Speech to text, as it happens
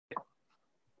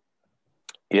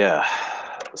Yeah.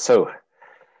 So,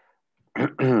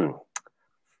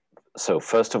 so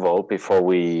first of all, before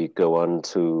we go on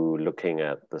to looking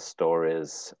at the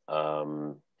stories,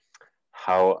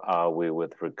 how are we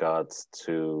with regards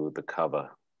to the cover?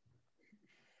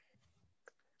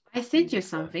 I sent you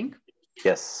something.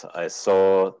 Yes, I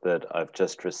saw that. I've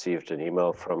just received an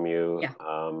email from you. Yeah.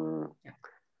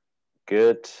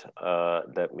 Good.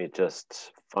 Let me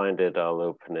just find it. I'll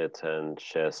open it and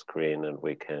share screen, and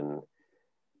we can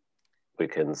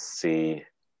see.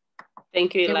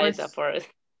 Thank you, Eliza, for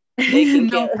taking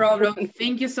no care. problem.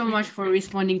 Thank you so much for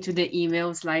responding to the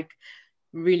emails. Like,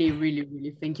 really, really,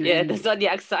 really, thank you. Yeah, and the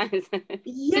zodiac signs.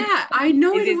 yeah, I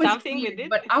know Is it it was something weird, with it?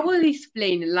 but I will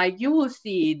explain. Like, you will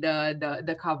see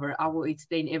the cover. I will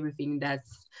explain everything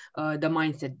that's the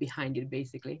mindset behind it,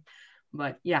 basically.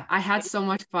 But yeah, I had so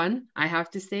much fun. I have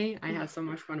to say, I had so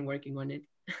much fun working on it.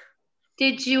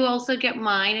 Did you also get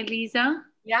mine, Eliza?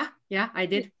 Yeah, I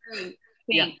did.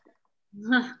 Yeah,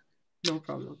 no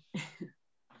problem.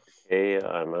 Okay,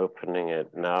 I'm opening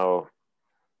it now,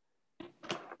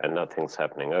 and nothing's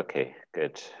happening. Okay,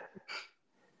 good.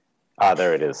 Ah,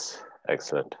 there it is.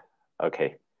 Excellent.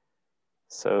 Okay,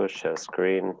 so share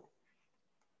screen.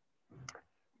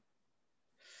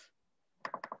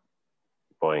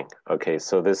 Boing. Okay,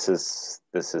 so this is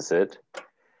it.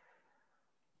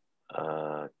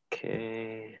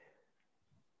 Okay.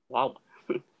 Wow.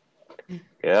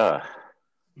 Yeah.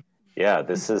 Yeah,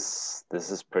 this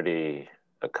is pretty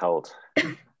occult.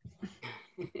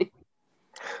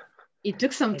 It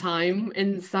took some time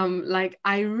and some, like,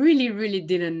 I really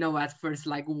didn't know at first,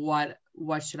 like, what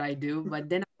should I do, but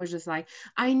then I was just like,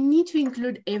 I need to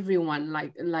include everyone,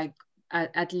 like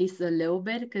at least a little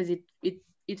bit, because it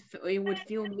would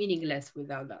feel meaningless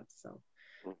without that. So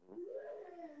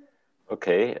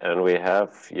Okay, and we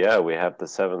have the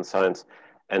 7 signs,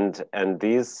 and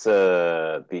these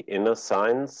the inner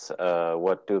signs.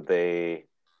 What do they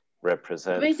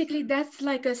represent? basically that's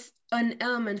like an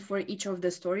element for each of the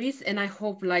stories, and I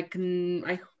hope, like,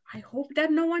 I hope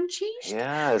that no one changed.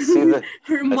 Yeah, I see the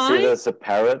her I see mind. there's a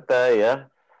parrot there. Yeah.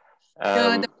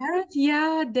 The parrot,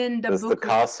 yeah. Then the There's the book,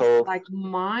 castle. like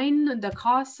mine, the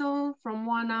castle from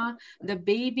Juana, the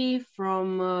baby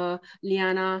from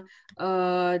Liana,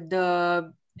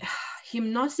 the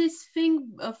hypnosis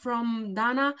thing from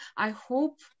Dana. I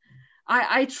hope.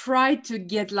 I tried to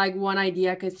get like one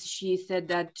idea, because she said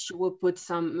that she will put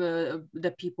some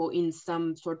the people in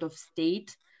some sort of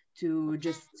state to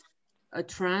just a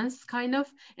trance kind of,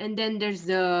 and then there's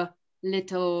the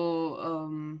little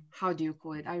how do you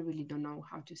call it? I really don't know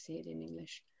how to say it in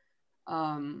English.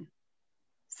 From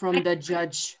the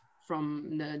judge,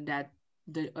 from that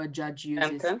the judge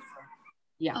uses. Sentence?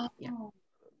 Yeah.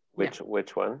 Which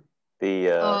one?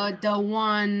 The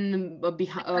one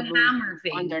behind hammer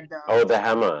thing. under the. Oh, the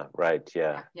hammer, right?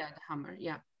 Yeah. Yeah, the hammer.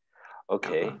 Yeah.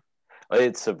 Okay.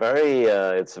 It's a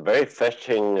very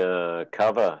fetching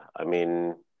cover. I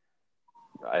mean,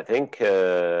 I think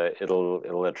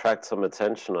it'll attract some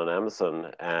attention on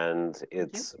Amazon, and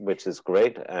which is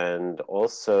great. And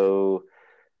also,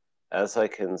 as I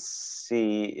can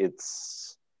see,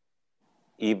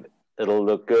 it'll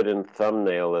look good in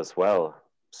thumbnail as well.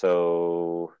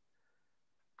 So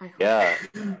yeah.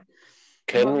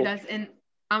 And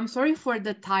I'm sorry for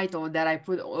the title that I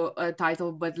put a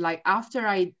title, but like after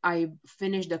I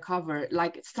finished the cover,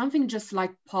 like something just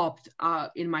like popped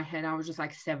in my head. I was just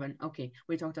like, 7. Okay,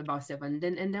 we talked about 7.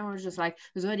 Then I was just like,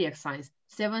 zodiac signs,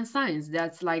 7 signs.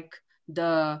 That's like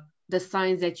the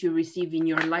signs that you receive in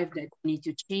your life that need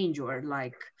to change, or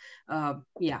like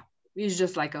yeah, it's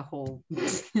just like a whole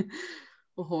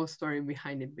a whole story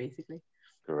behind it, basically.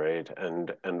 Great.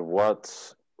 And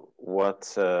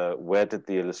where did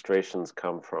the illustrations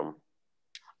come from?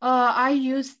 I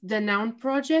used the Noun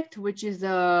Project, which is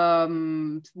a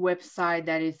website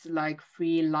that is like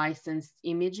free licensed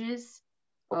images,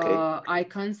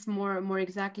 icons more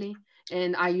exactly,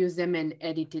 and I used them and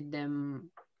edited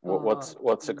them.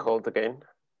 What's it called again?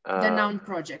 The Noun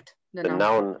Project.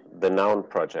 The Noun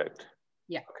Project.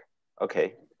 Yeah.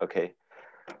 Okay.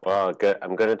 Well,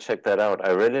 I'm gonna check that out.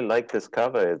 I really like this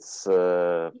cover. It's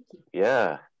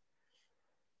yeah.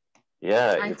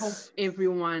 I hope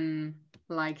everyone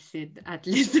likes it at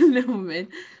least a little bit.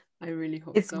 I really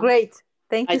hope it's great.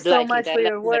 Thank you so much for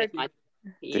your work.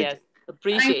 Yes,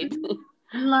 appreciate.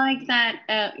 I like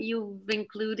that you've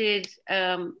included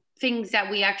things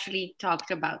that we actually talked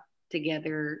about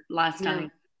together last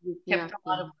time. You kept a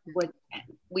lot of what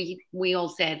we all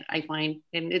said, I find,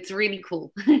 and it's really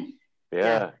cool.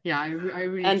 Yeah, I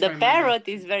really. And the parrot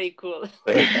is very cool.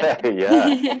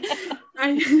 Yeah.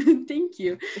 Thank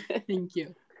you.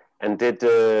 And did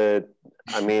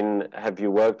I mean, have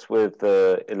you worked with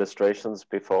illustrations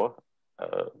before?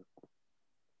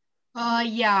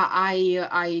 Yeah,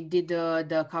 I did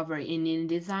the cover in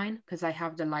InDesign because I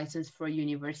have the license for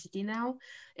university now,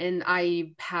 and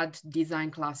I had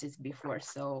design classes before,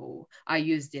 so I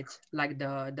used it like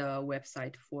the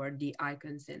website for the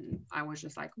icons, and I was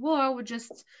just like, well, I would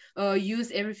just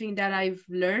use everything that I've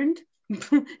learned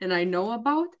and I know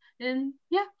about, and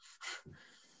yeah.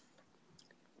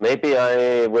 Maybe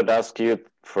I would ask you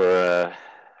for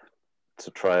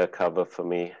to try a cover for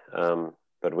me.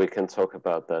 But we can talk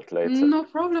about that later. No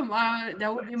problem.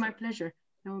 That would be my pleasure.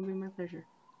 That would be my pleasure.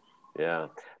 Yeah,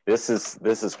 this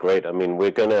is great. I mean,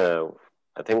 I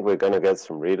think we're gonna get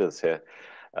some readers here.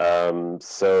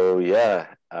 So yeah,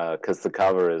 because the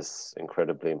cover is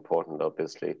incredibly important,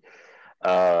 obviously.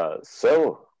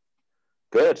 So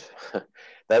good.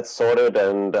 That's sorted,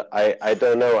 and I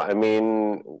don't know. I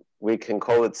mean, we can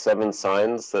call it 7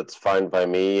 signs. That's fine by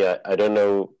me. I don't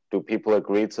know. Do people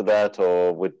agree to that,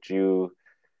 or would you?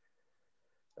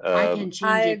 I can change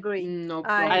I it. agree. No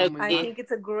I problem. I think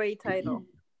it's a great title.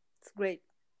 It's great.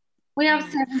 We have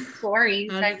 7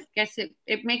 stories. I guess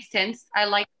it makes sense. I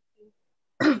like.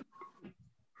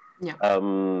 Yeah.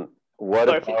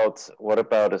 What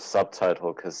about a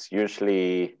subtitle? Because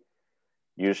usually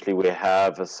we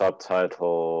have a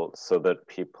subtitle so that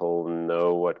people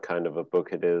know what kind of a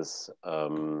book it is.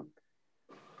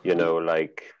 You know,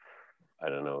 like, I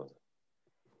don't know,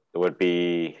 it would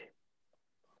be,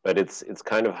 but it's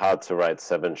kind of hard to write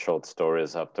 7 short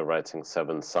stories after writing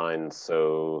 7 signs.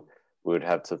 So we would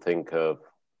have to think of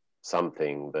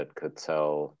something that could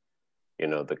tell, you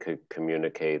know, that could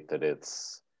communicate that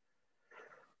it's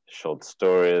short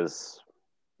stories.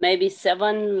 Maybe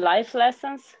 7 life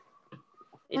lessons.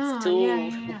 It's too.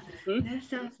 Yeah. That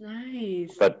sounds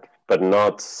nice. But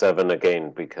not 7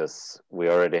 again, because we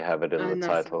already have it in the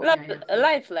title.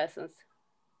 Life lessons.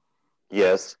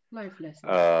 Yes. Life lessons.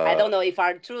 I don't know if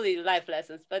are truly life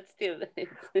lessons, but still.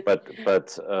 but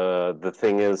the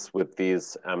thing is, with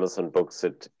these Amazon books,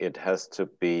 it has to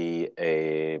be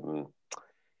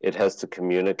it has to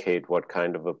communicate what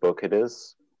kind of a book it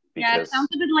is. Yeah, it sounds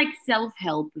a bit like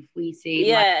self-help if we say.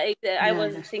 Yeah, I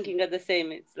was thinking of the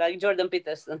same. It's like Jordan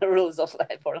Peterson, Rules of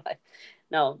Life for Life.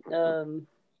 No.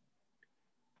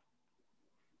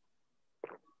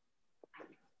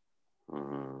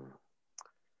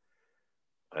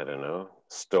 I don't know.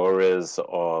 Stories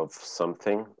of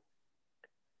something.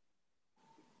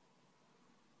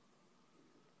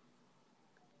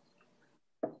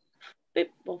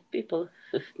 People.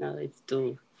 No, it's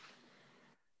too.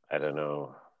 I don't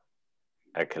know.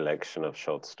 A collection of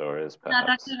short stories, perhaps. Yeah,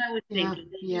 that's what I was thinking.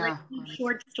 Yeah. Like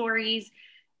short stories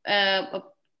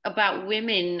about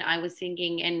women, I was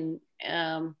thinking, and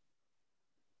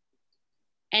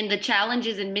the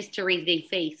challenges and mysteries they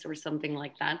face, or something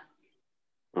like that.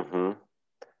 Mm-hmm.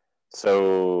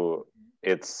 So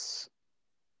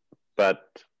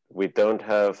but we don't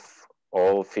have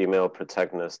all female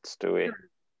protagonists, do we? Sure.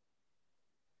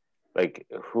 Like,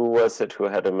 who was it who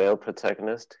had a male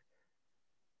protagonist?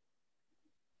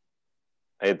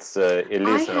 It's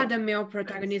Elisa. I had a male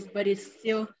protagonist, but it's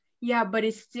still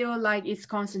like it's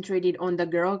concentrated on the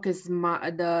girl, because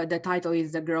the title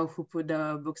is the girl who put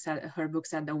her books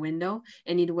at the window,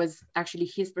 and it was actually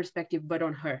his perspective, but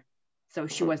on her. So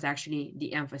she was actually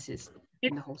the emphasis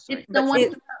in the whole story. It's the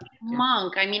one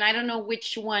monk. I mean, I don't know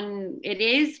which one it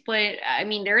is, but I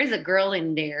mean, there is a girl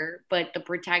in there, but the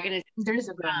protagonist there is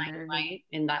a girl right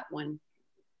in that one.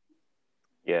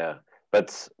 Yeah,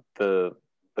 but the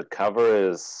cover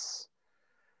is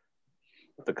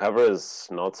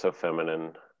not so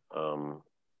feminine. I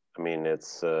mean,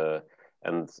 it's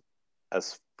and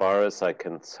as far as I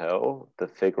can tell, the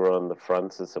figure on the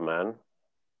front is a man.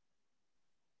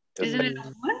 Isn't it a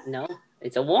woman? No,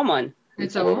 it's a woman.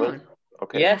 It's a woman.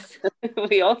 Okay. Yes,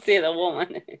 we all see the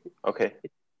woman. Okay.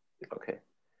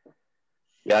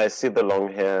 Yeah, I see the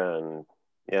long hair, and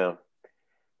yeah.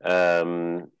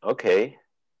 Okay.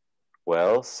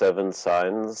 Well, 7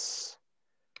 signs.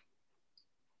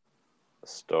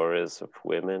 Stories of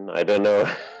women. I don't know.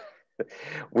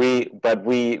 we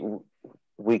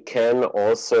can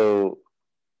also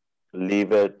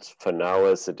leave it for now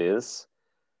as it is,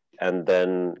 and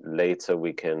then later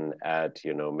we can add,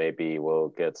 you know, maybe we'll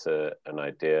get an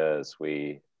idea as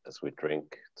we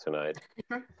drink tonight.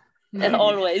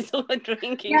 Always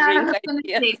drinking. Yeah,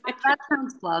 that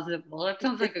sounds plausible. That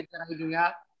sounds like a good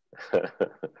idea.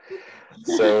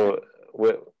 So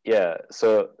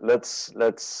so let's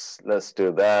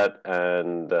do that,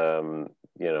 and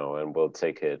you know, and we'll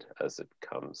take it as it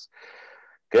comes.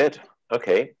 Good.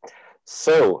 Okay.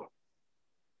 So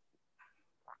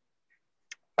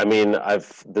I mean,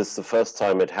 this is the first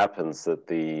time it happens that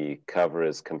the cover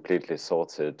is completely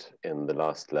sorted in the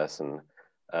last lesson.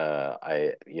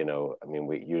 I mean,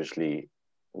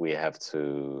 we have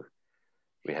to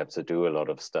do a lot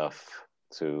of stuff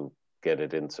to get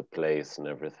it into place and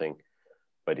everything.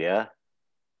 But yeah,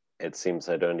 it seems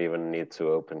I don't even need to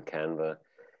open Canva.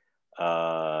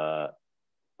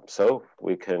 So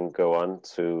we can go on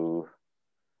to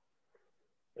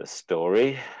a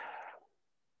story.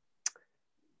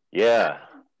 Yeah.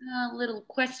 A little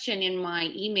question in my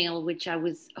email, which I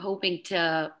was hoping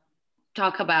to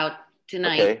talk about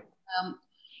tonight. Okay.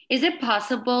 Is it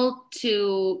possible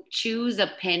to choose a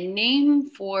pen name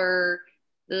for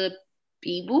the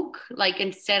ebook? Like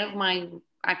instead of my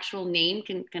actual name,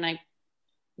 can I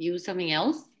use something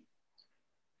else?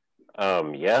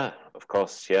 Yeah, of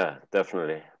course. Yeah,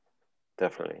 definitely.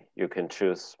 Definitely. You can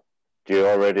choose. Do you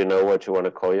already know what you want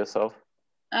to call yourself?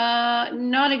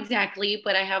 Not exactly,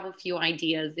 but I have a few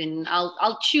ideas, and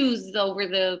I'll choose over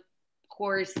the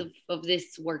course of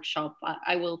this workshop.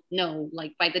 I will know.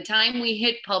 Like by the time we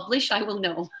hit publish, I will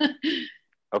know.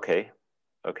 Okay.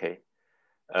 Okay.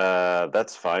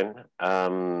 That's fine.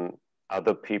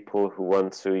 Other people who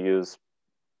want to use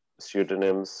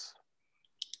pseudonyms,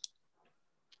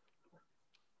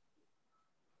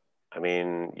 I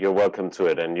mean, you're welcome to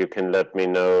it, and you can let me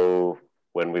know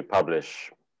when we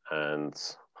publish. And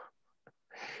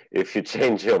if you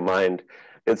change your mind,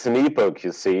 it's an ebook,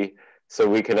 you see, so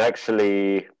we can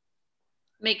actually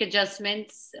make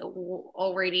adjustments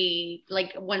already,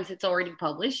 like once it's already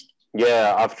published.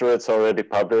 Yeah, after it's already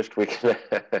published, we can.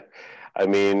 I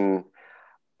mean,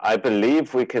 I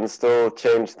believe we can still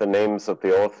change the names of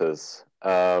the authors.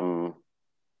 I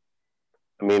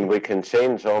mean, we can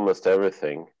change almost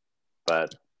everything,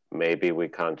 but maybe we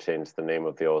can't change the name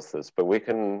of the authors. But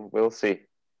we'll see.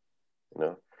 You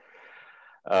know.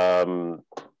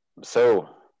 So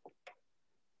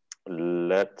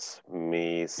let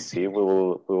me see. We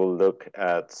will look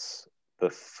at the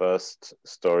first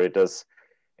story. Does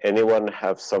anyone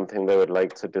have something they would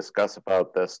like to discuss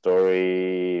about their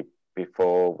story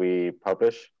before we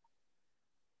publish?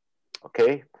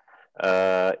 Okay.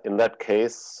 In that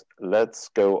case, let's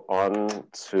go on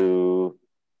to.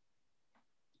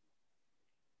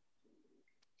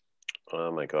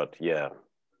 Oh my God! Yeah.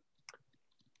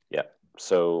 Yeah.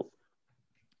 So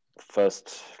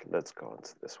first, let's go on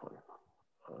to this one.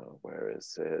 Where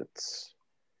is it?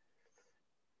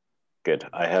 Good.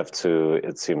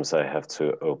 It seems I have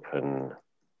to open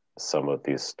some of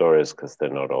these stories because they're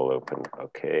not all open.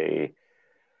 Okay.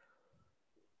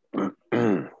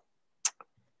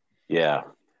 Yeah.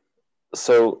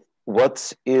 So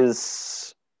what's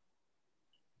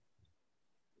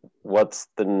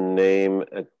the name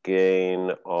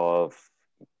again of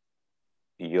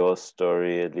your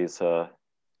story, Elisa?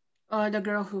 The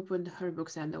girl who put her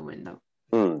books at the window.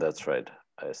 That's right.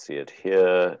 I see it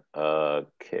here.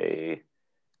 Okay.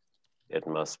 It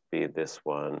must be this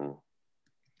one.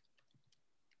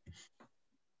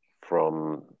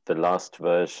 From the last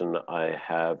version I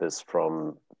have is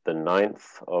from the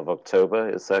 9th of October.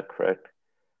 Is that correct?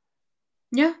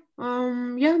 Yeah.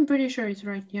 Yeah, I'm pretty sure it's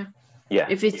right. Yeah. Yeah.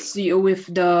 If it's with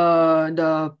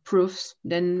the proofs,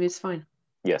 then it's fine.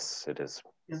 Yes, it is.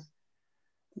 Yeah.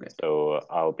 Good. So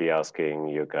I'll be asking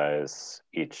you guys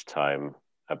each time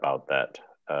about that.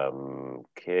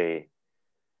 Okay.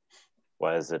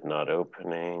 Why is it not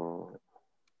opening?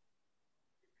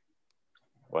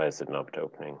 Why is it not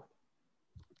opening?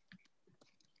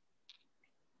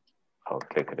 I'll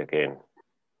click it again.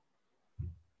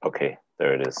 Okay,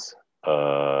 there it is.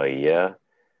 Yeah.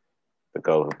 The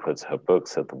girl who puts her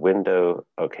books at the window.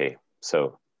 Okay,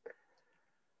 so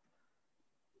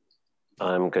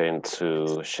I'm going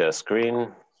to share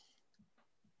screen.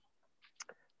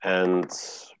 And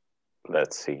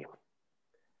let's see.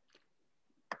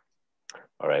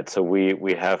 All right, so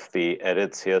we have the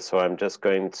edits here. So I'm just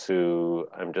going to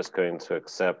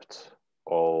accept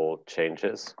all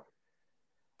changes.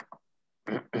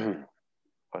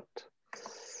 What?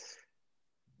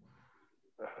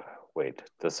 Wait,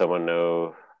 does someone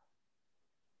know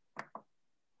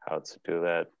how to do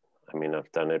that? I mean,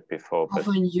 I've done it before, I but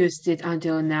haven't used it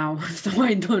until now, so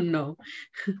I don't know.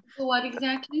 So what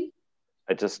exactly?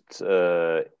 I just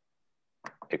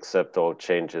accept all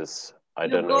changes. I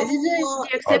don't know.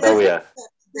 Oh, there we are.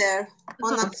 There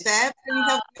on accept, and you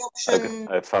have the option.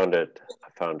 Okay, I found it.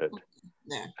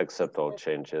 There. Accept all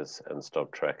changes and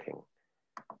stop tracking.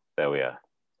 There we are.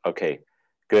 Okay,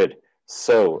 good.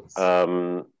 So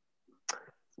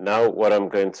now what I'm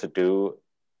going to do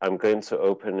I'm going to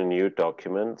open a new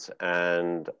document,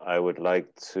 and I would like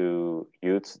you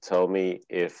to tell me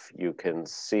if you can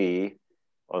see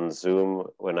on Zoom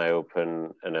when I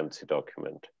open an empty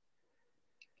document.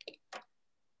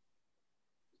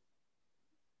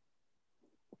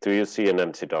 Do you see an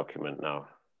empty document now?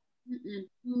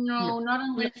 No, not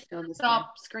unless you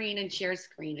stop screen and share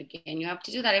screen again. You have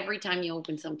to do that every time you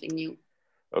open something new.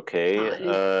 Okay,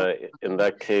 in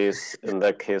that case,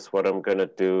 what I'm gonna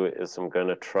do is I'm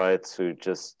gonna try to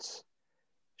just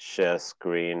share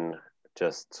screen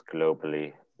just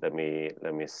globally. Let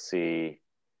me see.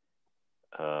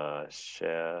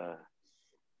 Share.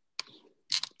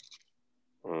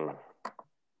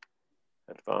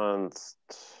 Advanced.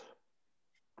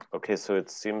 Okay, so it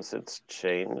seems it's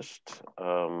changed.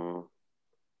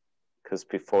 Because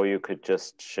before you could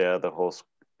just share the whole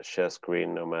share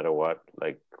screen no matter what,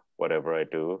 like whatever I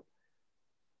do.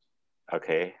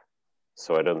 Okay,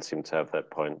 so I don't seem to have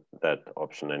that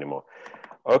option anymore.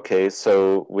 Okay,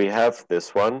 so we have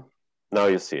this one. Now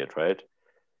you see it, right?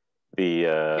 The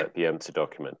empty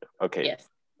document. Okay. Yes.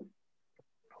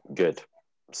 Good.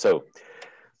 So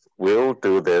we'll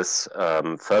do this.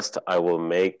 First, I will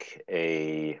make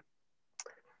a,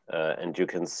 and you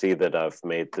can see that I've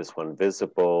made this one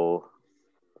visible,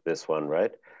 this one,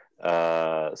 right?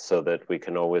 So that we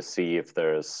can always see if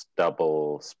there's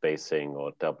double spacing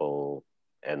or double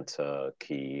enter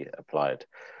key applied,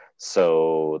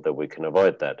 so that we can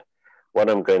avoid that. What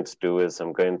I'm going to do is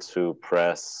I'm going to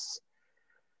press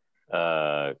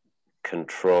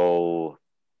Control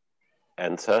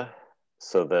Enter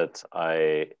so that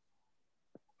I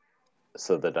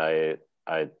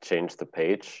change the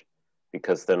page,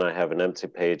 because then I have an empty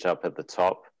page up at the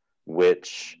top,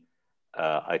 which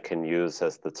I can use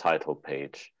as the title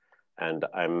page. And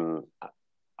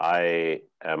I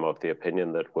am of the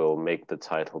opinion that we'll make the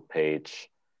title page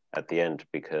at the end,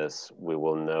 because we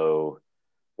will know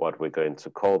what we're going to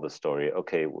call the story.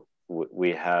 Okay,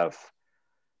 we have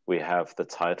the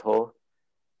title,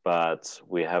 but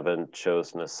we haven't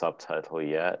chosen a subtitle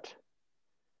yet.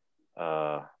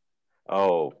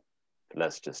 Oh,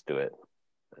 let's just do it.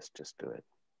 Let's just do it.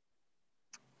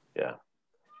 Yeah.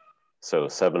 So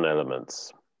 7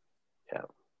 elements. Yeah.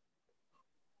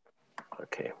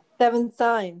 Okay. 7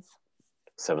 signs.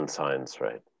 7 signs,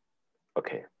 right?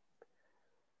 Okay.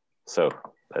 So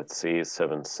let's see,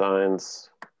 7 signs.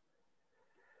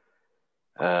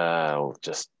 I'll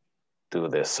just do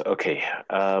this. Okay.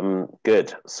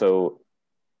 Good. So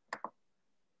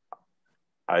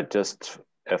I just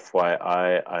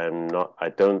FYI, I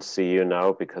don't see you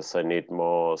now because I need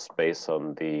more space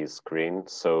on the screen.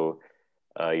 So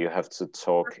you have to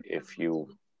talk if you.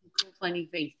 Funny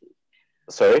faces.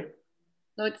 Sorry?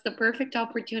 So it's the perfect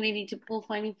opportunity to pull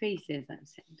funny faces, I'm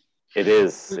saying. It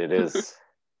is, it is.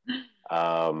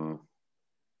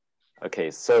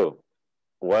 Okay, so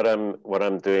what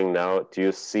I'm doing now, do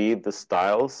you see the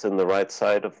styles in the right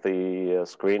side of the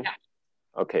screen?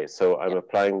 Yeah. Okay, so I'm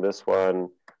applying this one,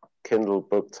 Kindle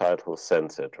book title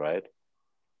censored, right?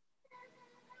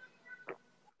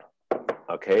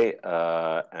 Okay,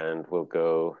 and we'll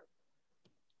go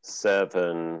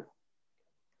 7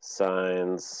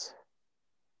 signs.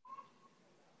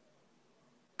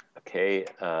 Okay,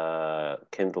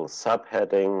 Kindle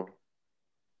subheading.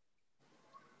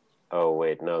 Oh,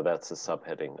 wait, no, that's a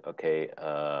subheading. Okay,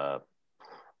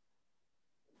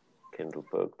 Kindle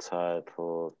book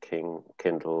title,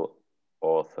 Kindle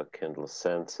author, Kindle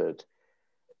censored,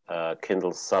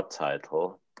 Kindle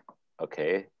subtitle.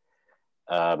 Okay.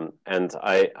 And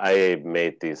I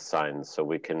made these signs, so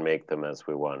we can make them as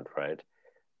we want, right?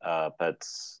 But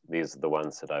these are the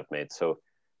ones that I've made. So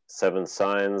 7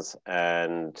 signs,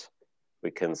 and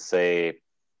we can say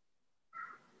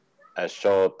a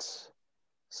short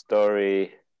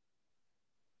story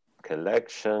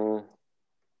collection.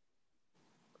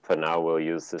 For now, we'll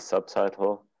use the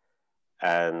subtitle.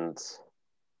 And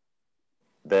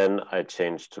then I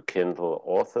change to Kindle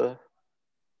author,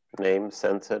 name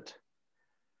censored.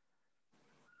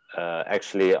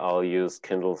 Actually, I'll use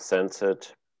Kindle censored.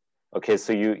 Okay,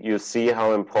 so you see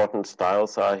how important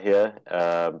styles are here.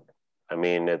 I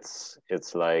mean, it's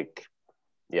like,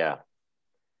 yeah.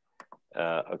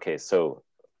 Okay, so,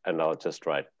 and I'll just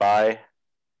write by,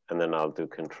 and then I'll do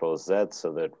Control Z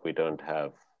so that we don't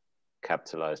have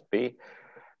capitalized B.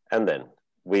 And then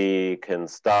we can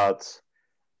start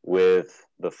with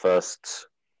the first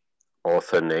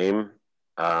author name,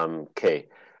 K.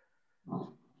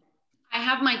 I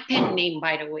have my pen name,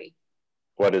 by the way.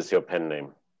 What is your pen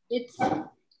name? It's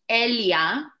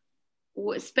Elia,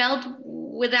 spelled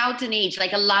without an H,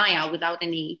 like Elia without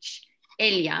an H.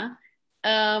 Elia.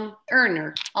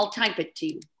 Erner. I'll type it to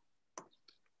you.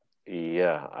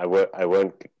 Yeah, I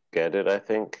won't get it, I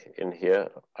think, in here.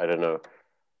 I don't know.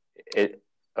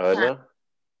 Erna?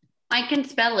 I can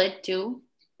spell it too.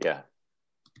 Yeah.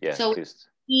 Yeah, so please.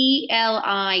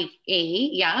 Elia,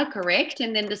 yeah, correct.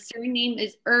 And then the surname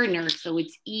is Erner, so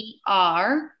it's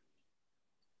ER.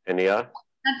 NER?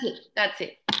 That's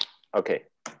it. Okay,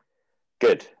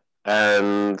 good.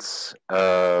 And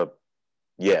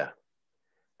yeah.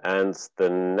 And the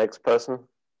next person?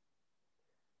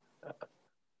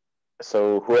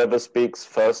 So whoever speaks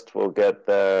first will get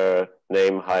their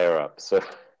name higher up. So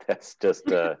that's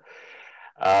just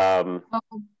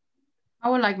I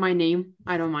would like my name.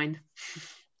 I don't mind.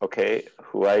 okay.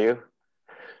 Who are you?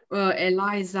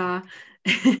 Eliza.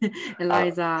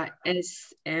 Eliza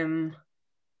SM.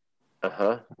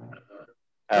 And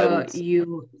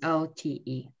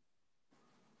ULTE.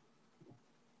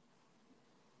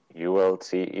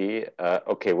 ULTE.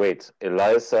 Okay, wait.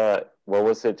 Eliza, what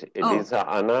was it? Eliza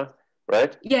Anna,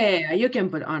 right? Yeah. You can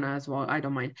put Anna as well. I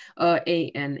don't mind.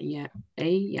 AN. Yeah.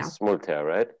 Yeah. Smulter,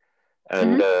 right?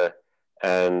 And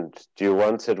and do you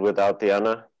want it without the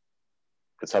Anna?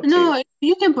 It's up to you. No,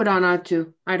 you can put Anna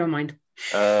too. I don't mind.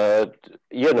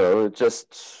 You know,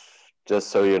 just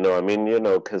so you know, I mean, you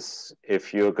know, because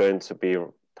if you're going to be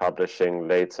publishing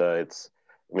later, it's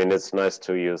nice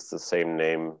to use the same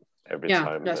name every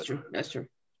time. Yeah, that's true.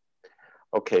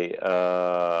 Okay,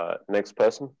 next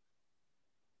person.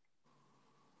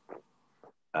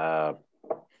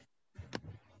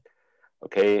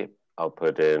 Okay, I'll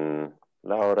put in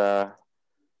Laura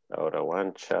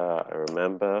Wancha, I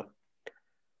remember.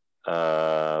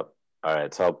 All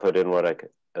right, so I'll put in what I can.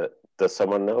 Does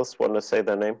someone else want to say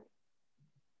their name?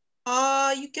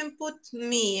 You can put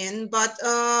me in, but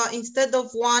instead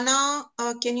of Juana,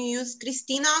 can you use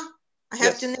Christina? I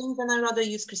have two names and I'd rather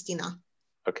use Christina.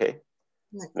 Okay.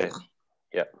 Like,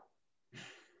 yeah.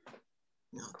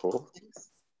 No, cool. thanks.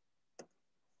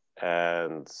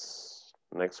 And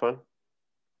next one.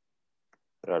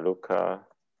 Raluca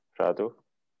Radu.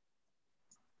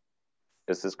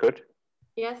 Is this good?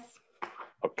 Yes.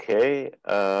 Okay.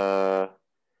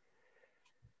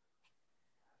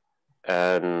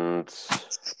 And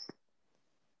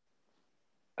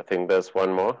I think there's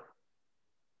one more.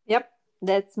 Yep,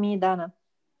 that's me, Dana.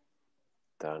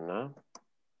 Dana.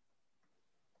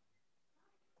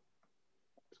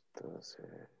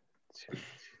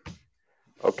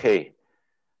 Okay.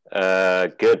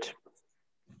 Good.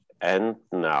 And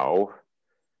now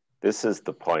this is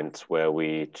the point where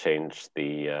we change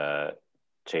the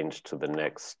change to the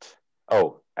next.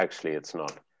 Oh, actually it's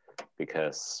not,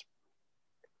 because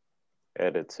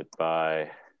edited by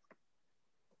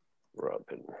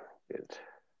Robin.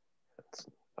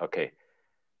 Okay,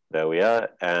 there we are.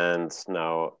 And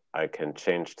now I can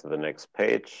change to the next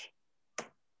page.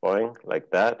 Boing,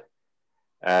 like that.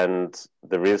 And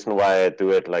the reason why I do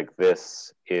it like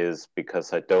this is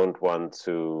because I don't want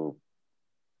to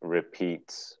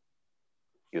repeat.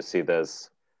 You see,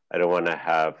 I don't want to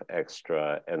have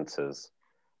extra enters.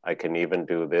 I can even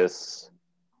do this,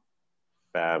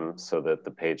 bam, so that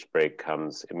the page break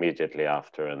comes immediately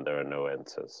after and there are no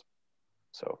enters.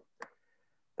 So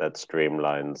that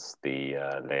streamlines the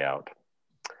layout.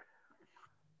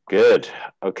 Good.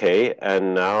 Okay,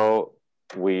 and now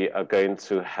we are going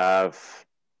to have,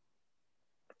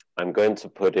 I'm going to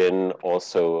put in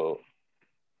also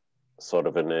sort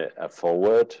of a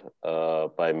forward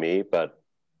by me, but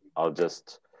I'll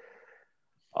just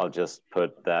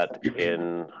put that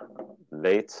in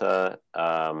later,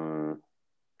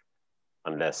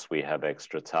 unless we have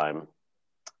extra time.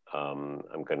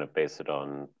 I'm going to base it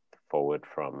on forward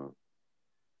from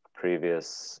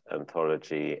previous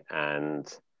anthology, and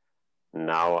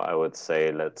now I would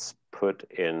say let's put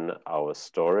in our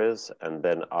stories, and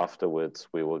then afterwards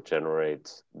we will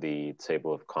generate the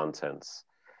table of contents.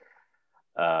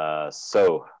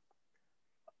 So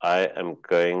I am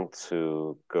going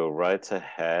to go right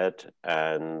ahead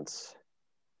and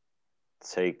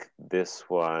take this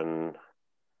one.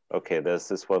 Okay, there's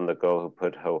this one, the girl who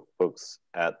put her books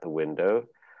at the window.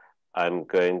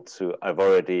 I've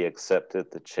already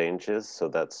accepted the changes, so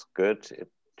that's good.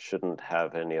 It shouldn't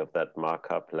have any of that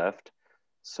markup left.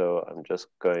 So I'm just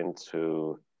going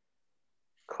to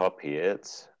copy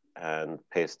it and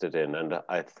paste it in. And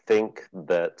I think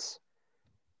that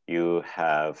you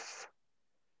have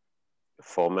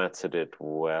formatted it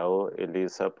well,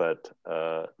 Elisa, but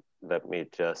let me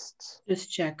just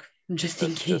check, just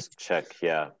in case. Just check,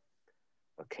 yeah.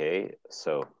 Okay,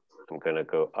 so I'm gonna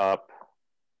go up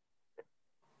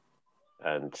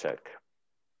and check.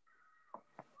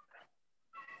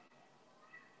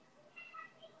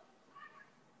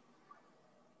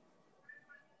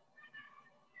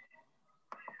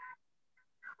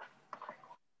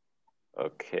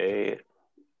 Okay.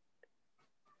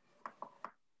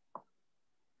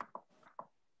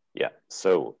 Yeah,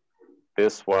 so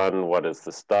this one, what is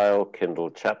the style?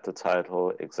 Kindle chapter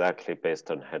title, exactly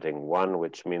based on heading 1,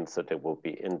 which means that it will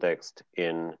be indexed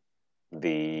in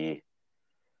the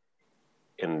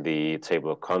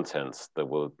table of contents that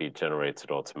will be generated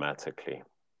automatically.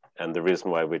 And the reason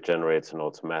why we generate an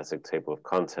automatic table of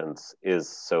contents is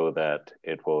so that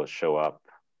it will show up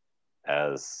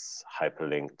as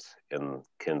hyperlinked in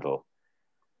Kindle.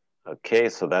 Okay,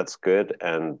 so that's good.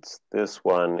 And this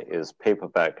one is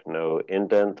paperback, no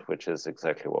indent, which is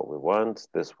exactly what we want.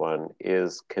 This one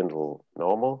is Kindle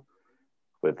normal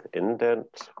with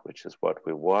indent, which is what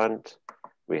we want.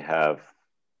 We have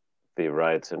the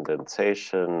right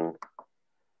indentation.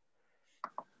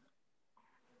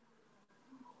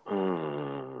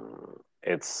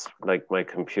 It's like my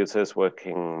computer is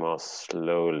working more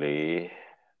slowly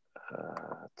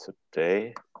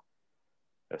today.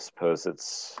 I suppose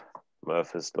it's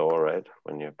Murphy's Law, right?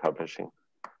 When you're publishing.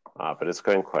 But it's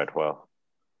going quite well.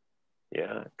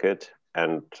 Yeah, good.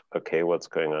 And okay, what's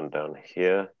going on down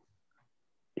here?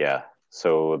 Yeah,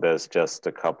 so there's just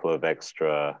a couple of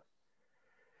extra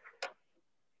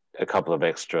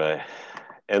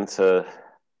enter,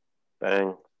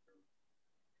 bang,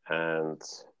 and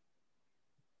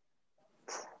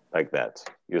like that.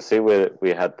 You see, we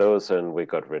had those and we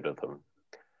got rid of them.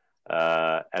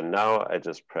 And now I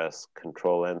just press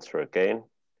Control Enter again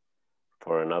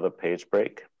for another page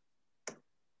break.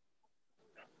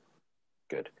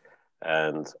 Good.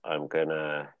 And I'm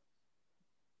gonna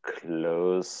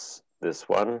close this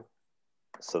one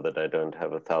so that I don't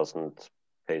have 1,000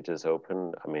 pages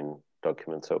open,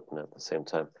 documents open at the same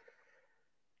time.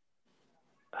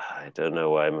 I don't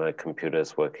know why my computer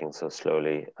is working so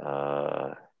slowly.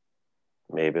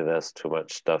 Maybe there's too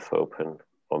much stuff open,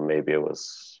 or maybe it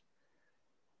was,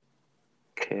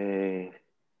 okay.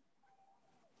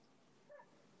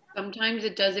 Sometimes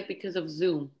it does it because of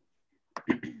Zoom.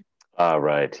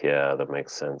 Right, yeah, that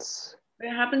makes sense.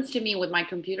 It happens to me with my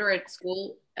computer at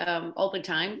school all the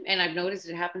time, and I've noticed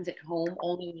it happens at home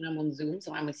only when I'm on Zoom,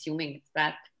 so I'm assuming it's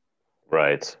that.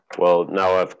 Right, well,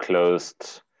 now I've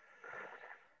closed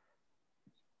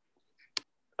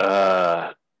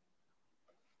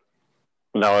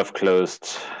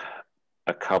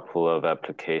a couple of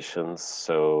applications,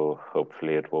 so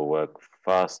hopefully it will work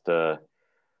faster.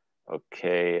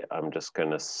 Okay, I'm just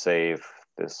gonna save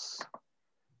this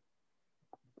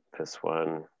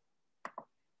one.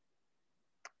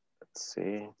 Let's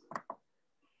see.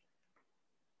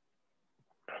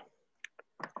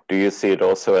 Do you see it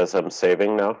also as I'm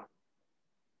saving now?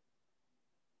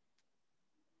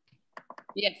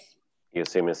 Yes. You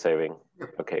see me saving?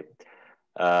 Okay.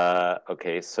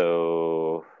 Okay,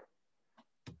 so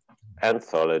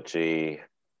anthology.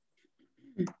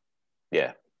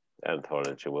 Yeah,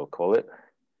 anthology we'll call it.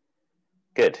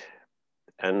 Good.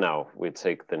 And now we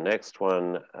take the next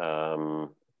one.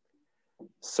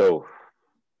 So,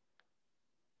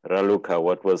 Raluca,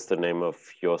 what was the name of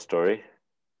your story?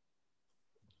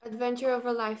 Adventure of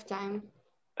a Lifetime.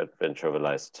 Adventure of a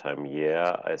Lifetime.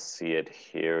 Yeah, I see it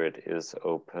here. It is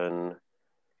open.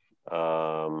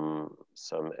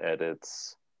 Some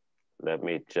edits. Let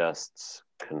me just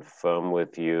confirm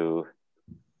with you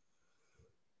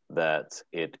that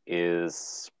it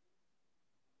is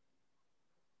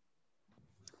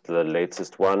the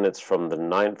latest one. It's from the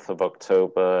 9th of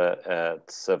October at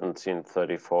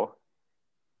 1734.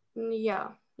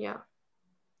 Yeah.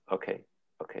 Okay.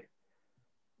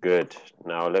 Good.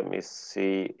 Now let me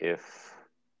see if,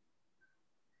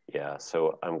 yeah,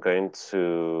 so I'm going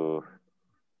to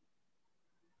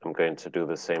do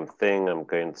the same thing. I'm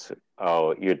going to,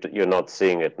 oh, you're not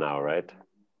seeing it now, right?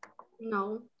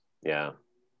 No. Yeah.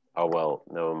 Oh, well,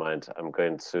 never mind. I'm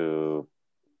going to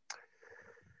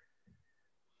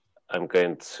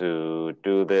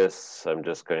do this. I'm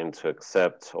just going to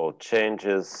accept all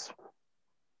changes.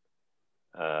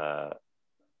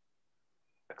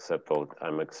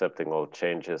 I'm accepting all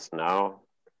changes now.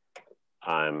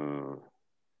 I'm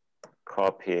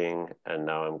copying, and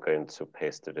now I'm going to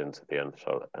paste it into the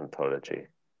anthology.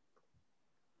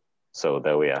 So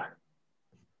there we are.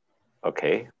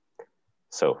 Okay,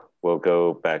 so we'll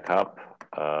go back up.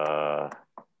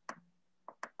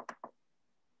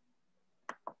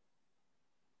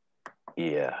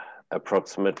 Yeah,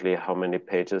 approximately how many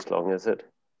pages long is it?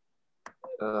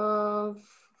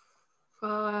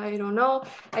 I don't know.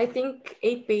 I think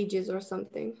 8 pages or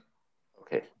something.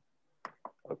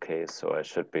 Okay, so I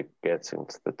should be getting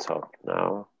to the top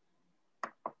now.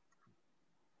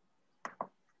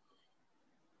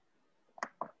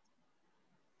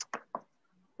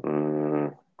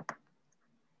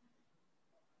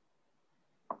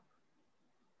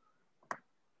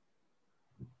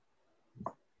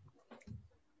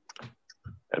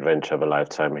 adventure of a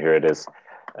lifetime. Here it is.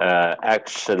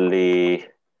 Actually,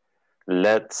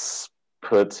 let's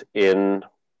put in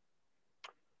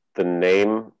the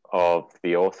name of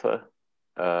the author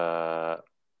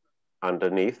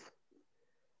underneath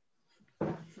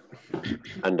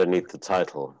the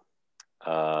title.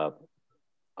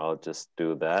 I'll just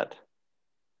do that.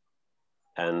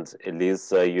 And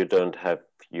Elisa, you don't have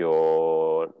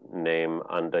your name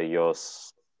under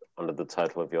the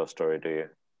title of your story, do you?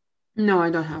 No, I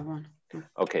don't have one.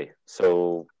 Okay,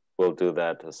 so we'll do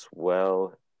that as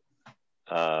well.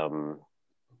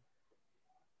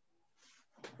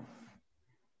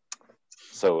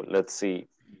 So let's see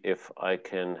if I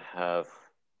can have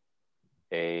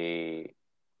a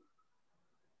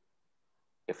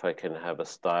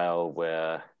style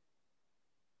where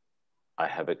I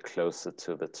have it closer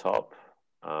to the top,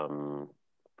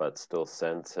 but still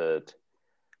centered.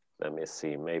 Let me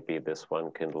see, maybe this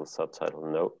one Kindle subtitle,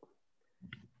 no.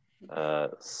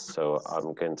 So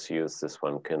I'm going to use this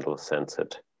one Kindle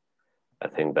centered. I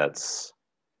think that's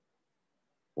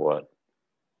what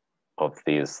of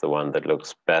these, the one that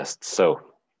looks best. So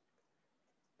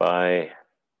by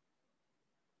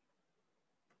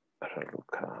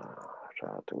Raluca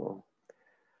Radu.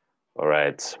 All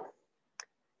right.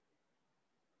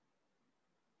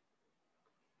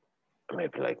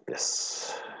 Maybe like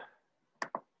this.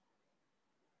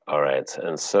 All right,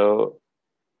 and so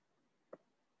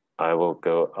I will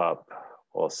go up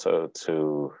also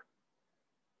to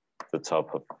the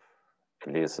top of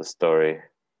Elisa's story.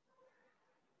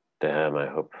 Damn, I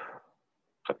hope.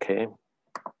 Okay.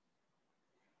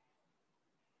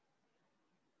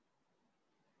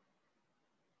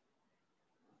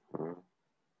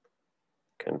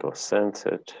 Kindle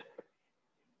centered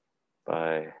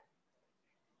by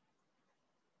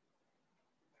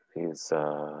these.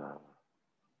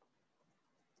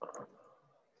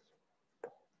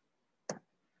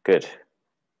 Good.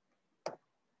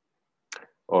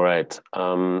 All right.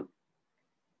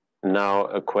 Now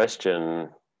a question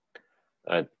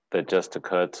that just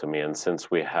occurred to me, and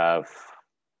since we have,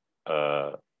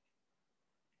 I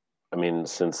mean,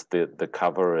 since the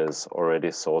cover is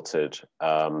already sorted,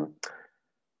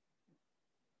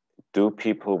 do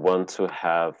people want to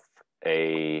have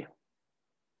a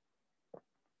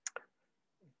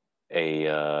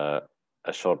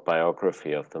short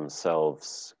biography of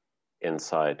themselves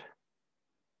inside?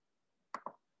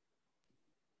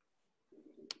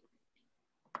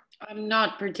 I'm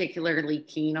not particularly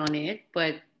keen on it,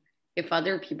 but if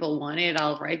other people want it,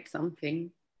 I'll write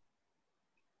something.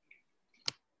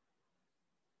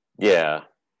 Yeah.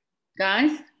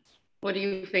 Guys, what do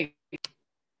you think?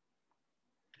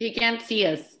 He can't see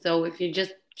us, so if you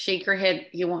just shake your head,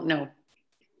 you won't know.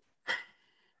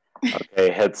 Okay,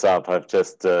 heads up. I've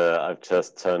just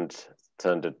turned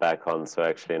it back on, so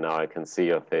actually now I can see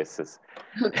your faces.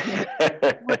 Okay.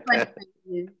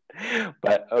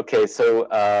 But okay, so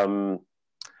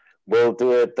we'll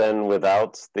do it then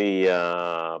without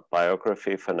the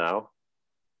biography for now,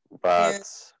 but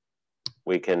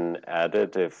we can add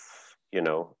it if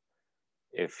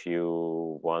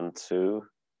you want to,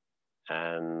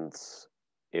 and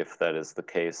if that is the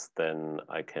case, then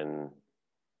I can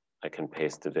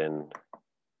paste it in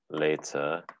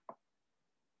later.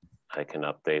 I can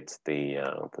update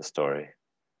the story.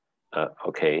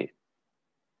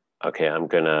 Okay, I'm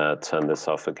gonna turn this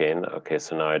off again. Okay,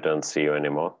 so now I don't see you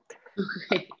anymore.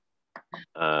 Okay.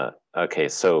 Okay,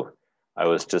 so I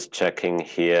was just checking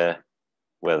here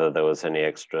whether there was any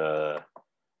extra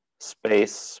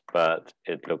space, but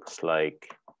it looks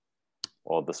like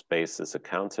all the space is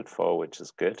accounted for, which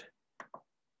is good.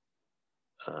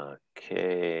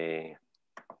 Okay,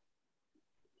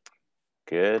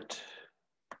 good.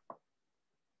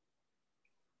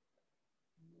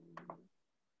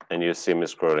 And you see me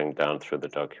scrolling down through the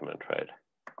document, right?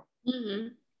 Mm-hmm.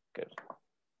 Good.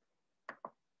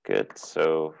 Good.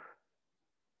 So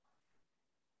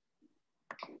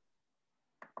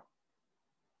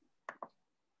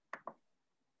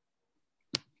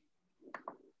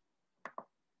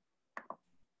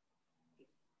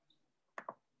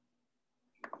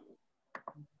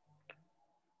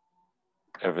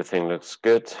everything looks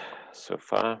good so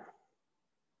far.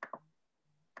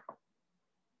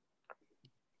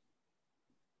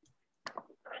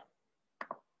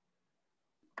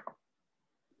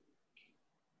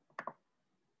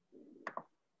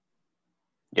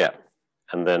 Yeah,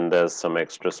 and then there's some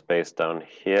extra space down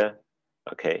here.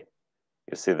 Okay,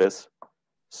 you see this?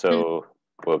 So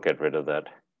we'll get rid of that.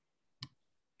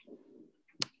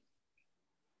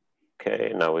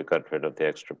 Okay, now we got rid of the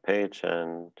extra page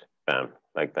and bam,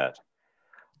 like that.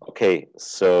 Okay,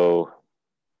 so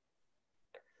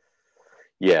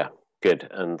Yeah, good.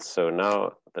 And so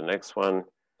now the next one,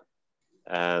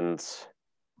 and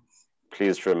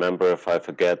please remember, if I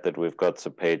forget, that we've got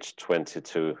to page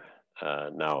 22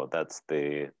 now. That's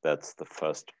the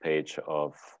first page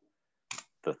of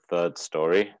the third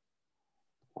story.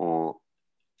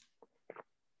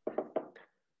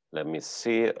 Let me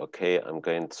see. Okay, I'm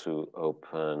going to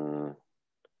open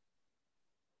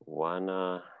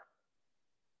Wana.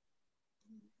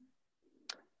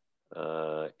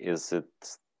 Is it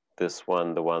this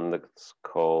one, the one that's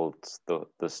called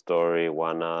the story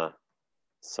Wana,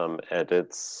 some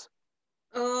edits?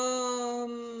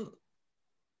 No,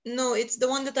 it's the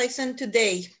one that I sent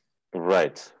today.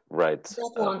 Right.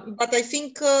 That one. But I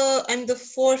think I'm the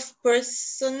fourth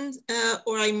person,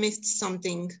 or I missed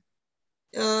something.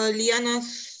 Liana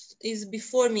is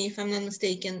before me, if I'm not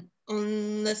mistaken,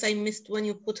 unless I missed when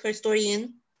you put her story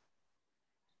in.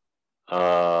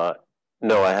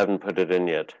 No, I haven't put it in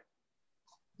yet.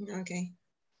 Okay.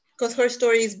 Because her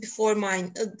story is before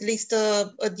mine, at least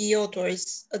the author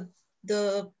is at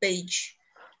the page.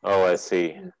 Oh, I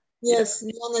see. Yes,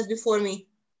 Liana is before me.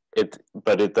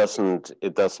 But it doesn't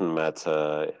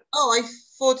matter. Oh, I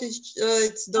thought it's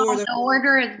the order. The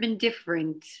order has been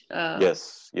different.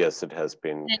 Yes, it has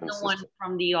been than the one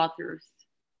from the authors.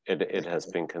 It has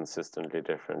been consistently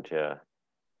different, yeah.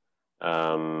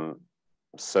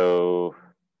 So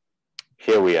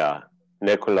here we are.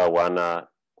 Nekula Wana,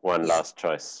 one last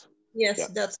choice. Yes, yeah.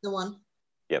 That's the one.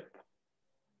 Yep.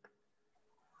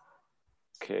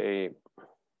 Okay.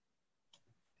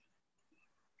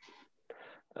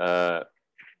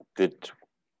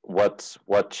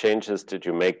 What changes did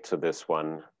you make to this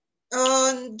one?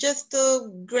 Just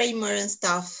grammar and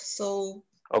stuff. So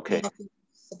okay, nothing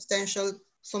substantial.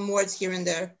 Some words here and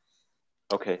there.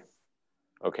 Okay,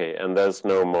 and there's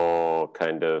no more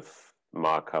kind of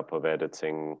markup of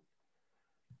editing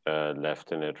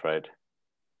left in it, right?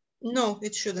 No,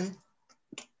 it shouldn't.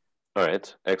 All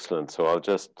right, excellent. So I'll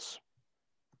just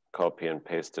copy and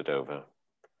paste it over.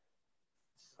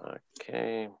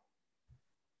 Okay.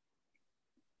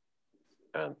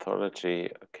 Anthology,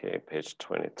 okay, page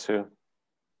 22.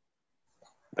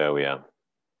 There we are.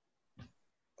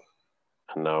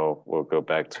 And now we'll go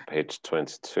back to page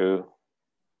 22.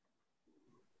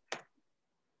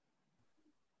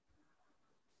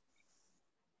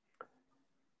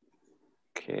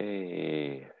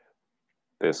 Okay.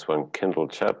 This one, Kindle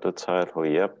chapter title,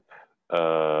 yep.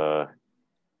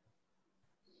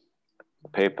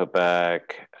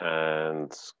 Paperback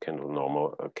and Kindle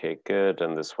normal, okay, good.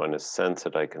 And this one is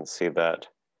centered, I can see that.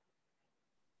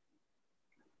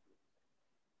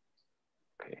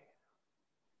 Okay.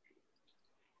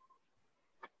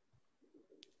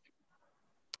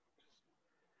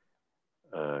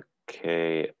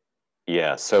 Okay,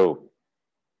 yeah, so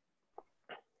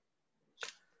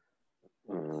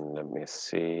let me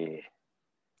see.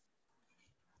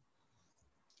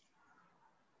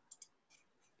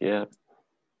 Yeah,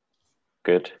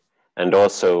 good. And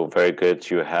also very good,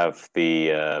 you have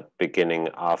the beginning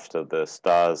after the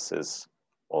stars is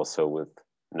also with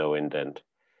no indent.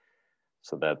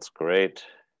 So that's great.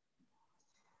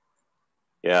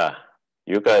 Yeah,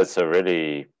 you guys are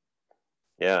really,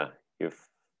 yeah, you've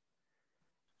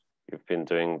been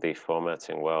doing the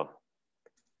formatting well.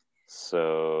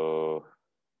 So,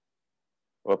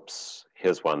 whoops,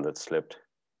 here's one that slipped.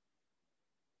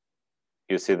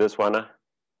 You see this one?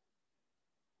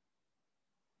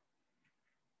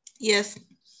 Yes.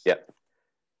 Yeah.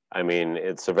 I mean,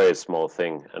 it's a very small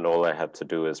thing, and all I have to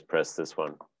do is press this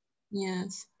one.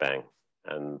 Yes. Bang,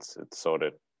 and it's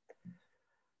sorted.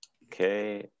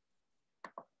 Okay.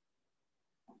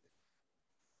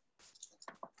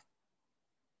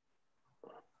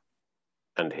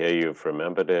 And here you've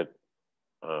remembered it.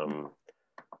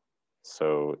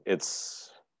 So it's,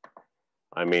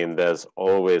 I mean, there's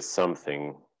always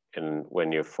something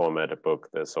when you format a book,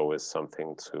 there's always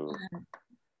something to,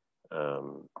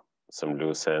 some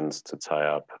loose ends to tie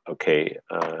up. Okay,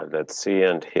 let's see,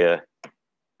 and here,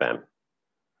 bam,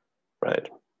 right,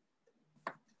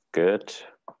 good.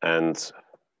 And,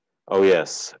 oh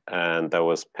yes, and that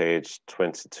was page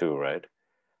 22, right?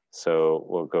 So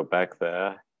we'll go back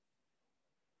there.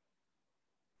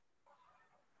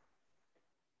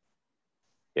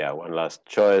 Yeah, one last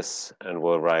choice, and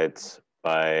we'll write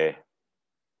by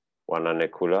Wana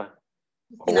Nekula.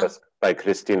 Or by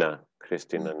Christina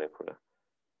Nekula.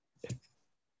 Yeah.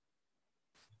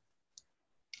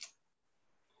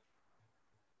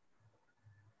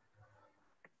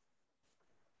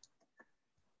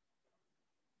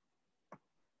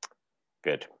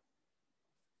 Good.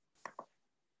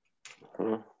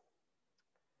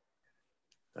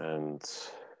 And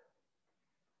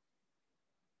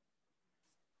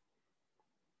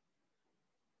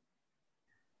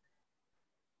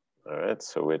All right,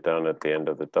 so we're down at the end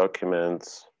of the document.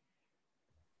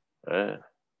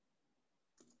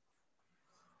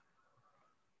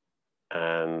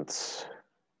 And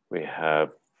we have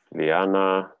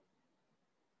Liana.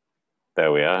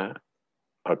 There we are.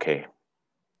 Okay.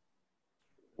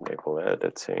 Enable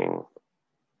editing.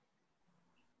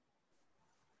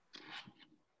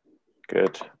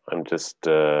 Good. I'm just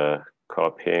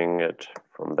copying it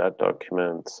from that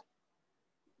document,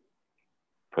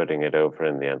 putting it over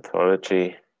in the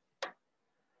anthology.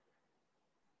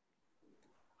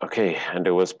 Okay, and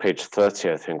it was page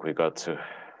 30, I think we got to.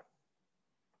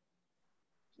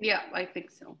 Yeah, I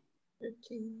think so.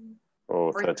 13.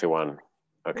 Oh, 31.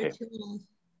 Okay. 31.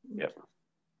 Yep.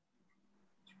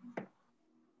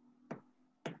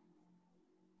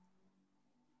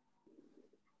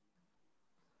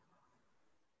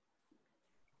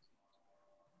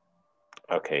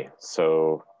 Okay,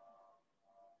 so,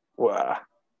 wow,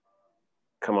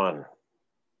 come on.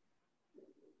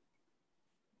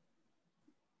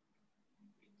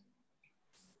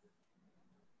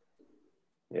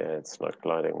 Yeah, it's not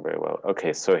gliding very well.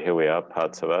 Okay, so here we are,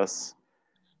 parts of us.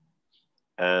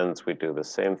 And we do the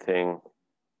same thing.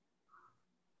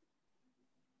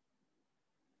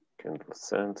 Kindle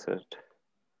centered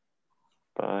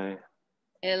by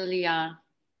Elia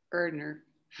Erner.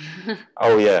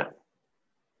 Oh yeah.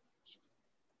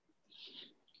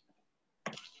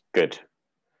 Good.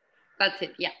 That's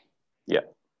it, yeah. Yeah,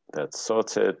 that's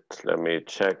sorted. Let me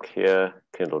check here.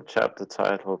 Kindle chapter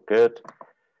title, good.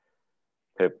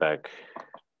 Paperback,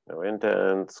 no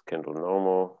indents. Kindle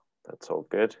normal, that's all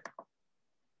good.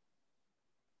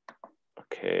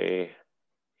 Okay,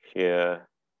 here,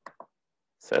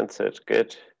 censored,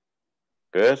 good.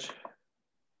 Good.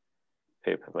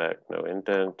 Paperback, no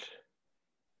indent.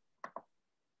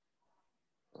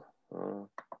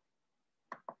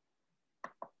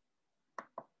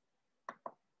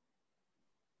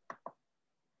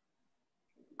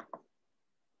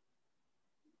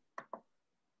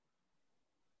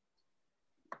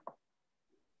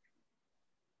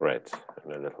 Right,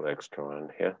 and a little extra on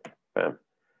here. Bam.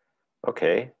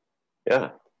 Okay,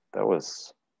 yeah, that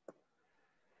was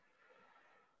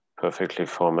perfectly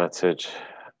formatted,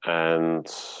 and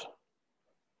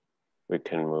we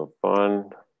can move on.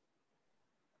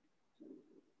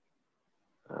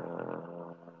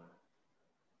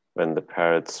 When the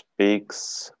parrot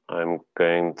speaks, I'm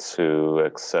going to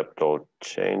accept all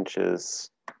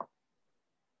changes.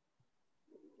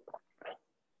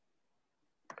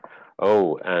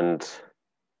 Oh, and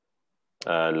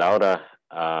Laura,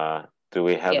 do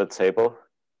we have a table?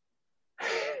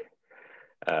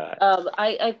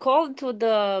 I called to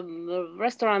the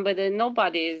restaurant, but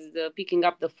nobody is picking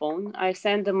up the phone. I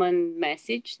sent them a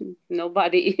message.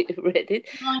 Nobody read it.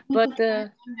 But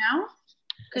now?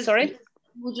 Sorry?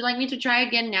 Would you like me to try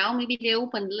again now? Maybe they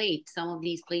opened late. Some of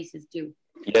these places do.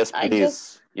 Yes,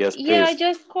 please. Yes, please. Yeah, I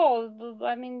just called.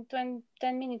 I mean, 10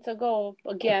 minutes ago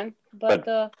again.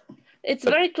 But it's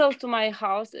very close to my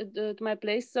house, to my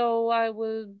place. So I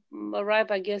will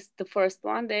arrive, I guess, the first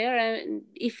one there. And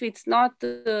if it's not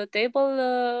the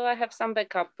table, I have some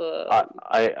backup.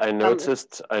 I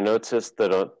noticed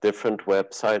that different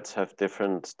websites have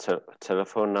different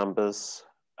telephone numbers.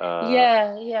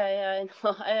 Yeah, I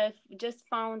know. I just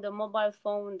found a mobile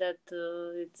phone that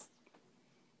it's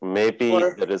maybe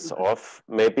that is off.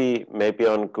 Maybe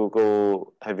on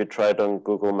Google. Have you tried on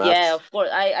Google Maps? Yeah, of course.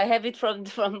 I have it from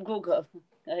Google.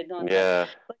 I don't know.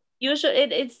 But usually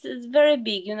it's very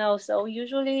big, so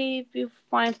usually if you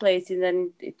find places,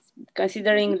 and it's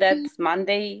considering that's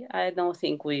Monday, I don't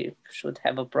think we should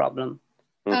have a problem.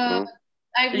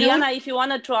 Liana, if you want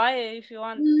to try, if you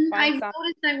want I've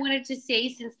noticed, I wanted to say,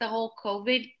 since the whole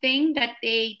COVID thing, that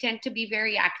they tend to be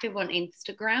very active on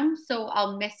Instagram. So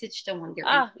I'll message them on their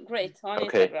Instagram. Great. On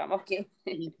Instagram. Okay.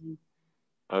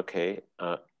 Okay.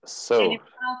 So and if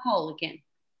I'll call again.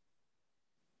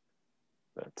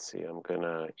 Let's see. I'm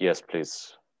gonna. Yes,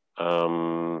 please.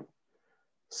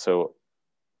 So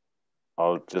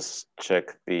I'll just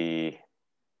check the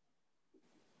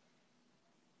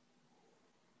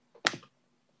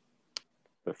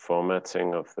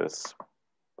formatting of this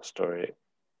story.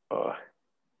 Oh,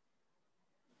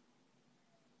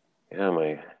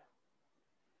 yeah,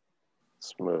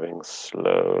 it's moving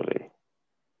slowly.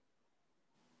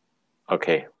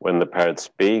 Okay, when the parrot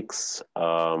speaks,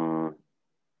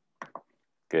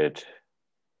 good.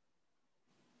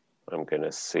 I'm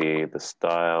gonna see the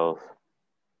style.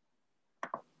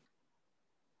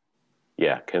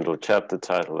 Yeah, Kindle chapter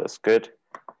title is good.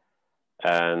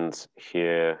 And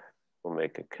here we'll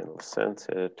make it Kindle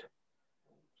centered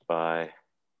by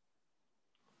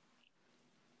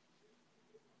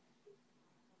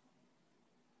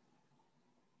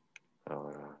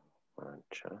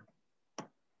picture.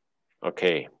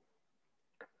 Okay.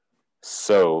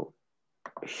 So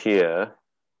here,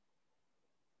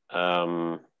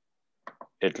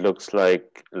 it looks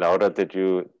like, Laura, did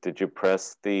you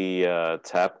press the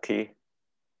tab key?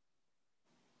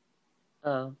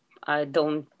 I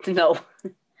don't know.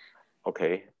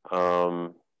 Okay.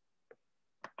 And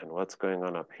what's going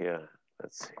on up here?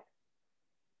 Let's see.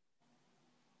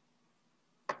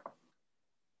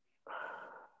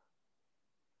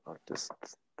 I'll just,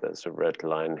 there's a red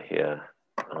line here.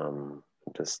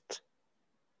 Just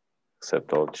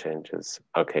accept all changes.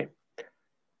 Okay.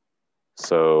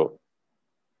 So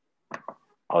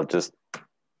I'll just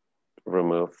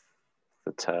remove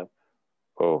the tab.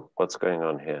 Oh, what's going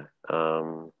on here?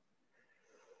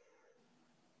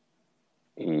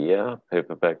 Yeah,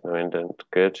 paperback, no indent,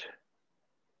 good.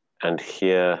 And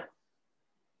here,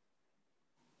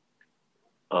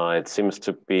 it seems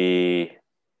to be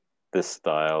this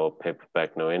style,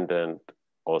 paperback, no indent,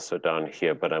 also down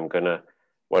here. But I'm gonna,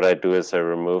 what I do is I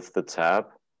remove the tab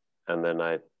and then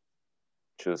I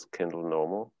choose Kindle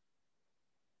Normal.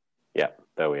 Yeah,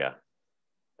 there we are.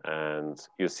 And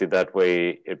you see that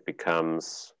way it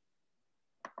becomes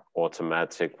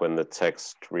automatic when the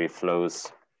text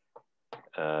reflows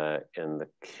in the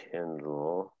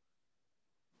Kindle.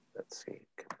 Let's see.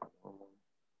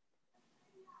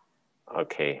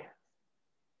 Okay.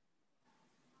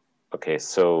 Okay,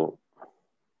 so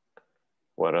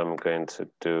what I'm going to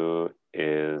do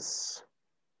is,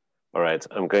 all right,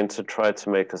 I'm going to try to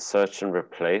make a search and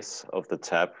replace of the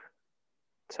tab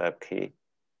key.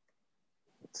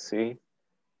 Let's see,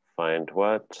 find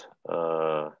what?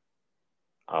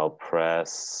 I'll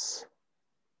press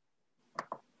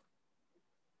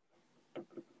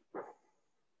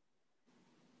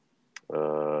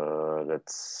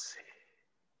let's see,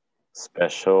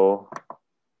 special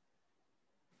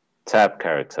tab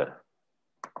character.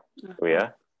 We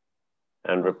are,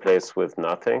 and replace with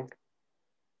nothing.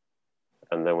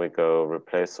 And then we go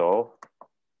replace all.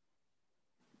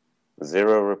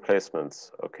 0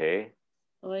 replacements, okay.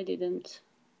 Oh, I didn't.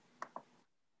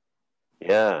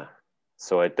 Yeah,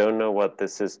 so I don't know what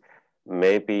this is.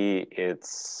 Maybe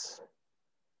it's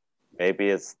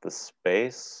the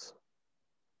space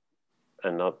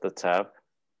and not the tab.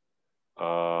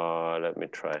 Let me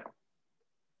try.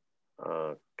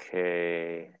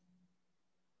 Okay.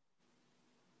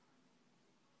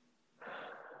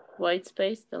 White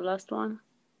space, the last one.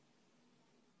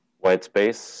 White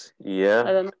space, yeah.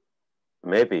 I don't know.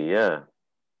 Maybe, yeah.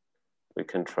 We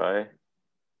can try.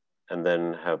 And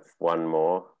then have one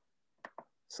more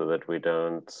so that we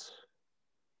don't,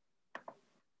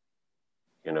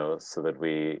 you know, so that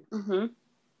we,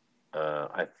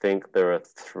 I think there are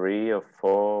 3 or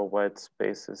 4 white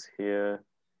spaces here.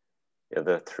 Yeah,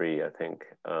 there are 3, I think.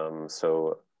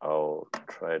 So I'll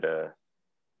try to,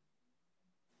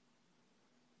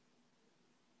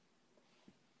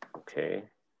 okay.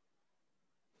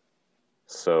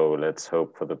 So let's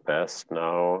hope for the best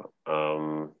now.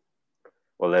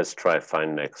 Well, let's try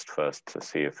find next first to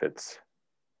see if it's,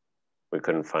 we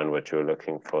couldn't find what you were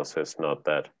looking for, so it's not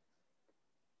that.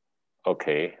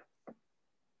 Okay.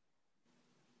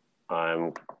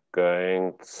 I'm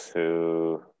going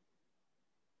to,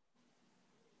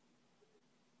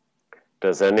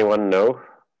 does anyone know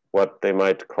what they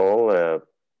might call a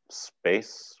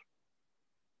space?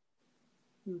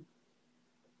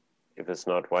 If it's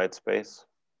not white space?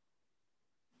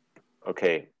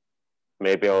 Okay,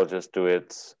 maybe I'll just do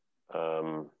it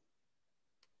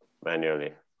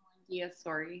manually. Yeah,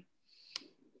 sorry.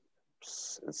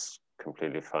 It's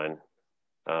completely fine.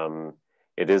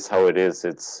 It is how it is.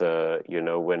 It's you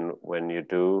know, when you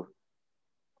do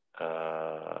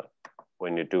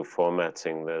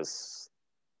formatting, there's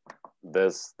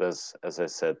as I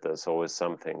said, there's always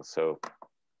something. So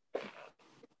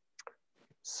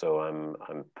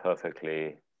I'm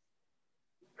perfectly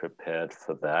prepared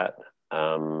for that.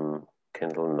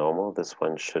 Kindle Normal. This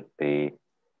one should be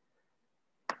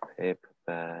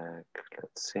paperback.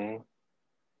 Let's see.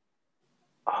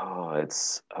 Oh,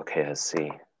 it's okay. I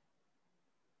see.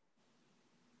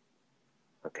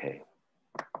 Okay.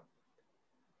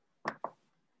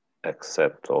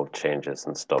 Accept all changes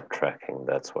and stop tracking.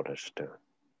 That's what I should do.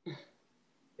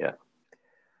 Yeah.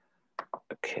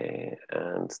 Okay,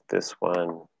 and this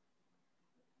one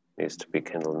needs to be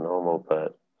Kindle Normal,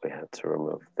 but we had to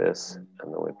remove this,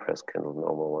 and then we press Kindle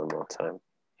Normal one more time.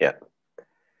 Yeah.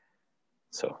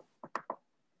 So.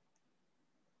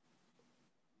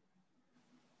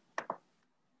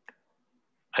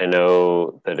 I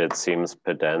know that it seems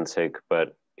pedantic,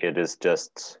 but it is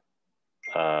just,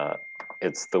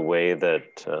 it's the way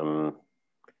that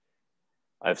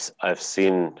I've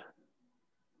seen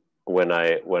when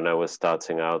I was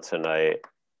starting out and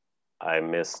I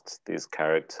missed these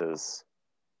characters.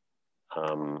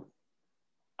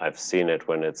 I've seen it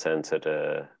when it's entered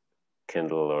a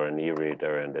Kindle or an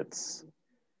e-reader, and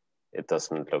it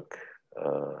doesn't look.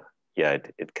 Yeah,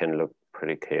 it can look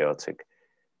pretty chaotic.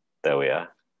 There we are,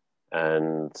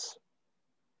 and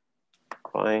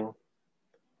fine.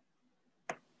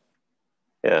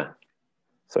 Yeah,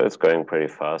 so it's going pretty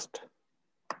fast.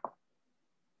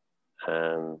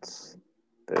 And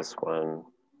this one,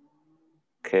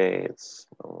 okay, it's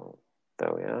normal.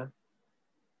 There we are.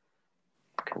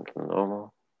 Kindle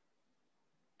normal.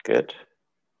 Good.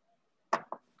 And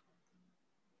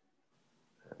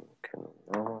Kindle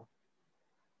normal.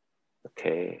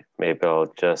 Okay, maybe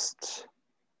I'll just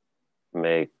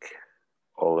make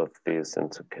all of these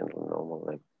into Kindle normal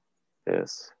like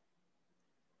this.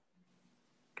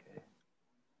 Okay.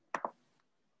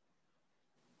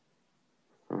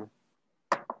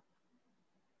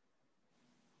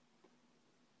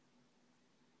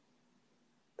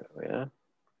 There we are.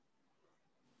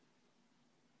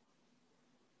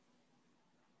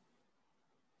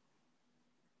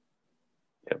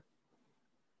 Yep.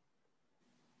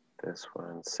 This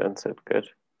one censored, good.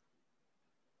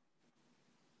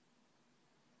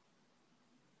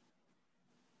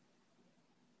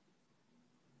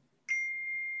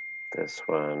 This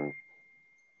one.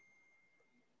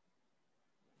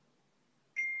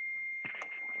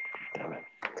 Damn it.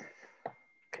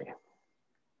 Okay.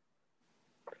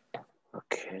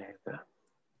 Okay. There.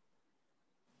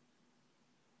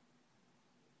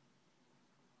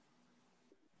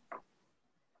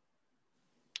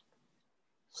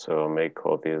 So make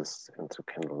all these into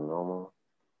Kindle normal.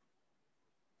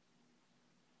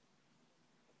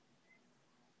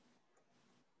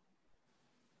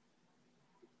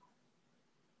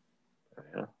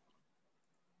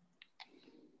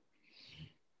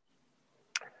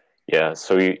 Yeah,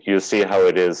 so you see how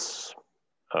it is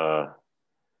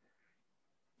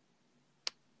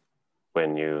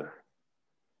when you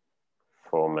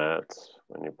format,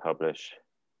 when you publish.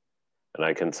 And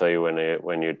I can tell you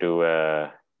when you do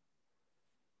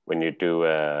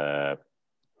a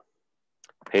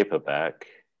paperback,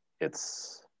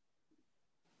 it's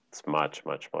much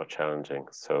more challenging.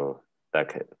 So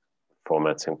that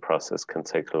formatting process can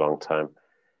take a long time,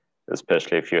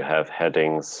 especially if you have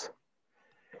headings.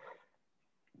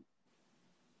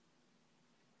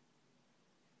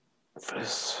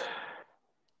 This.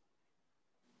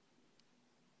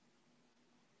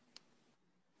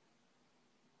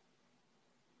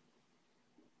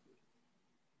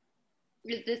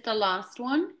 Is this the last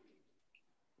one?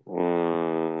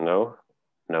 No.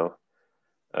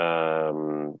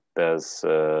 There's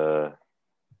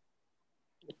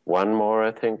one more,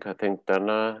 I think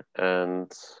Dana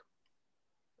and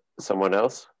someone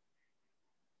else.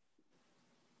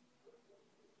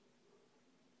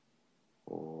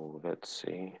 Oh, let's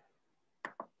see.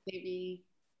 Maybe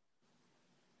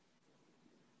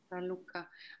Raluca.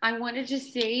 I wanted to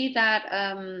say that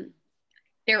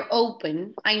they're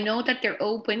open. I know that they're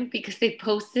open because they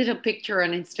posted a picture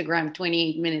on Instagram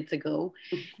 28 minutes ago.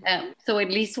 So at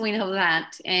least we know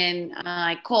that. And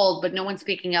I called, but no one's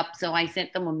picking up. So I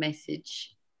sent them a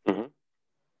message. Mm-hmm.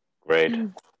 Great.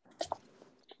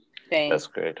 Okay. That's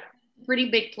great. Pretty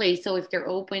big place. So if they're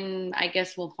open, I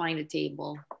guess we'll find a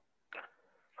table.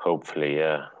 Hopefully,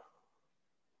 yeah.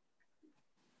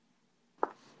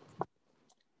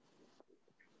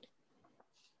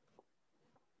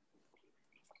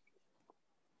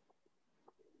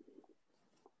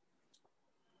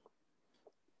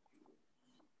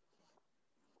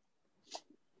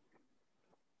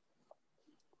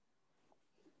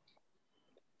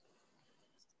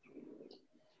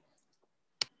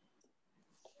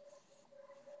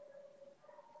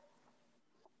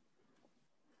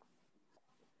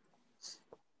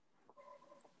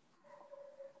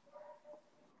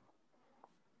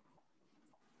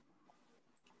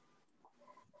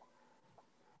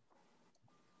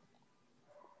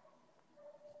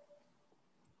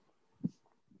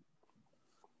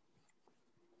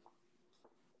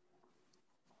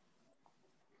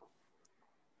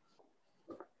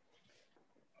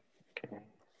 Okay.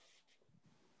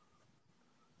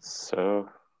 So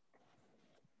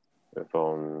we've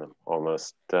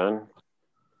almost done.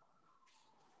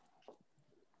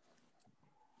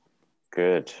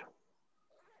 Good.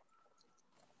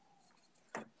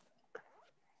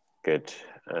 Good.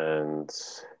 And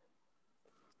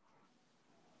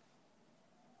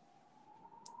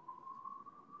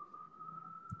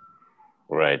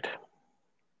right.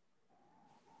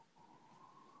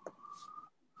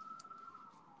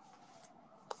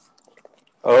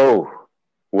 Oh,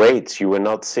 wait, you were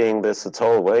not seeing this at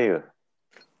all, were you?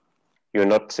 You're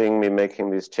not seeing me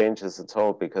making these changes at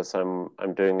all because I'm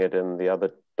doing it in the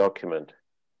other document,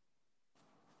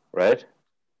 right?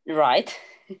 Right.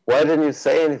 Why didn't you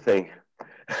say anything?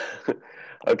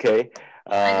 Okay.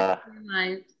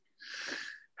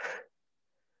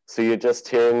 So you're just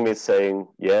hearing me saying,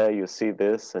 yeah, you see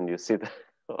this and you see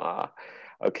that.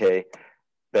 Okay,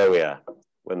 there we are.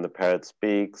 When the parrot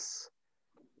speaks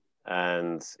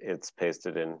and it's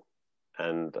pasted in,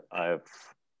 and I've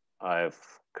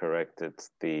corrected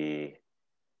the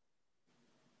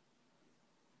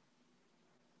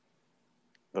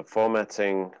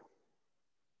formatting.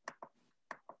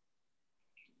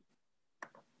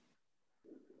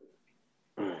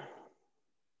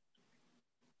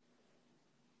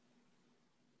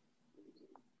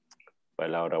 By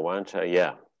Laura Wancha,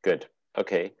 yeah, good.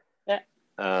 Okay. Yeah.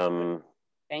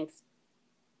 Thanks.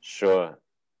 Sure.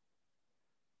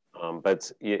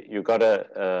 But you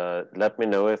gotta let me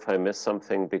know if I miss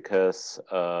something because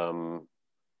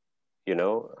you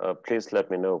know, please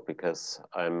let me know because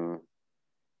I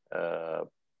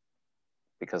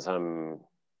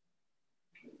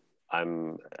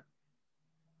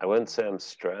wouldn't say I'm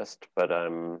stressed, but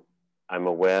I'm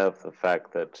aware of the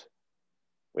fact that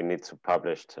we need to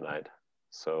publish tonight.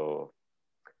 So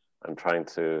I'm trying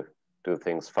to do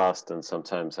things fast and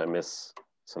sometimes I miss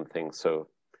some things. So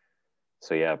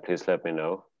yeah, please let me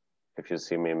know if you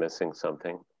see me missing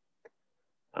something.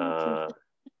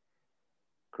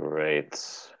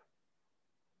 Great.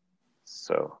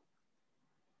 So,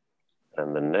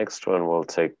 and the next one will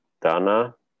take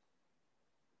Dana.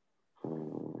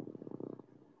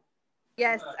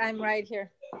 Yes, I'm right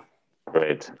here.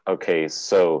 Great. Okay,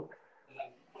 so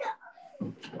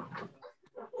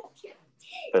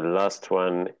the last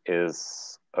one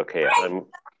is, okay,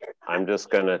 I'm just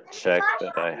gonna check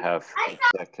that I have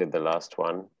exactly the last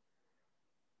one.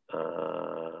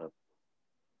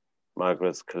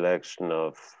 Margaret's collection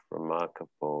of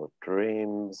remarkable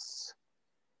dreams.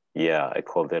 Yeah, I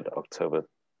called it October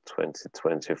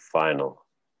 2020 final.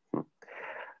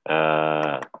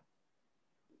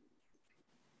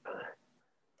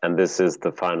 And this is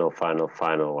the final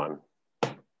one.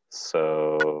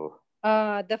 So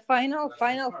the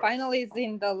final is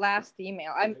in the last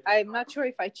email. I'm not sure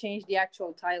if I changed the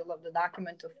actual title of the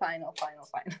document to final.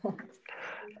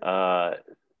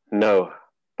 No,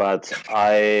 but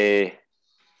I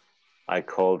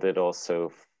called it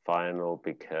also final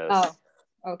because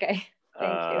okay.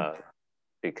 Thank you.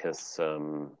 Because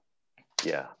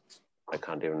yeah, I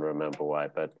can't even remember why,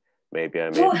 but maybe I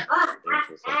made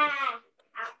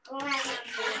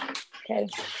Okay.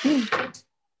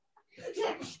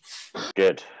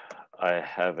 Good. I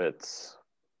have it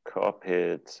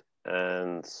copied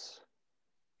and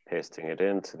pasting it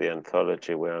into the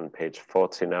anthology. We're on page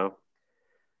 40 now.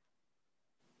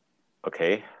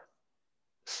 Okay.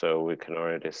 So we can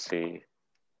already see.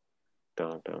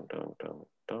 Dun, dun, dun, dun,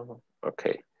 dun.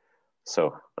 Okay.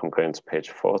 So I'm going to page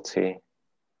 40.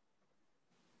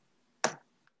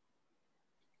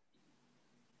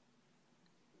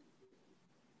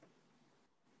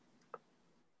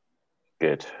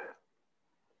 Good.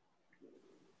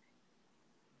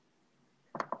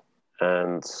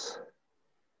 And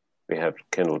we have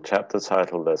Kindle chapter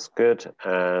title, that's good.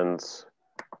 And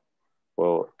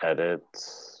we'll edit,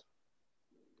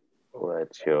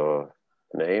 write your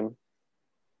name,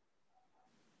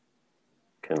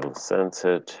 Kindle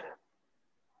centered.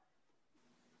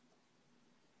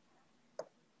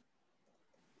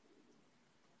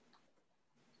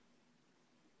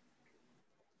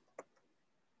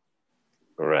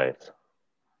 Right.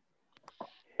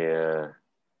 Here,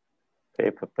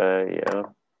 paperback, yeah.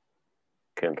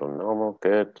 Kindle normal,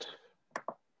 good.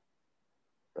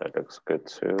 That looks good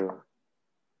too.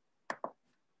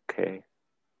 Okay.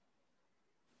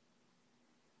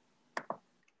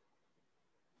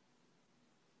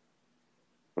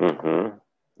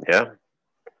 Yeah.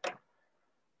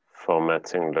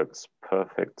 Formatting looks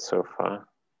perfect so far.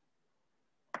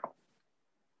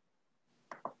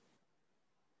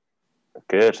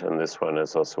 Good, and this one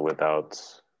is also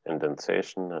without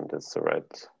indentation and it's the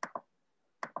right.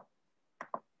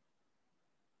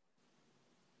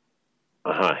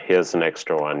 Here's an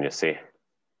extra one, you see.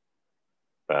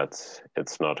 But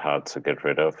it's not hard to get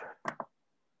rid of.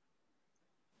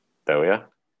 There we are.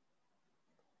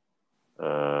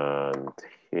 And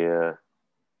here,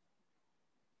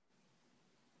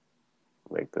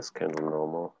 make this Kindle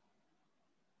normal.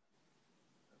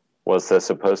 Was there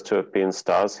supposed to have been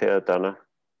stars here, Dana?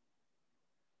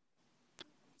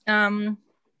 I'm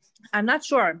not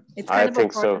sure. It's kind of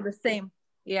think so. the same.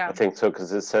 Yeah. I think so,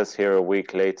 because it says here a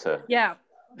week later. Yeah.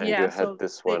 And yeah, you had so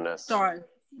this one as stars.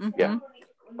 Yeah.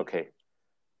 Okay.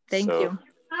 Thank you.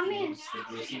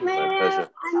 My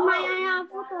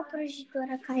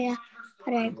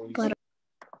pleasure.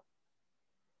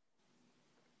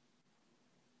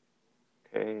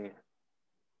 Okay.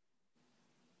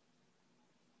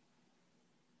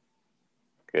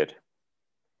 Good.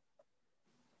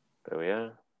 There we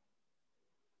are.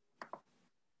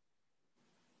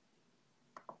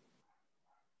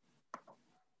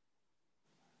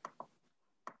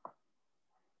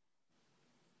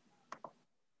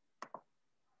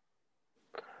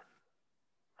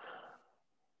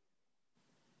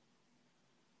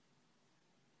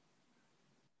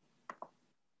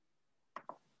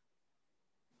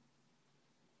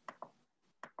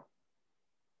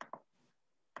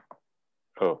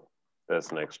 Oh,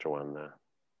 there's an extra one there.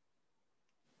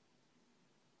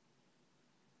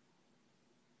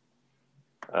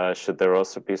 Should there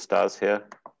also be stars here?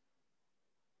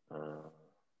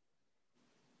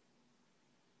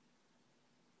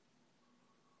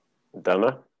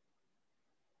 Dana?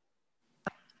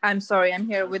 I'm sorry, I'm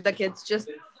here with the kids. Just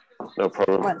No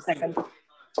problem. 1 second.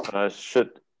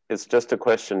 It's just a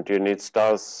question. Do you need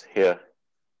stars here?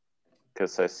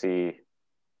 Because I see.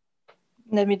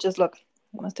 Let me just look.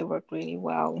 It must have worked really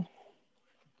well.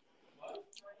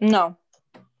 No.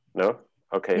 No?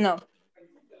 Okay. No.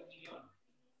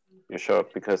 You sure?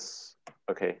 Because,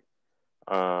 okay.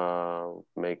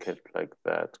 Make it like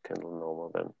that, candle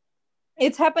normal then.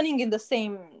 It's happening in the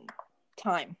same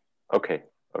time. Okay,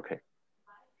 okay.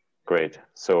 Great.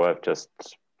 So I've just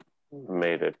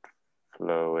made it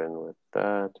flow in with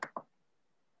that.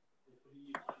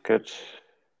 Good.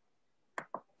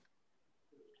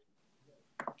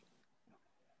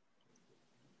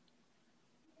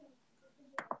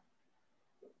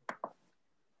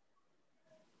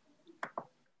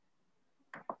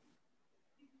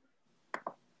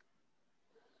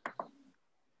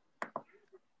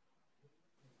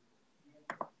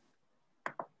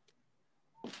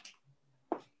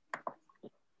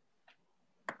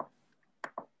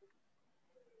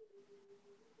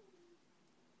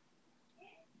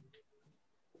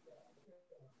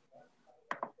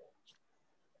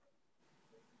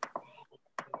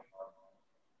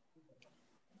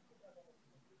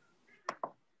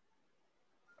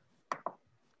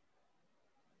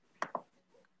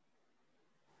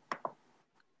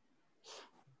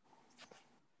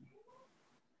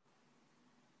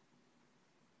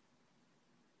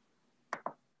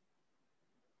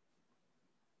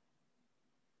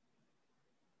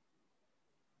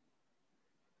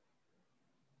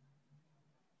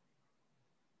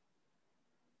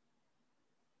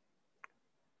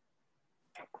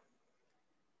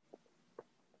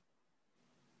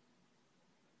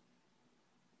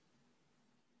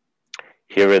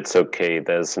 Here it's okay.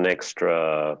 There's an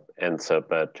extra answer,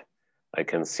 but I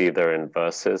can see they're in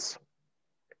verses.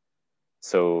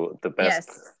 So the best,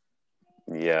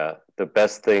 yeah, the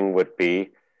best thing would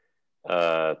be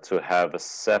to have a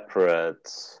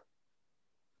separate,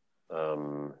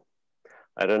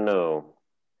 I don't know,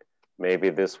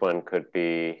 maybe this one could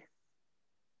be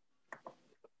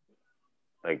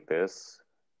like this.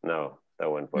 No, that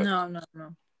won't work. No.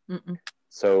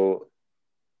 So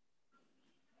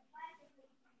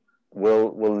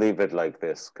we'll leave it like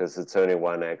this because it's only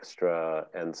one extra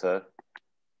enter,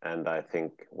 and I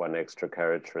think one extra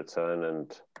carriage return,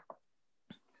 and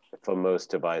for most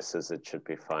devices it should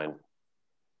be fine.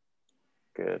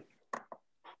 Good.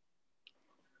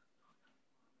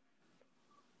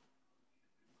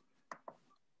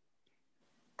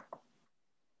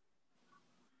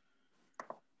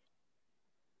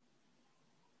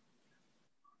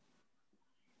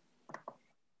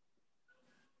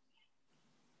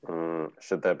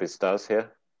 Should there be stars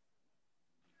here?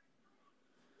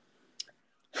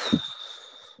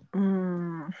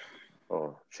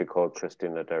 Oh, she called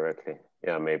Christina directly.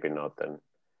 Yeah, maybe not then.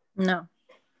 No.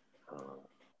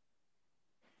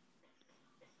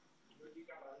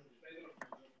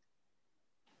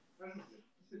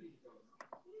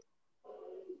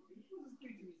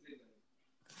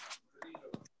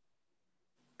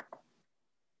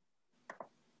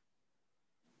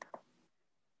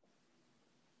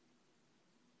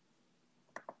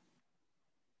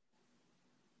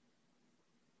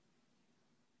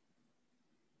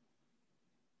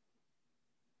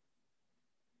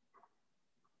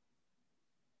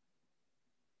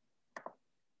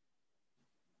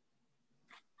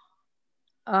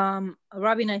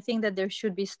 Robin, I think that there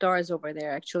should be stars over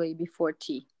there actually before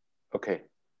T. Okay.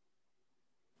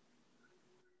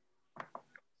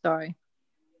 Sorry.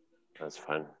 That's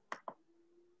fine.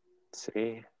 Let's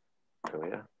see. There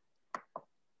we are.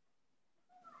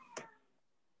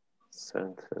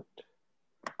 Sent it.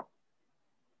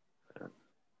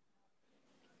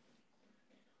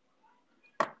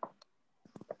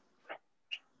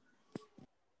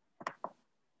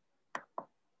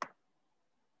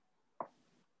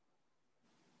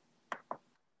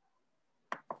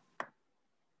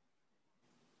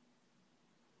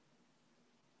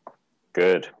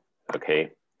 Good.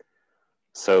 Okay.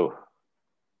 So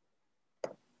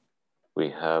we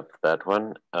have that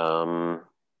one.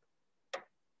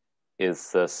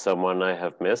 Is there someone I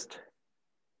have missed?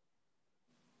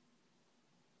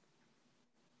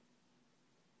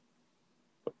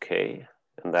 Okay.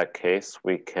 In that case,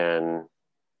 we can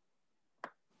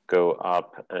go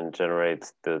up and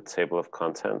generate the table of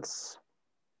contents.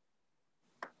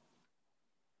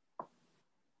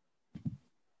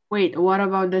 Wait, what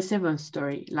about the seventh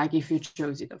story? Like if you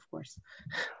chose it, of course.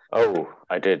 Oh,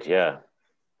 I did, yeah.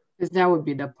 Because that would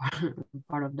be the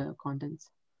part of the contents.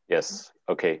 Yes,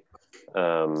 okay.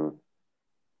 And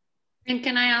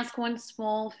can I ask one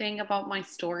small thing about my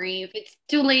story? If it's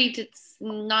too late, it's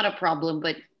not a problem,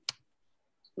 but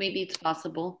maybe it's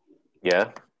possible.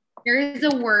 Yeah. There is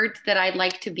a word that I'd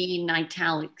like to be in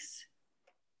italics.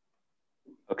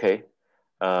 Okay.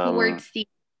 Towards the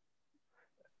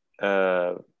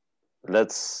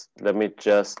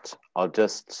I'll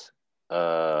just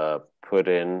put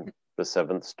in the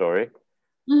seventh story.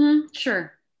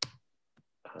 Sure.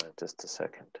 Just a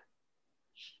second.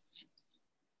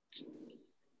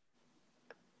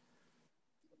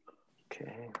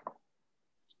 Okay.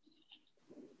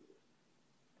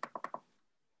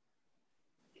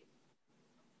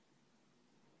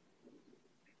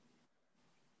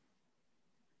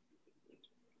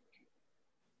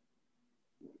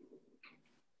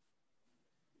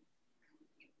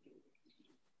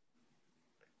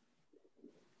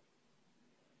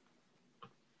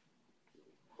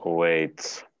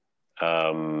 Wait.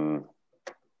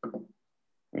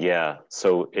 Yeah,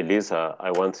 so Elisa,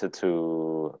 I wanted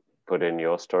to put in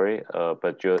your story,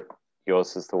 but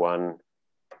yours is the one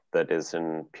that is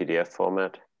in PDF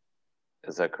format.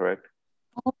 Is that correct?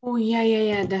 Oh,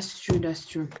 yeah, that's true.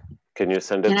 Can you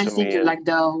send it to me? Can I send you like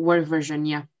the Word version?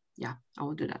 Yeah, I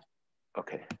will do that.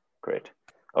 Okay, great.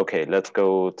 Okay, let's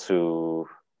go to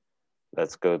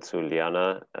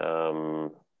Liana.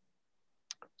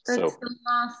 That's the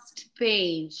last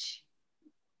page.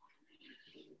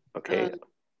 Okay,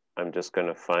 I'm just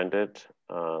gonna find it.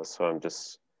 So I'm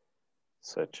just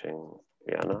searching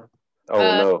Liana.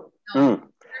 Oh no.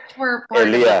 For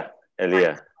Elia.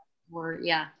 Or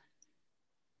yeah.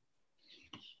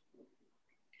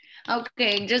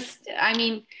 Okay, just I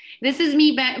mean, this is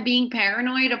me being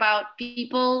paranoid about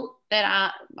people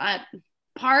that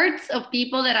parts of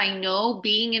people that I know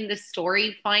being in the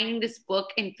story, finding this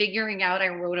book and figuring out I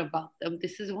wrote about them.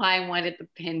 This is why I wanted the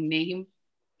pen name.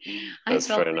 That's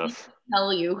fair enough.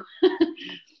 Tell you.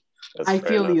 I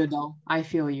feel you though. I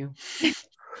feel you.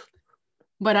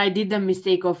 But I did the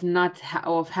mistake of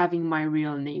of having my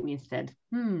real name instead.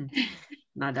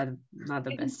 Not the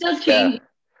best. Still change.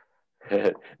 No,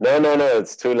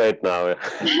 it's too late now.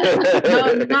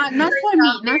 No,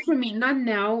 not for me, not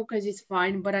now because it's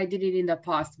fine, but I did it in the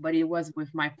past, but it was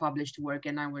with my published work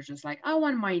and I was just like, I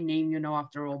want my name,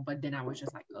 after all, but then I was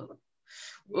just like, oh.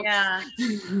 Yeah.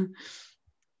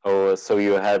 Oh, so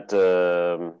you had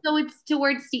so it's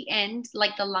towards the end,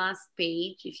 like the last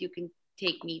page, if you can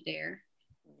take me there.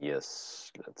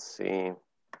 Yes, let's see.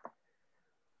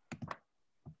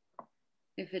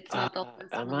 If it's not the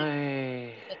last am one,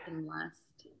 I second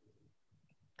last.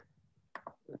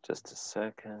 Just a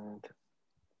second.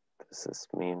 This is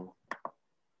mean.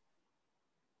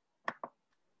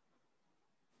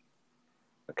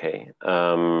 Okay.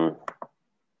 The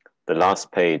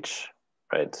last page,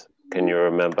 right? Can you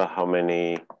remember how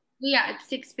many? Yeah, it's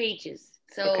 6 pages.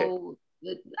 So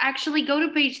actually go to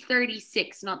page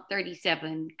 36, not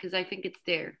 37, because I think it's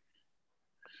there.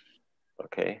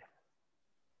 Okay.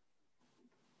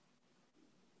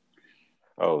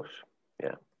 Oh,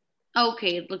 yeah.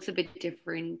 Okay, it looks a bit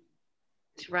different,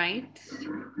 right?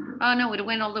 Oh no, it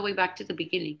went all the way back to the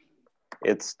beginning.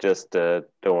 It's just don't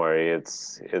worry.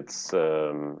 It's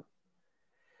a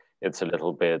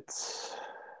little bit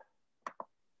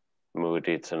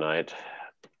moody tonight.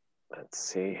 Let's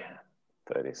see,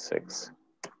 36.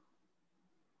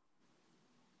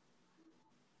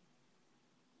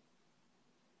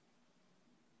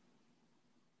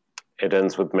 It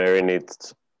ends with Mary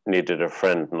needed a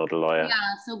friend, not a lawyer.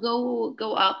 Yeah, so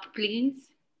go up, please.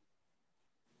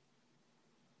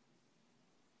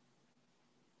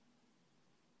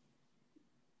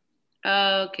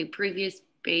 Okay, previous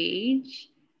page.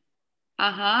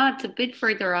 It's a bit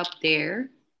further up there.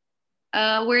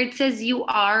 Where it says you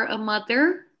are a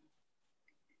mother.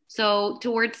 So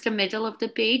towards the middle of the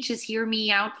page, just hear me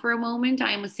out for a moment.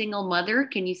 I am a single mother.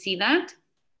 Can you see that?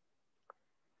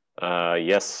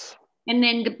 Yes. And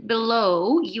then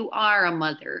below, you are a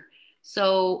mother.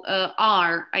 So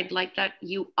I'd like that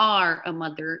you are a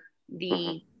mother,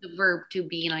 the verb to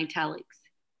be in italics.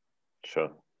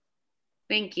 Sure.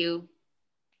 Thank you.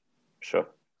 Sure.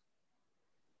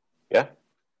 Yeah,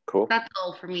 cool. That's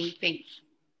all for me. Thanks.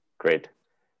 Great.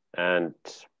 And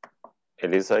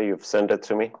Elisa, you've sent it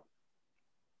to me?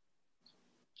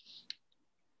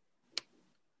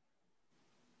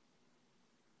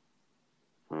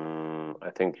 I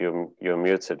think you're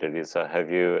muted, Elisa.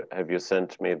 Have you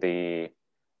sent me the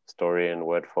story in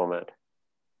Word format?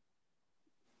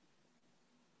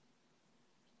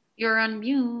 You're on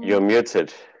mute. You're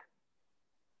muted.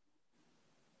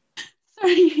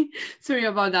 Sorry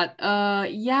about that.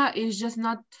 Yeah, it's just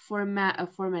not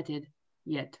formatted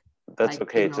yet. That's like,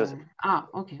 okay. You know.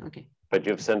 Okay. But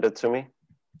you've sent it to me?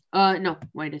 No,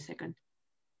 wait a second.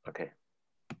 Okay.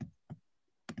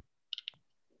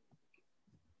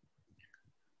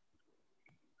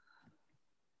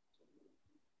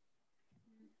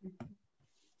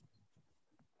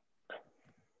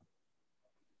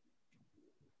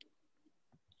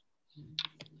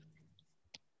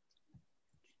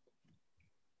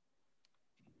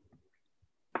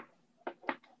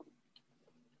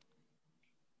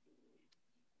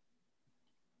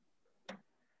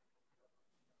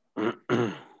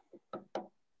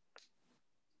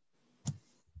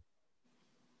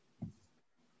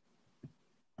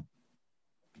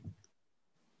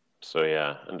 So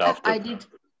yeah, and after I did.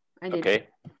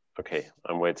 Okay,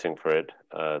 I'm waiting for it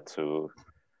to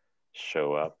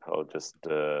show up. I'll just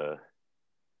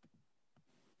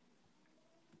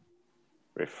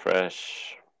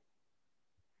refresh.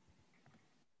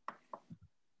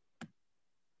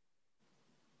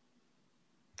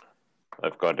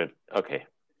 I've got it. Okay,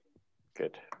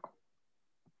 good.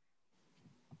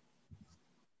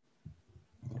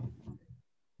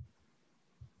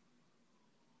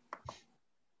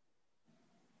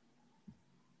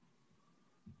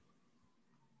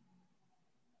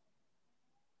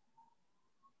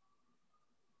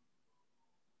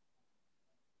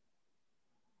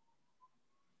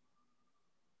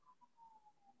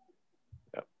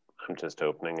 Yep, I'm just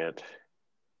opening it.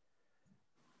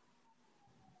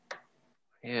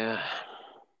 Yeah.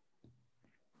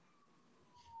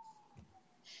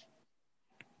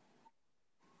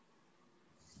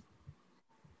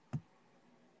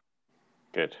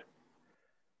 Good.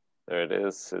 There it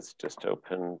is. It's just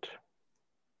opened.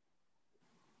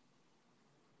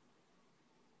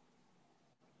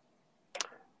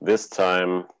 This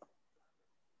time,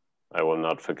 I will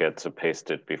not forget to paste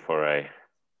it before I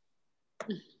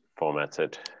format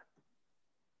it.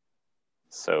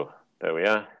 So there we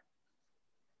are.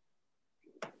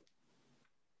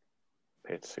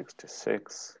 Page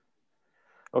 66.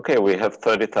 Okay, we have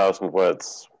 30,000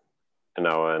 words in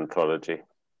our anthology.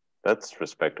 That's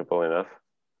respectable enough.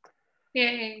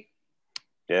 Yay.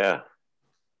 Yeah.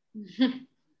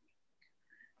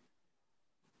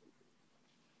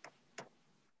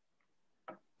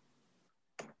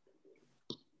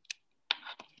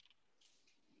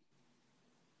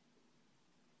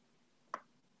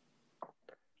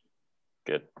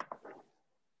 Good.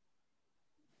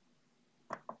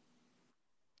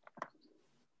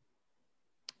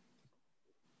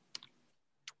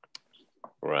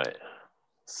 Right.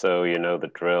 So you know the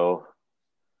drill.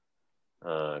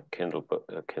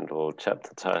 Kindle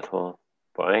chapter title,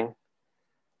 buying.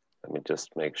 Let me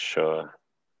just make sure.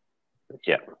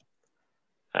 Yeah.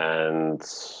 And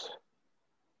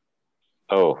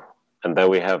and then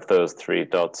we have those 3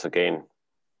 dots again.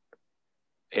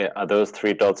 Yeah, are those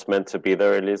 3 dots meant to be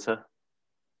there, Elisa?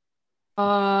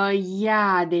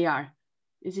 Yeah, they are.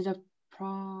 Is it a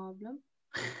problem?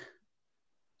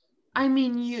 I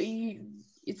mean,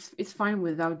 it's fine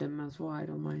without them as well. I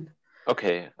don't mind.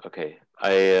 Okay.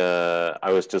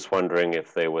 I was just wondering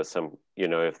if they were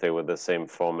if they were the same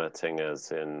formatting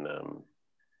as in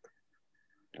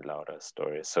Laura's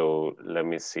story. So let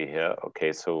me see here.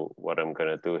 Okay, so what I'm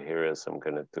gonna do here is I'm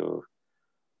gonna do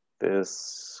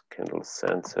this Kindle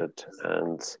Centered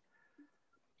and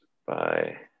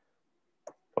by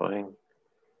buying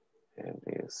and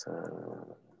these.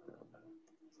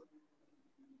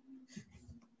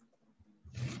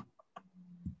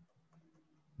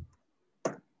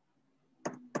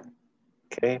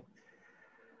 Okay,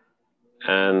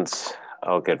 and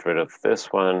I'll get rid of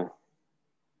this one.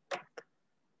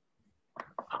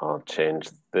 I'll change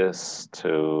this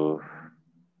to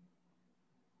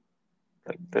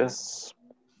like this.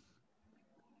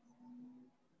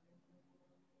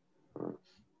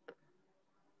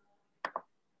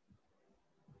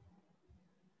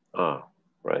 Oh,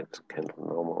 right, Kindle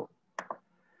normal.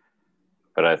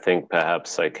 But I think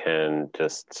perhaps I can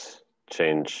just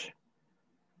change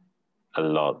a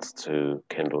lot to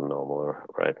Kindle normal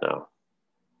right now.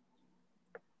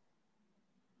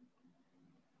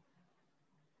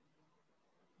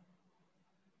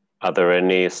 Are there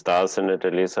any stars in it,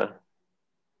 Elisa?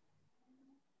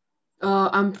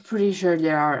 I'm pretty sure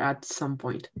there are at some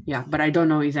point. Yeah, but I don't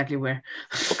know exactly where.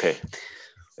 Okay.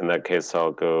 In that case,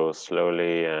 I'll go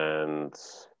slowly and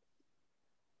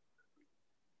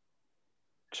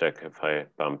check if I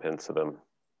bump into them.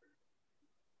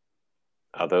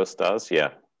 Are those stars? Yeah.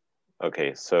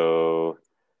 Okay, so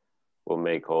we'll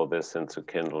make all this into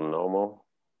Kindle normal.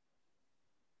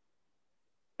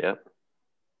 Yep.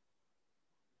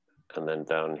 And then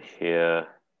down here,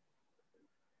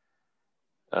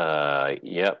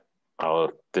 yep,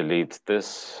 I'll delete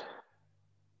this.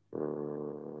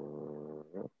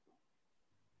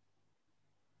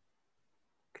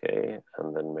 Okay,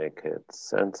 and then make it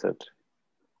centered.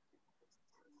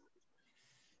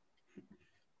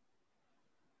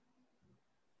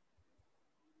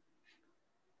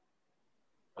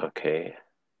 Okay.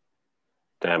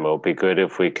 Damn, it'll be good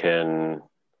if we can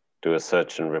do a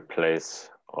search and replace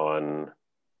on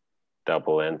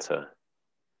double enter.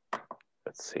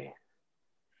 Let's see.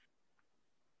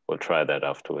 We'll try that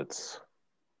afterwards.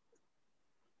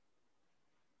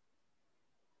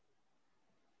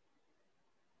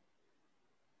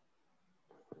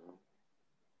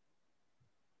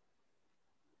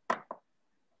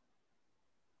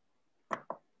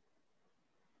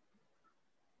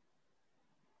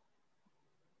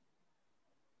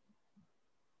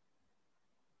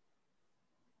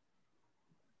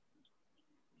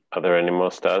 Are there any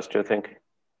more stars, do you think?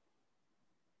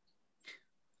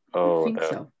 Oh, I think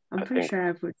so. I'm pretty sure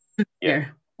I put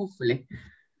here, hopefully.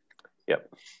 Yep.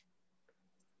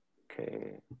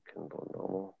 Okay, Kindle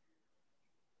normal.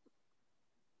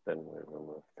 Then we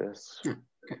remove this.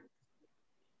 Okay.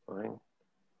 Fine.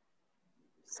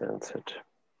 Centered.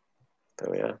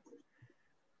 There we are.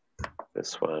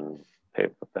 This one,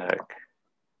 paperback.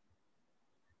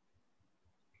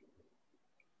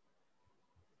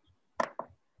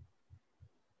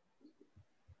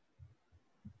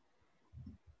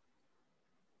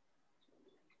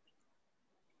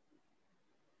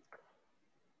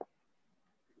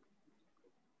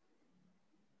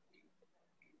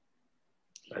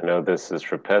 I know this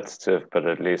is repetitive, but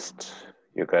at least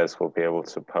you guys will be able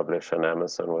to publish on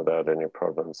Amazon without any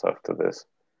problems after this.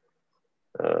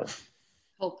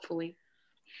 Hopefully.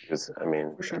 Because, I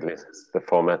mean, sure. At least the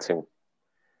formatting.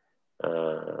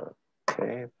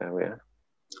 Okay, there we are.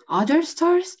 Other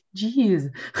stars? Jeez.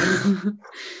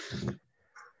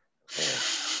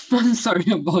 Yeah. I'm sorry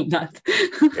about that.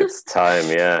 It's time,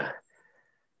 yeah.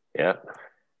 Yeah.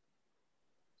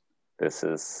 This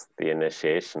is the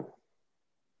initiation.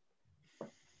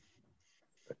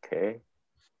 Okay.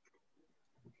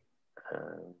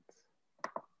 And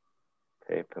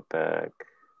paperback.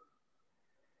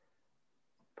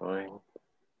 Fine.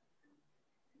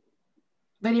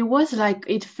 But it was like,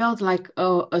 it felt like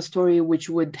a story which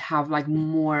would have like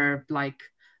more like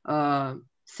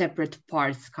separate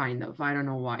parts, kind of. I don't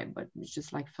know why, but it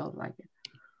just like felt like it.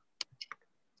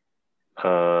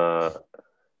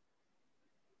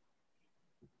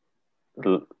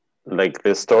 Like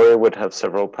this story would have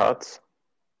several parts?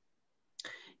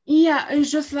 Yeah,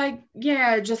 it's just like,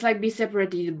 yeah, just like be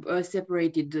separated,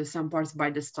 some parts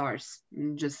by the stars.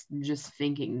 Just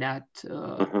thinking that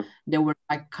there were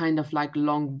like kind of like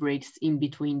long breaks in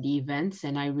between the events,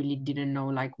 and I really didn't know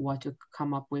like what to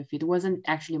come up with. It wasn't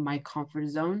actually my comfort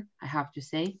zone, I have to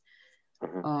say.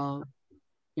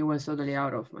 It was totally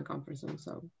out of my comfort zone,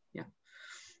 so yeah.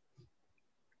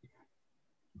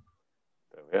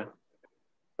 There we are.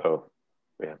 Oh,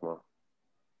 we have more.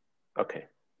 Okay.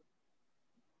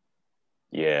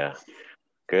 Yeah,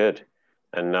 good.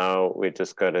 And now we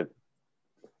just got to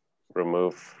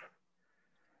remove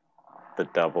the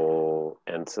double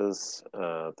enters,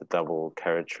 the double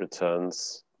carriage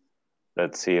returns.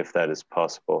 Let's see if that is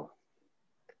possible.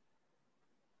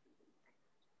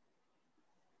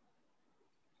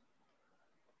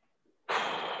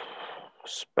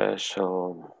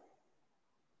 Special.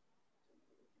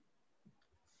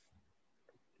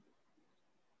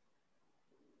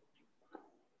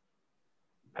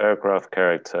 Paragraph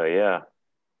character, yeah.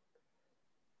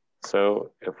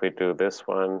 So if we do this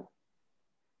one,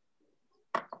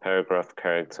 paragraph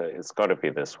character. It's got to be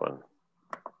this one.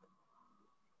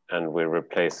 And we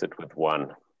replace it with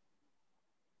 1.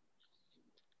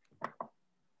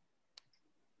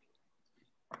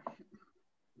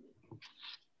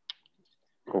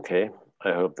 Okay,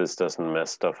 I hope this doesn't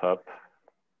mess stuff up.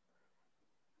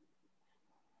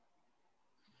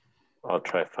 I'll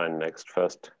try find next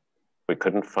first. We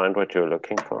couldn't find what you were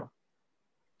looking for.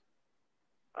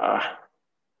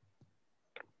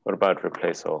 What about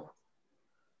replace all?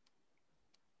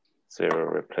 0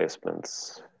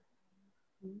 replacements.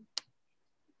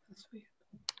 That's weird.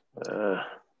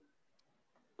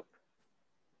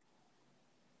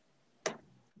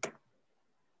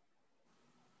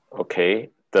 Okay,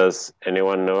 does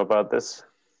anyone know about this?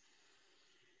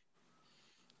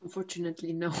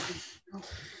 Unfortunately, no.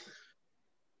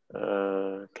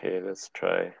 Okay, let's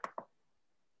try.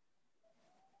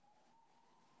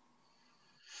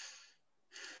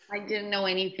 I didn't know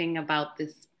anything about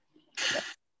this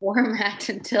format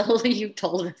until you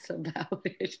told us about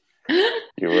it.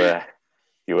 You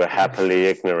were happily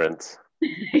ignorant.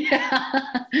 Yeah.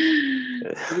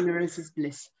 Ignorance is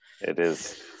bliss. It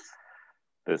is.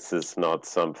 This is not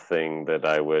something that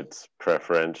I would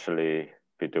preferentially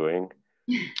be doing,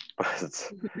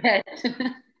 but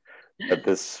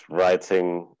this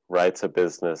writer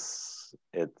business,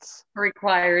 it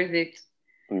requires it.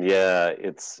 Yeah,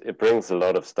 it brings a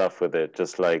lot of stuff with it,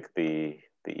 just like the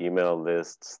email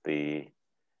lists, a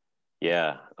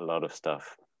lot of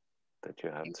stuff that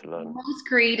you have to learn. Most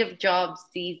creative jobs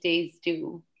these days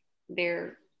do.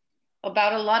 They're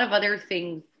about a lot of other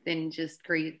things than just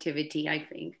creativity, I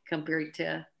think, compared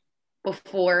to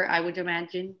before, I would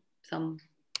imagine, some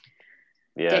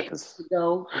decades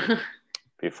ago.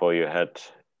 Before you had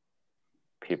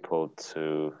people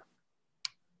to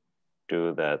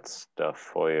do that stuff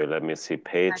for you. Let me see,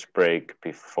 page break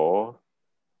before.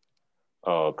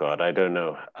 Oh God, I don't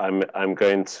know. I'm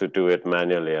going to do it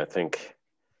manually, I think.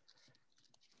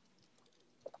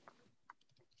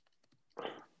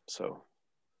 So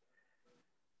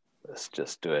let's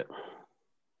just do it.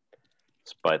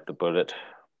 Let's bite the bullet.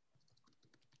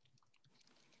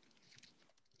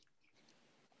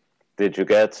 Did you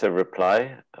get a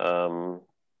reply,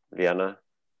 Liana,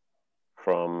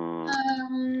 from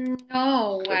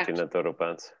no,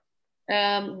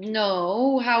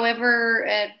 no. However,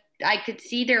 I could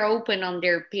see they're open on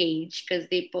their page because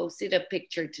they posted a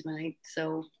picture tonight.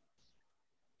 So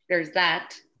there's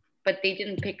that. But they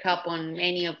didn't pick up on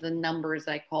any of the numbers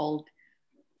I called.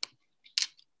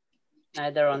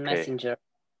 Neither on Messenger.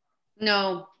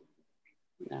 No.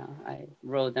 No, I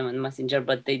wrote them on Messenger,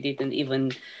 but they didn't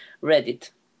even read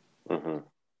it.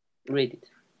 Read it.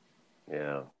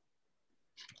 Yeah.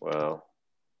 Well.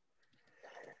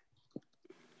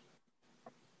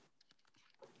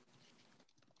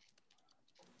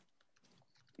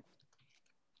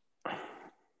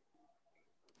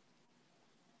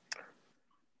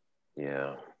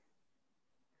 Yeah.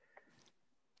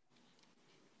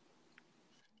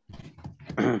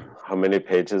 How many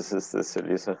pages is this,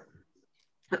 Elisa?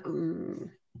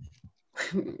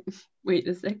 Wait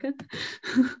a second.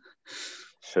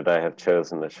 Should I have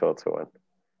chosen a shorter one?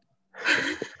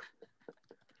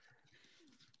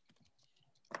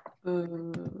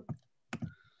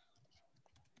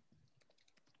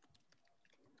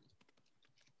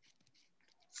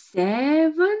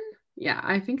 7? Yeah,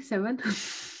 I think 7.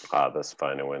 That's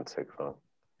fine. It won't take long.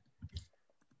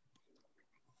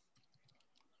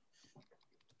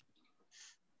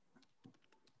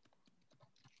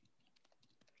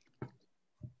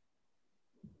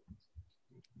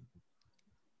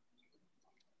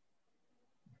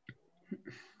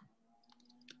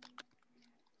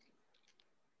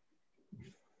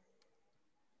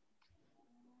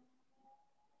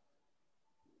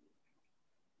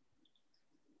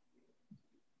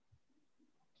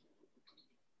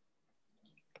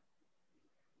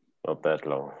 Not that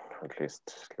long, at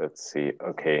least. Let's see.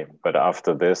 Okay, but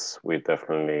after this, we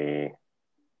definitely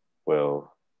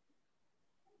will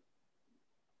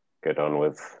get on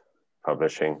with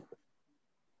publishing.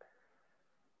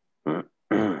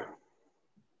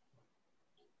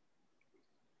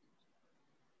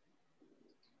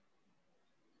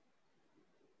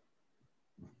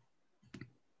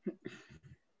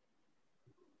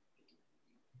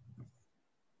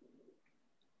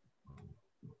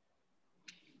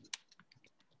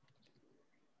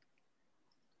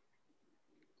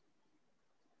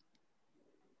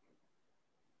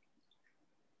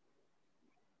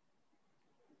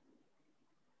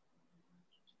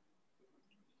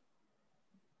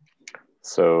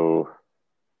 So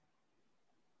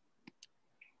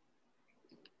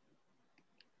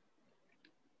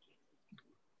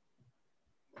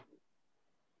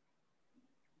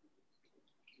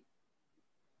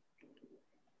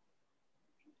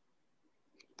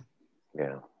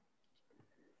Yeah.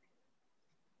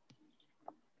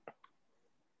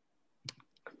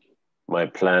 My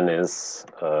plan is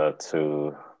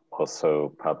to also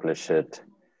publish it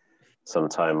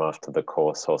sometime after the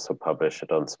course, also publish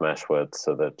it on Smashwords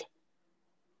so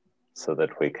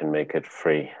that we can make it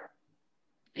free.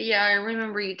 Yeah, I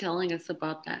remember you telling us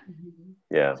about that.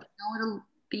 Yeah. So now it'll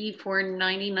be for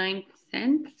 99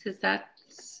 cents. Is that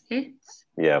it?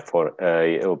 Yeah,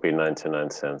 it'll be 99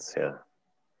 cents. Yeah,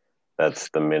 that's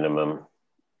the minimum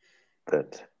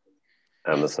that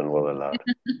Amazon will allow.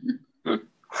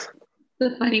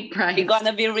 The funny price. We're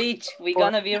gonna be rich. We're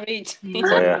gonna be rich. Oh,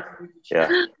 yeah.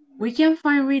 Yeah. We can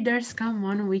find readers. Come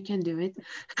on, we can do it.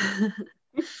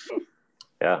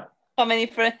 Yeah. How many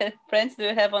friends do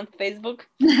you have on Facebook?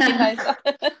 Yeah.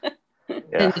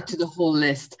 Send it to the whole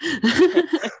list.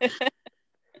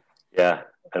 Yeah,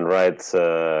 and write,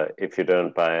 if you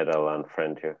don't buy it, I'll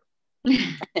unfriend you.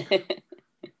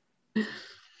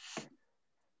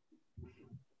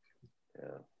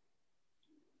 Yeah.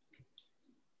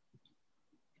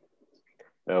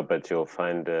 No, but you'll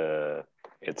find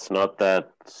it's not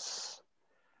that,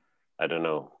 I don't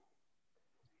know.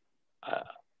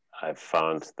 I've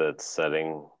found that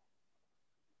selling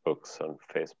books on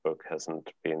Facebook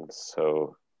hasn't been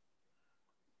so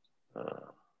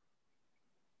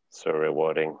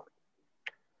rewarding.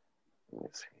 Let me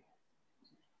see.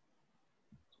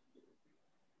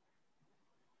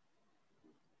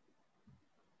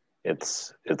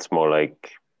 It's more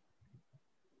like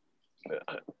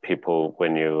people,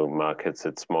 when you market,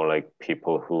 it's more like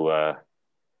people who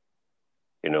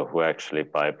who actually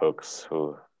buy books,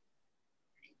 who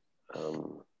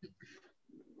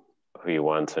you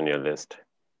want on your list.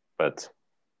 But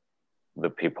the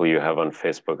people you have on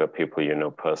Facebook are people you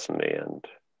know personally, and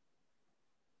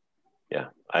yeah,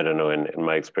 I don't know, in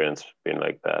my experience, it's been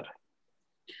like that.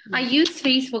 I use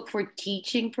Facebook for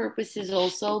teaching purposes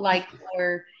also, like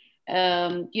for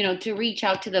to reach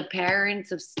out to the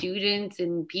parents of students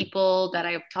and people that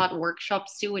I've taught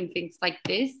workshops to and things like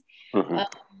this.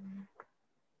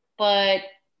 But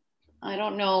I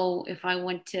don't know if I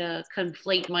want to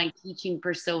conflate my teaching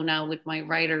persona with my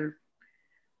writer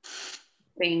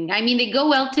thing. I mean, they go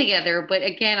well together, but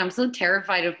again, I'm so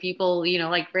terrified of people,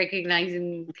 like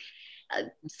recognizing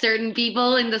certain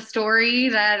people in the story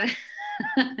that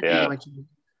Yeah,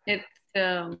 it's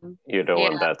you don't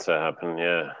want that to happen.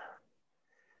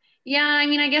 Yeah, I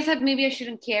mean, I guess maybe I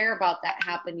shouldn't care about that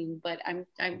happening, but I'm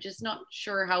just not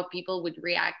sure how people would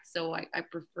react, so I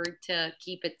prefer to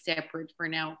keep it separate for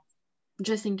now,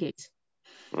 just in case.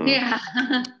 Yeah.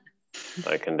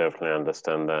 I can definitely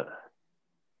understand that.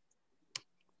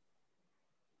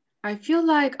 I feel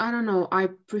like, I don't know, I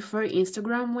prefer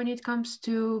Instagram when it comes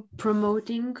to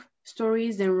promoting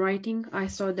stories than writing. I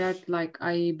saw that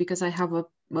because I have an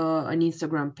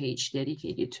Instagram page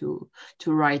dedicated to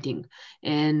writing,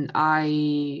 and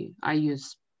I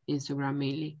use Instagram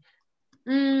mainly.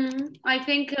 I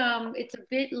think it's a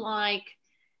bit like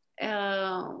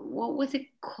what was it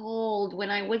called when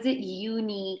I was at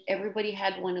uni? Everybody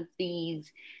had one of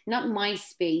these, not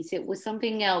MySpace, it was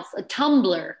something else, a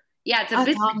Tumblr. Yeah, it's a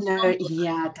bit Tumblr. Like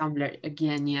yeah, Tumblr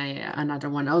again. Yeah,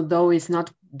 another one. Although it's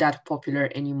not that popular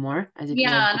anymore as it was.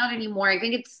 Not anymore. I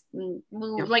think it's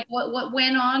moved. Like what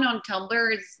went on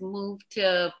Tumblr is moved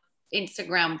to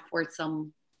Instagram for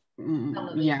some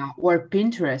or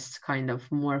Pinterest, kind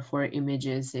of more for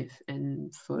images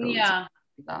and photos. Yeah.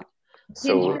 Like that.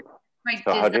 So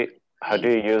how do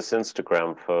you use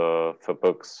Instagram for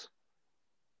books,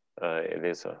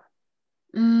 Elisa?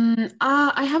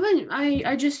 I haven't.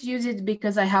 I just use it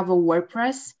because I have a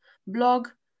WordPress blog,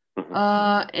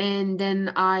 and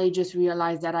then I just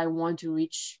realized that I want to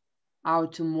reach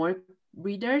out to more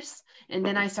readers, and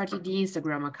then I started the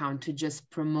Instagram account to just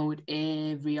promote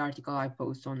every article I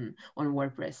post on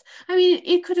WordPress. I mean,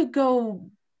 it could go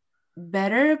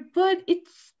better, but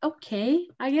it's okay,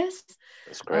 I guess.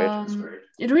 That's great.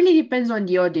 It really depends on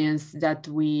the audience that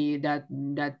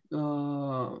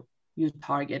you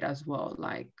target as well,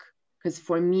 like, because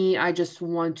for me, I just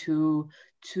want to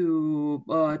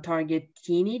target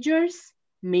teenagers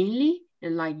mainly,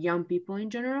 and like young people in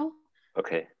general.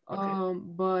 Okay.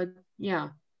 But yeah,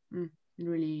 it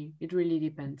really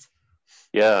depends.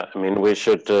 Yeah, I mean, you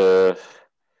should share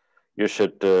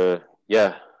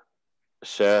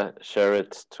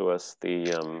it to us,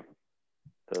 yeah,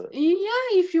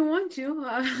 if you want to.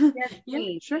 Yes,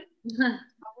 yeah, sure.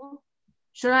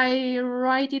 Should I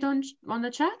write it on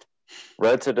the chat?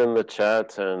 Write it in the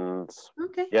chat, and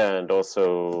okay. Yeah, and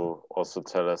also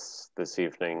tell us this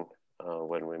evening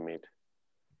when we meet.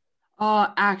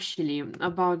 Actually,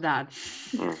 about that.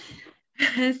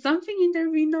 Something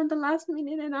intervened on the last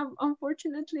minute, and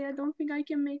unfortunately, I don't think I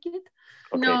can make it.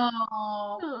 Okay. No.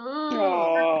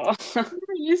 Oh. I'm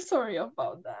really sorry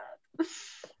about that.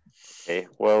 Okay.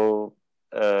 Well,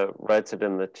 write it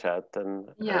in the chat then.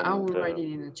 Yeah, I will write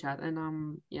it in the chat,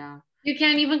 and yeah. You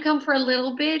can't even come for a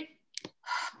little bit?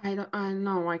 I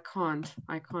know I can't,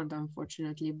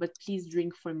 unfortunately, but please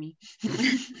drink for me.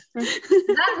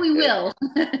 That we will.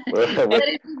 We'll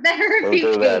It's better if we'll you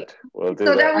do can, that. We'll do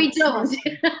so that. that we don't.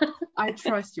 I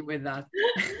trust you with that.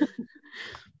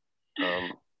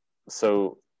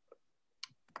 So,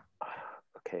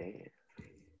 okay.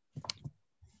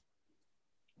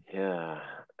 Yeah.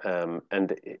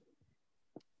 And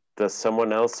does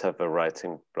someone else have a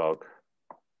writing blog?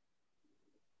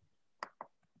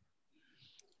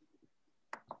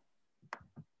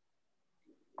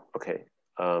 Okay.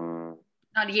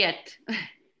 Not yet,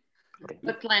 Okay.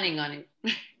 but planning on it.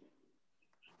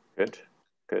 Good.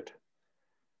 Good.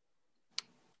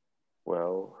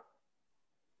 Well.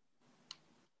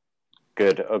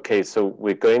 Good. Okay. So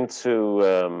we're going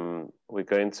to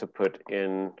put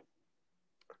in.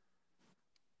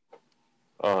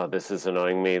 Oh, this is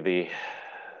annoying me.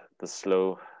 The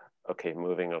slow. Okay,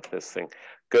 moving of this thing.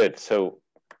 Good. So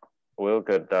we'll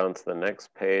go down to the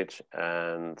next page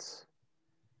and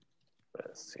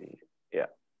let's see. Yeah.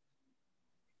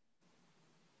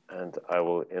 And I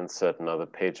will insert another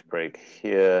page break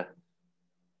here.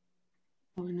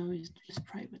 Oh no, it's just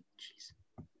private. Jeez.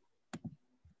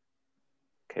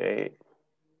 Okay.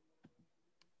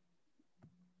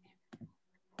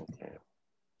 Okay.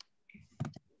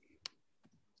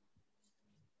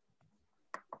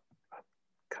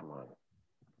 Come on.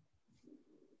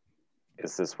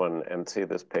 Is this one empty,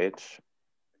 this page?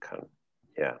 Can't.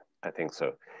 Yeah, I think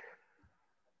so.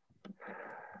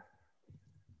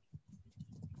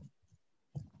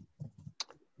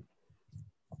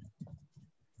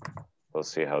 We'll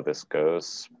see how this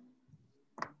goes.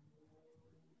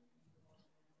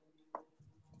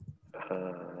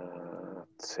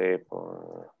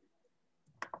 Table.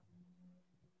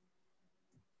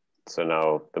 So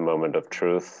now the moment of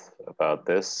truth about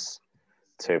this.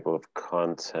 Table of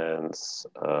contents.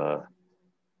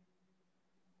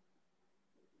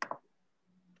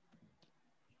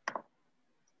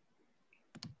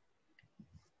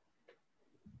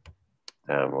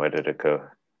 Where did it go?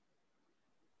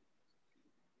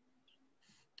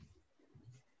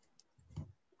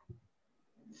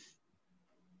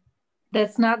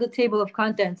 That's not the table of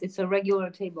contents. It's a regular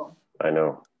table. I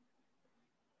know.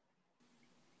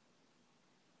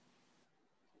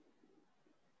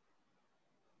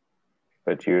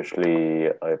 But usually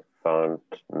I found,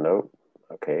 no,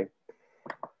 okay.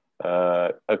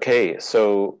 Okay,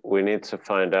 so we need to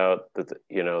find out that,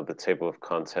 you know, the table of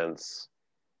contents.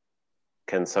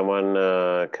 Can someone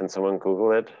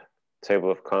Google it? Table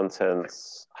of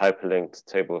contents, hyperlinked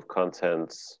table of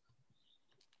contents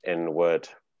in Word.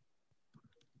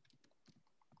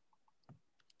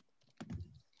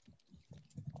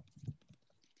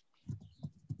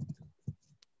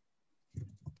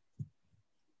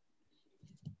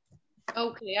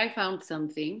 Okay, I found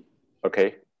something.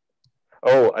 Okay.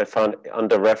 Oh, I found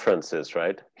under references,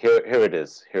 right? Here it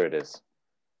is. Here it is.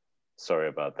 Sorry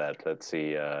about that. Let's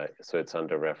see. So it's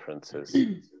under references.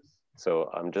 So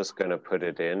I'm just going to put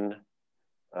it in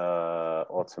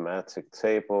automatic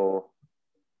table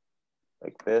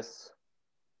like this.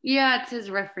 Yeah, it says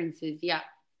references. Yeah.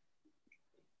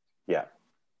 Yeah.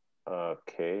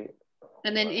 Okay.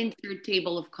 And then insert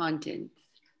table of contents.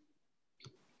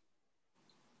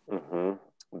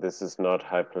 This is not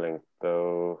hyperlinked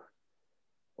though.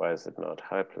 Why is it not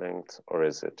hyperlinked? Or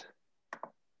is it?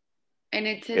 And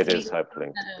it says it is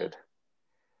hyperlinked. Good.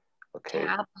 Okay.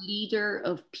 Tab leader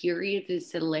of periods is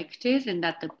selected and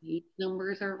that the page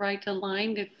numbers are right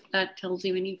aligned, if that tells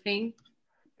you anything.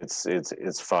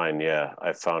 It's fine. Yeah,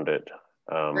 I found it.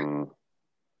 Right.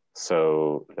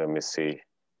 So let me see.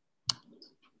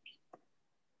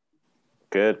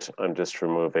 Good. I'm just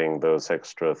removing those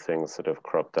extra things that have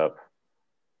cropped up.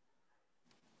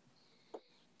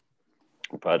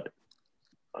 But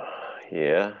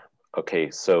yeah.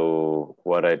 Okay, so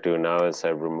what I do now is I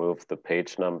remove the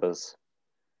page numbers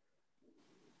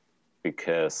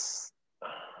because...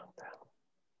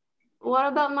 What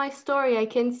about my story? I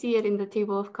can see it in the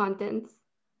table of contents.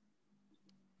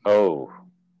 Oh,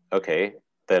 okay.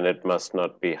 Then it must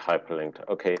not be hyperlinked.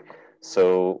 Okay,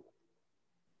 so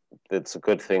it's a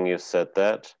good thing you said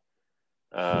that.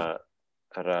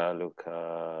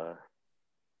 Raluca,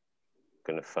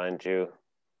 gonna find you.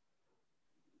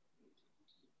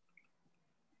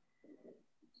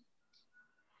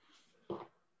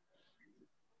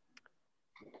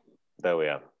 There we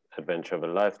are. Adventure of a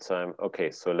lifetime.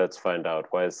 Okay, so let's find out,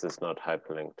 why is this not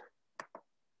hyperlinked?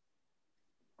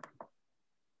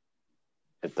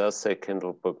 It does say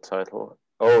Kindle book title.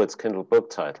 Oh, it's Kindle book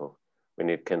title. We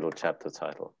need Kindle chapter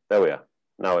title. There we are.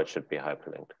 Now it should be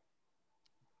hyperlinked.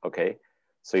 Okay,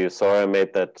 so you saw I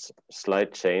made that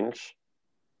slight change,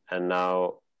 and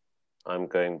now I'm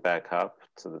going back up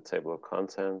to the table of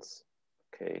contents.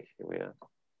 Okay, here we are.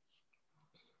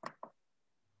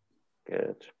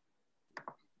 Good.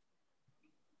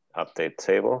 Update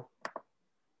table.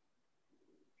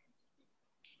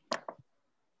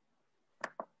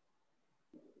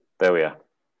 There we are.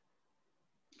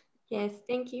 Yes,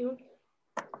 thank you.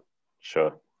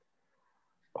 Sure.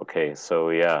 Okay, so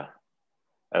yeah,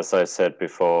 as I said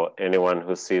before, anyone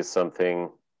who sees something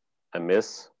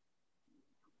amiss,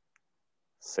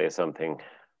 say something,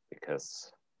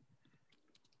 because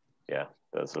yeah,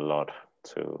 there's a lot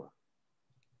to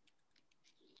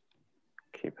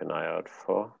keep an eye out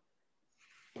for.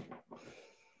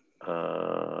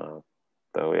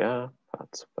 There we are,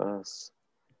 parts of us.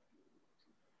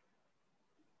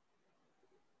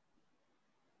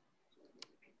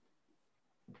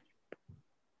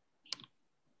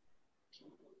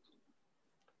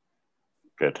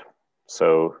 Good.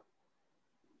 So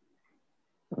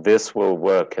this will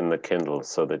work in the Kindle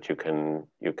so that you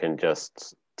can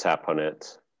just tap on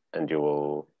it and it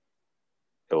will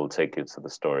take you to the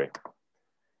story.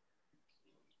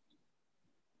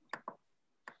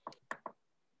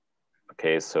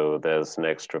 Okay, so there's an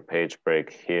extra page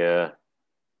break here.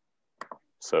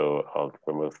 So I'll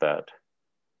remove that.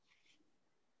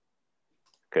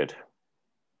 Good.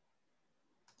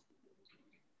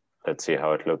 Let's see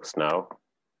how it looks now.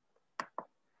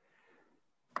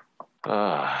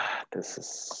 This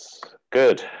is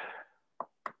good.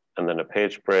 And then a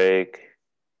page break.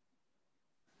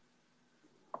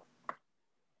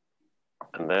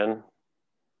 And then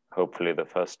hopefully the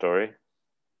first story.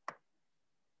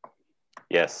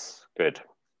 Yes, good,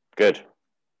 good.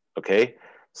 Okay,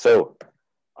 so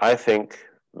I think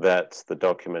that the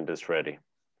document is ready.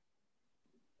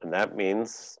 And that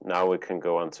means now we can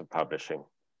go on to publishing.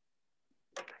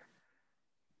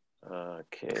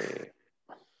 Okay.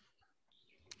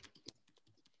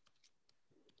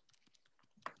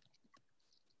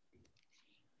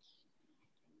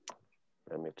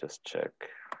 Let me just check.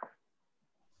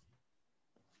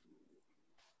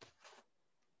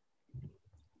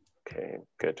 Okay,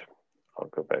 good. I'll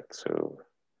go back to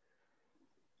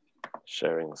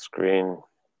sharing screen.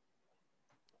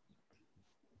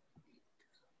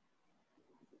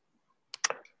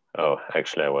 Oh,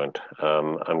 actually I won't.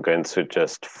 I'm going to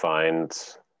just find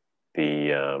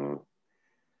the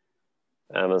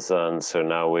Amazon. So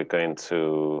now we're going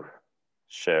to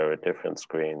share a different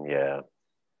screen. Yeah.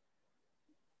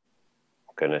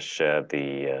 I'm going to share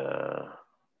the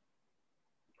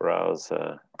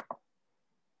browser.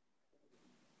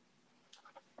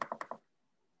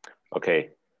 Okay,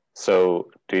 so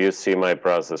do you see my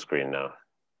browser screen now?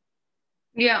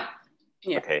 Yeah.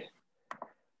 Okay,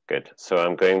 good. So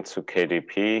I'm going to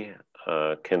KDP,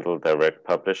 Kindle Direct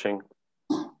Publishing.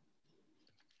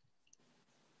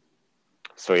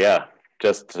 So yeah,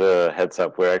 just heads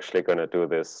up, we're actually going to do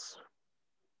this.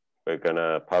 We're going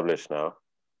to publish now.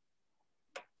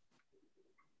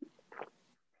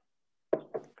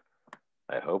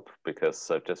 I hope,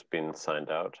 because I've just been signed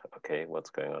out. Okay, what's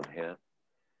going on here?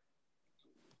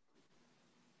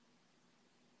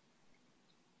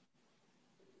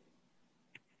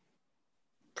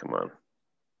 Come on.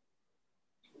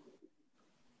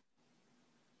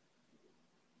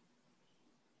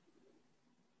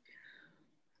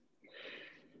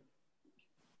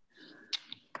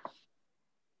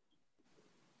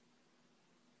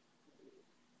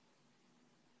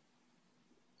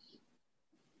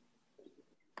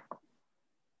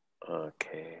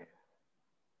 Okay.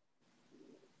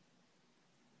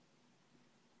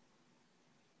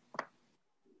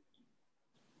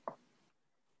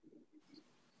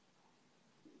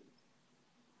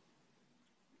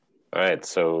 All right,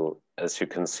 so as you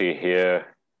can see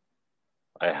here,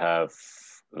 I have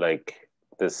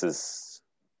this is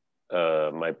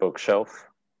my bookshelf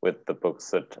with the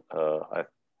books that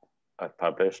I've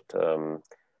published.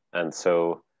 And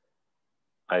so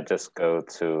I just go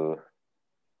to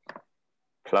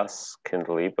plus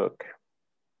Kindle ebook,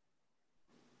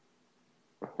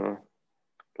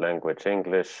 language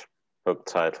English, book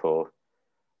title,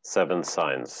 7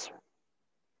 signs.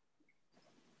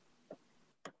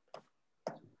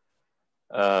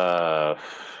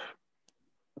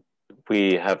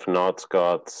 we have not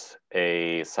got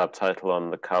a subtitle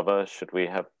on the cover, should we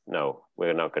have? No,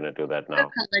 we're not going to do that now.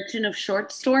 A collection of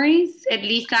short stories. At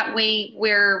least that way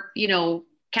we're, you know,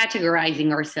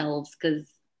 categorizing ourselves, because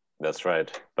that's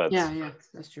right. But yeah,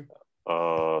 that's true.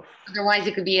 Otherwise,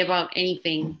 it could be about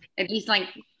anything. At least like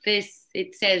this,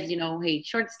 it says, you know, hey,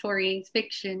 short stories,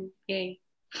 fiction, yay.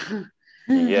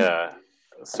 Yeah.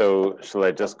 So shall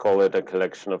I just call it a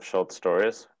collection of short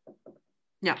stories?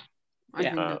 Yeah, I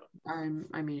think that,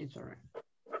 I mean, it's all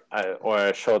right. Or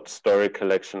a short story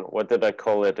collection. What did I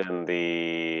call it in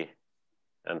the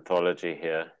anthology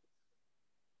here?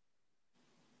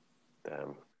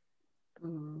 Damn.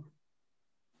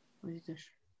 What is this?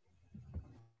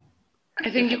 I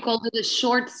think you called it a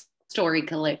short story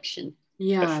collection.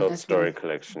 Yeah, a short story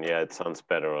collection. Yeah, it sounds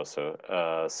better also.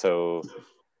 So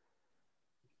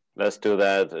let's do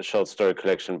that, a short story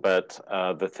collection. But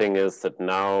the thing is that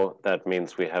now that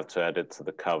means we have to add it to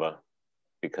the cover,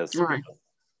 because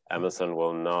Amazon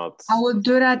will not. I will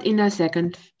do that in a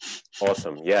second.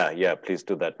 Awesome. Yeah, please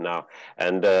do that now.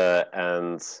 And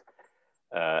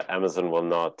Amazon will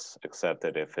not accept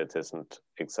it if it isn't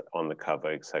on the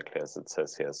cover exactly as it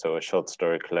says here. So a short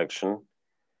story collection.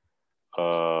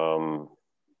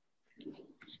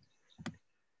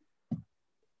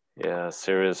 Yeah,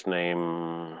 serious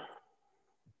name.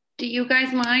 Do you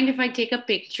guys mind if I take a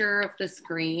picture of the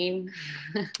screen?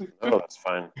 Oh, that's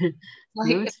fine.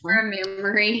 Like for a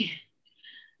memory.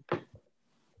 I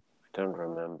don't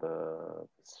remember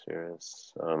the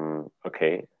series.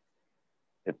 Okay.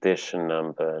 Edition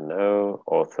number, no.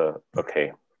 Author,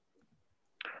 okay.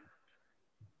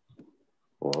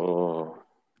 Whoa.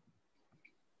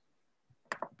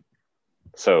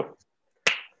 So,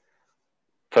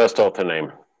 first author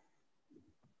name.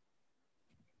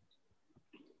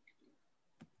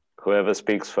 Whoever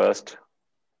speaks first.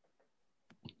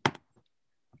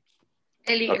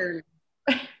 Ellie. Okay.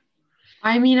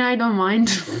 I mean, I don't mind.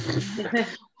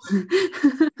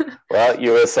 Well,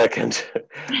 you were second.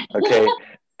 Okay.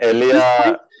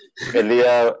 Elia,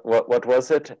 what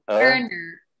was it?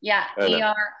 Erner. Yeah, Erner.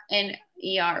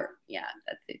 E-R-N-E-R. Yeah,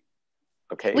 that's it.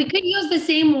 Okay. We could use the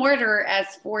same order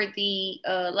as for the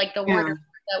like the order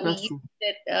that we used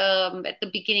at the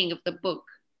beginning of the book.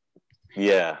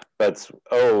 Yeah, but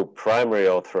primary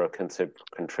author or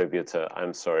contributor.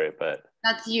 I'm sorry, but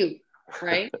that's you,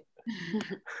 right?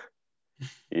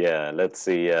 Yeah, let's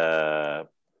see.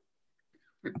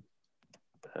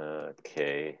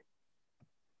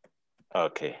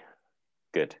 Okay,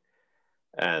 good.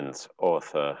 And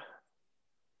author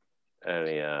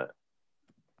Elia.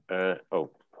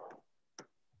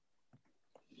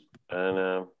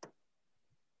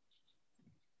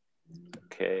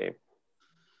 Okay.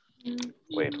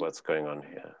 Wait, what's going on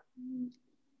here?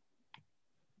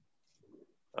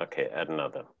 Okay, add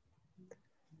another.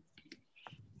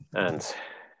 And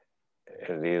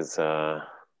Elisa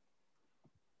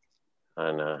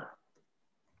Anna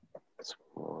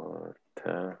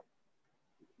Smarta.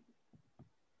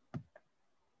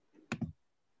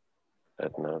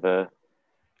 Another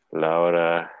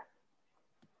Laura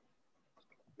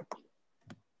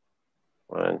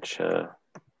Mancha.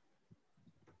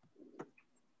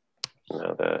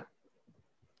 Another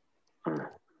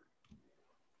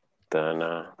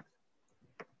Dana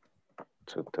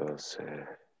Tutose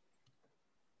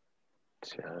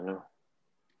Tiano.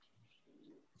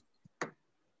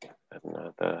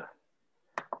 Another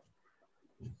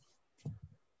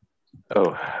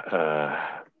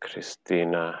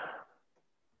Christina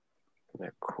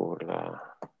Nicola.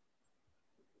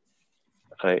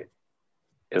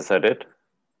 Is that it?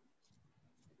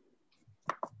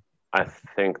 I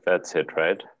think that's it,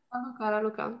 right?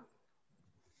 Raluca.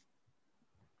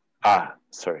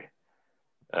 Sorry.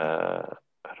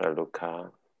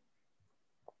 Raluca.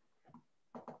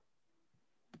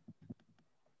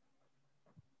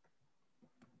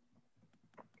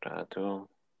 Radu.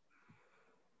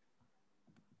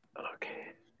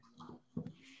 Okay.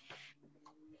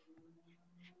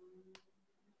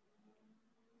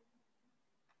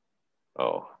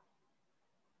 Oh.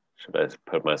 Should I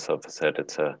put myself as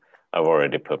editor? I've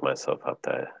already put myself up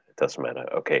there. It doesn't matter.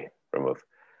 Okay, remove.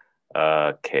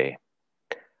 Okay.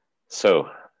 So,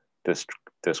 this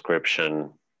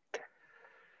description,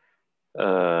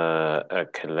 a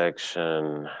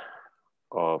collection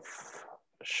of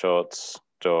short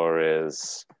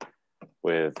stories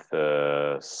with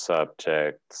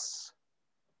subjects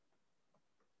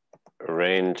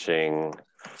ranging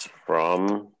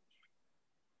from,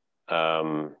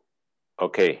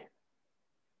 okay,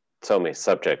 tell me,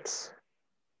 subjects.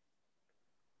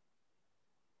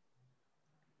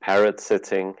 Parrot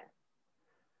sitting,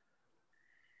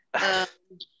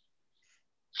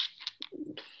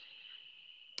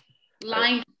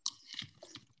 life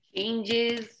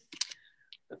changes.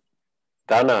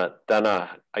 Dana,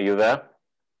 are you there?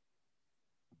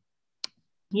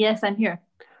 Yes, I'm here.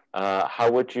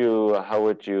 How would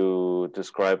you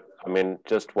describe, I mean,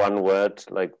 just one word,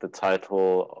 like the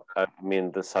title, I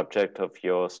mean, the subject of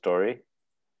your story?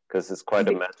 Because it's quite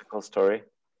a magical story.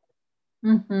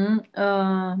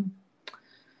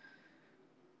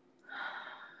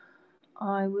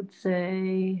 I would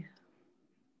say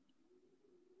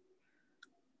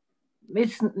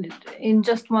it's in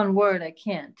just one word. I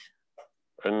can't.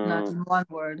 Not in one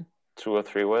word. 2 or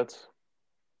 3 words?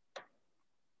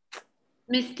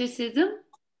 Mysticism?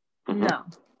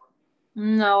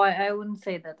 No, I wouldn't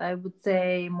say that. I would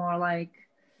say more like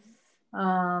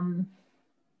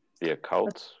the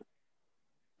occult.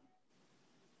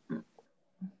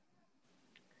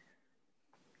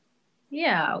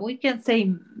 Yeah, we can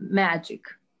say magic.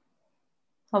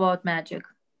 How about magic?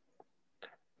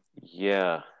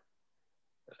 Yeah.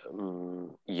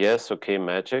 Yes, okay,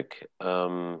 magic.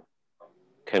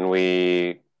 Can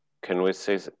we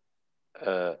say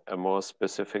a more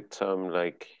specific term,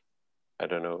 like, I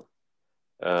don't know,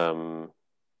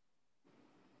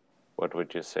 what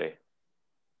would you say?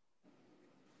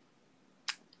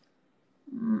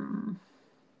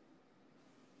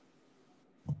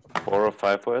 4 or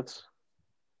 5 words?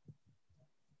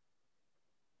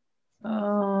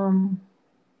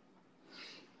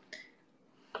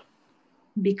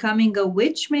 Becoming a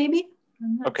witch, maybe?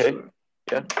 Okay, sure.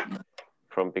 Yeah.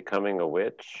 From becoming a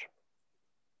witch.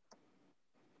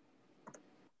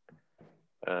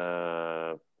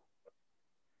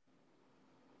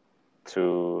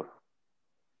 To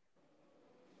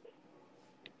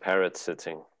parrot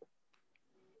sitting.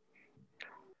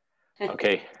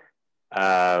 Okay.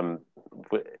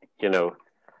 You know,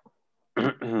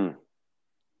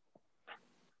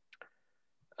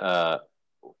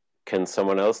 can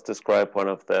someone else describe one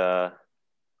of the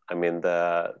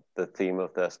theme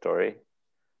of their story?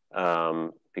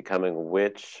 Becoming a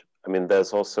witch. I mean,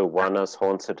 there's also Juana's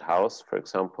haunted house, for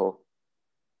example.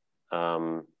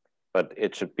 But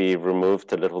it should be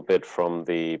removed a little bit from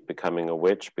the becoming a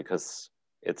witch because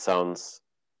it sounds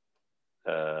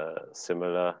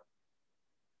similar.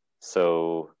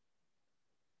 So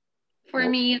for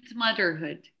me, it's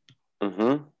motherhood.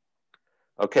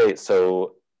 Okay,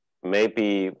 so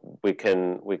maybe we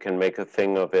can make a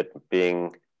thing of it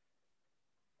being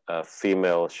a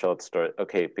female short story.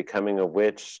 Okay, becoming a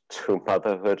witch to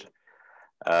motherhood,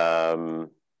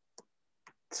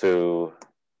 to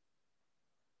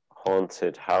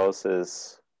haunted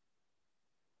houses,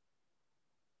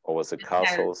 or was it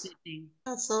castles?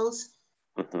 Castles.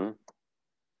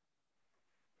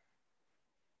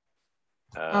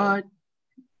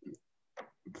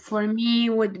 For me,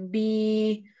 would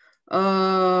be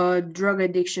drug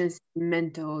addictions,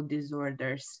 mental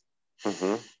disorders.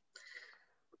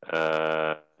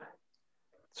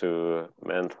 To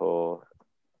mental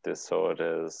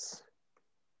disorders.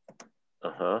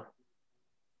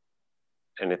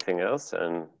 Anything else?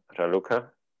 And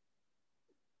Raluca?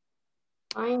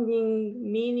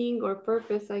 Finding meaning or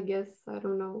purpose, I guess. I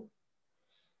don't know.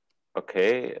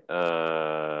 Okay.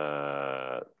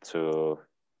 To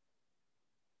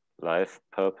life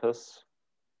purpose.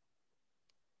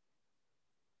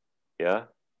 Yeah.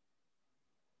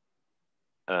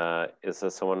 Is there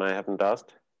someone I haven't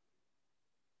asked?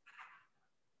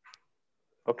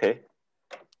 Okay.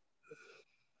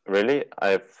 Really?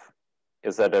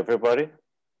 Is that everybody?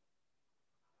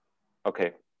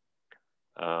 Okay.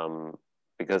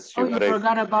 Because you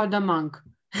forgot about the monk.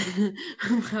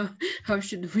 How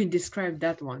should we describe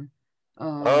that one?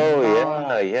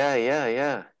 Yeah.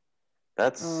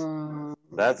 That's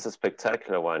a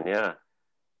spectacular one, yeah.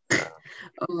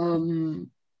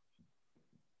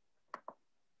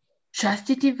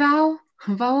 Chastity vow?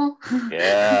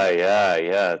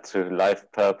 Yeah. To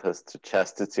life purpose, to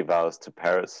chastity vows, to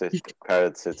parrot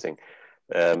sitting.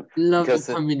 Love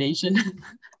the combination.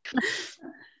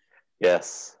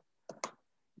 Yes.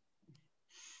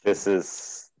 This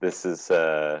is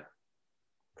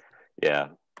yeah.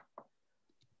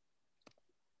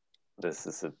 This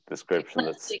is a description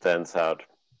that stands out.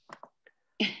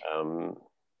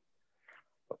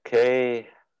 Okay,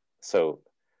 so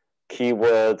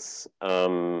keywords.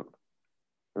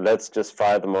 Let's just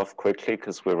fire them off quickly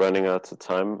because we're running out of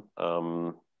time.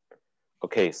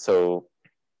 Okay, so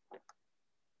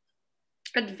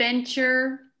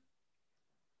adventure.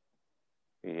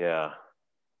 Yeah.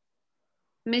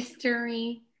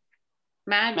 Mystery.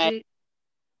 Magic.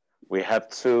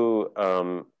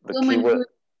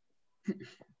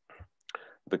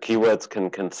 the keywords can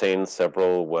contain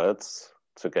several words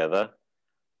together,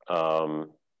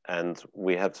 and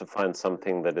we have to find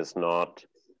something that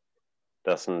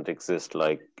doesn't exist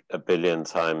like a billion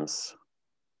times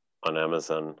on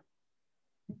Amazon.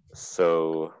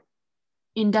 So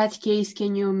in that case,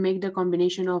 can you make the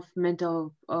combination of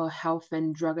mental health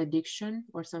and drug addiction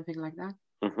or something like that?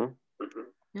 mm-hmm.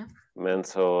 Yeah.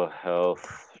 Mental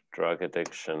health, drug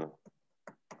addiction.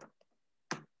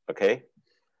 Okay.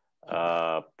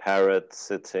 Parrot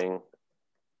sitting.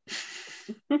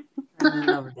 I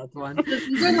love that one.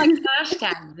 These are like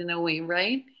hashtags in a way,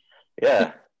 right?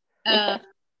 Yeah. Uh,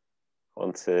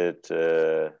 Haunted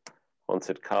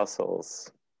castles.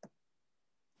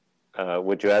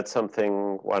 Would you add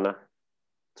something, Juana,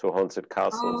 to haunted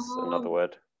castles? Another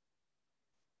word?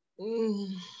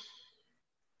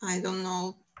 I don't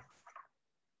know.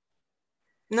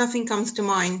 Nothing comes to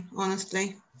mind,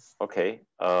 honestly. Okay.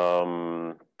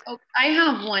 I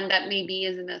have one that maybe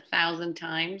isn't 1,000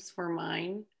 times for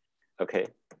mine. Okay.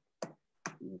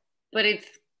 But it's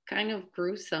kind of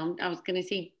gruesome. I was going to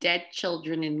say dead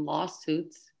children in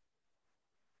lawsuits.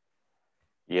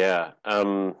 Yeah.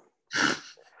 It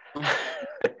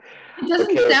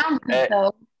doesn't sound good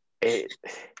though. It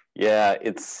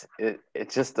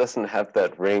just doesn't have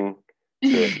that ring to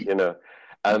it, you know.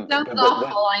 It sounds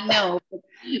awful, I know.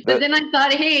 But then I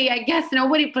thought, hey, I guess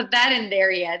nobody put that in there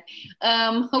yet.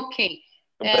 Okay.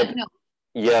 No.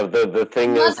 Yeah, the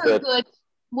thing is that.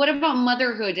 What about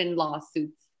motherhood and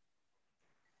lawsuits?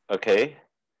 Okay.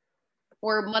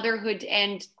 Or motherhood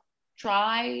and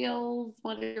trials,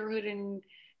 motherhood and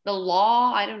the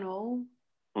law, I don't know.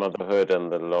 Motherhood and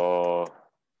the law.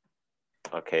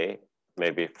 Okay,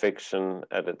 maybe fiction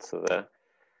added to there.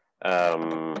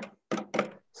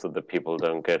 So that people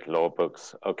don't get law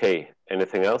books. Okay,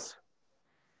 anything else?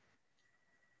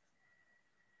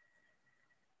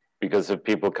 Because if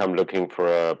people come looking for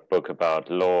a book about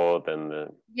law, then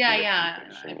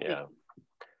fiction, yeah.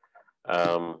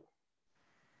 I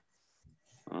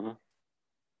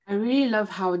really love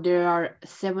how there are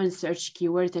 7 search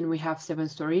keywords and we have 7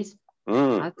 stories.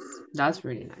 That's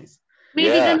really nice. Maybe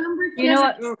the number you know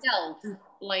what, itself,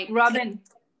 like Robin,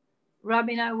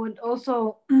 I would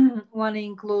also want to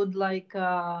include like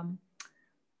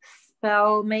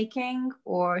spell making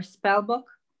or spell book.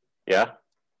 Yeah.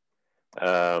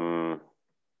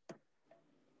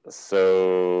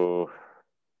 So,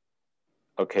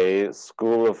 okay,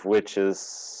 School of Witches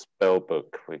spell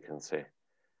book, we can say.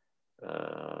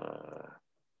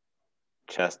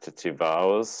 Chastity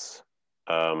vows.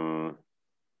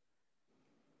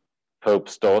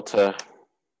 Pope's daughter.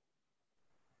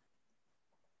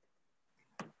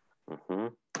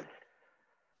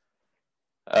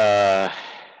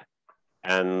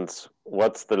 And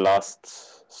what's the last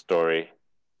story?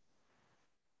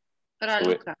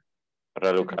 Raluca.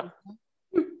 Raluca.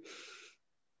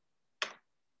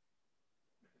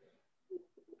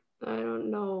 I don't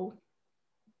know.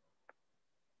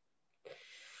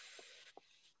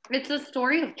 It's a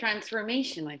story of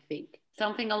transformation, I think.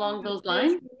 Something along those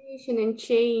lines. Transformation and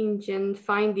change and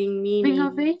finding meaning.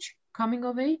 Coming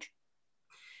of age?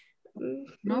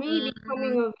 No? Maybe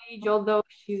coming of age, although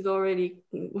she's already...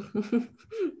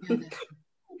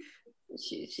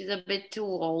 She's a bit too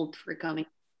old for coming.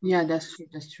 Yeah, that's true.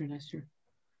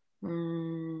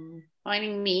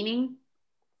 Finding meaning.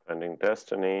 Finding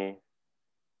destiny.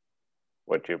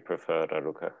 What do you prefer,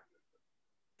 Raluca?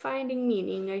 Finding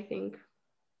meaning, I think.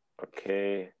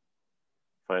 Okay.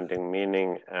 Finding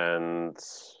meaning and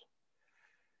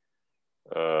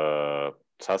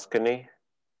Tuscany.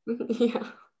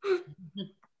 Yeah.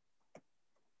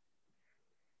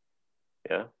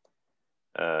 Yeah.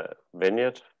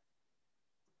 Vineyard.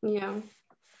 Yeah.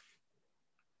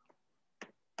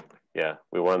 Yeah,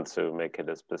 we want to make it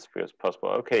as specific as possible.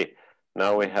 Okay,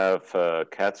 now we have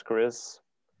categories.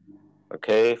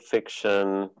 Okay,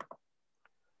 fiction.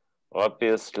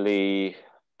 Obviously,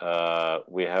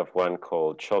 we have one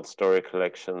called short story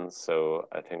collections, so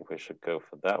I think we should go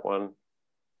for that one.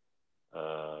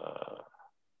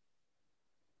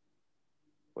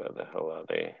 Where the hell are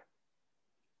they?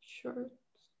 Short.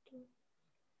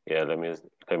 Yeah, let me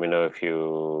know if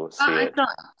you see it. I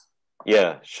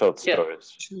Yeah, short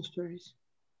stories. Short stories.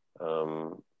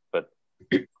 But what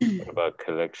about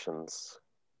collections?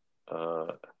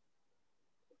 There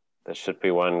should be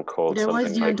one called There something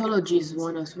was the like anthologies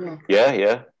one as well.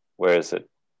 Yeah. Where is it?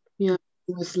 Yeah,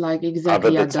 it was like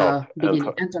exactly at the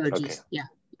beginning. Anthologies. Okay. Yeah.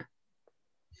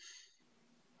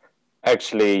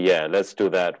 Actually, yeah, let's do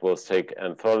that. We'll take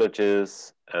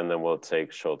anthologies and then we'll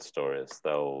take short stories.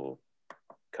 They'll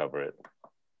cover it.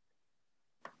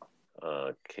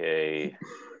 Okay.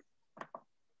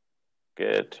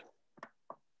 Good.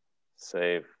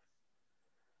 Save.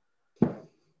 All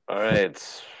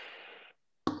right.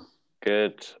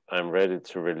 Good. I'm ready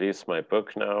to release my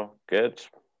book now. Good.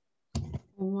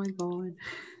 Oh my God.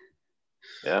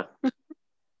 Yeah.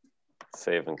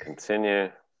 Save and continue.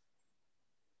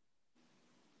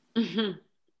 Okay,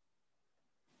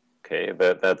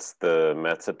 that's the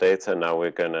metadata. Now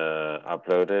we're gonna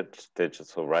upload it.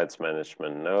 Digital rights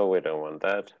management, no, we don't want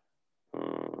that.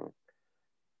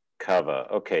 Cover,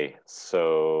 okay,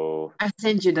 so. I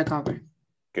sent you the cover.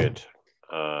 Good.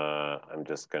 I'm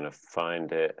just gonna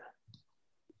find it.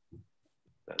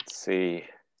 Let's see.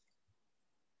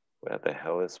 Where the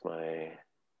hell is my,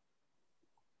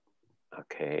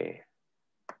 okay.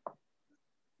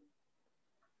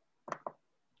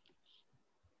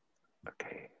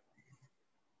 Okay.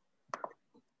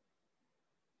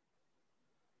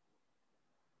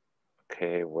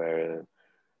 Okay, where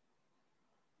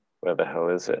the hell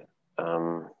is it?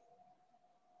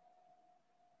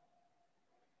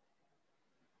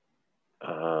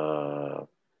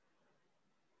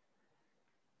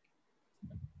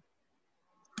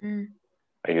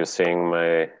 Are you seeing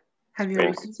my Have screen? you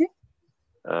received it?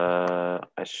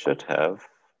 I should have.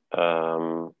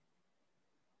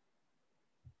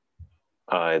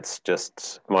 It's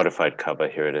just modified cover.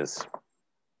 Here it is.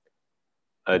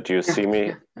 Do you see me?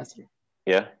 Yeah, that's it.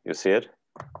 Yeah, you see it?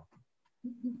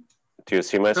 Do you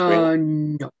see my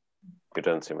screen? No. You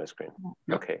don't see my screen?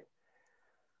 No. Okay.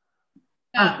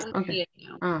 Okay.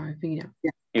 I think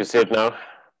yeah. You see it now?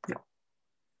 Yeah.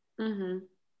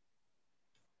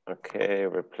 Okay,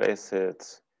 replace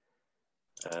it.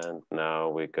 And now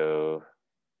we go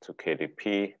to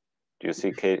KDP. Do you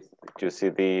see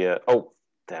the, oh,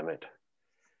 damn it.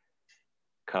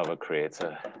 Cover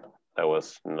creator. That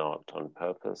was not on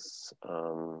purpose.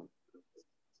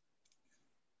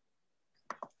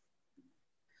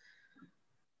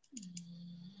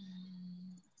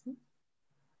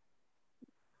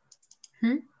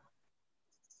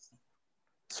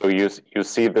 So you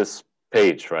see this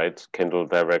page, right? Kindle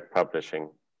Direct Publishing.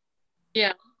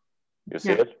 Yeah. You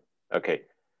see it? Okay,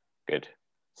 good.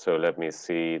 So let me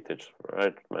see digital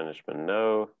right management.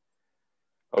 No.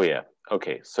 Oh yeah.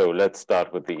 Okay. So let's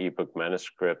start with the ebook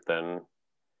manuscript then,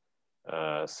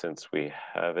 since we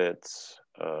have it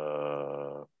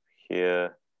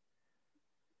here.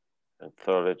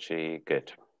 Anthology.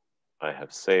 Good. I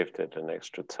have saved it an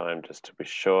extra time just to be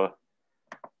sure.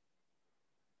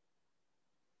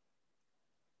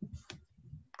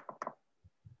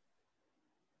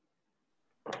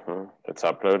 It's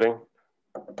uploading.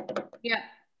 Yeah.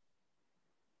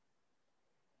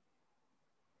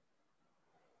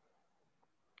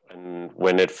 And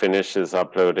when it finishes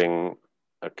uploading,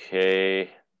 okay,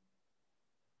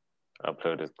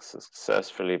 uploaded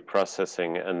successfully,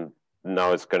 processing, and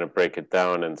now it's going to break it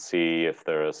down and see if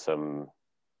there are some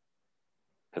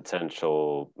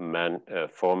potential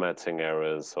formatting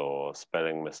errors or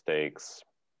spelling mistakes.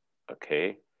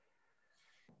 Okay.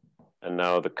 And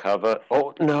now the cover.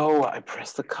 Oh no, I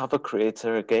pressed the cover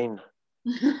creator again.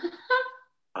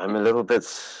 I'm a little bit,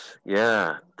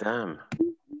 yeah, damn.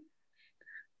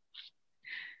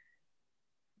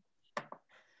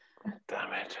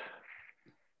 Damn it.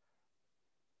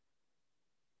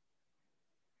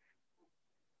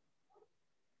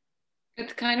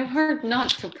 It's kind of hard not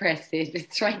to press it.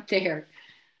 It's right there.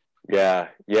 Yeah,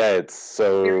 it's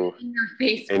so in your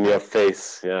face. In your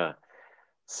face, yeah.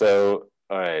 So,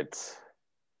 all right.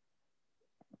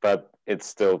 But it's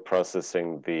still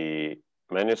processing the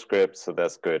manuscript, so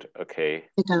that's good. Okay.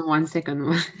 Second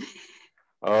one.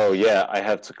 Oh yeah, I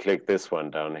have to click this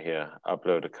one down here.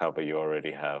 Upload a cover you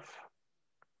already have.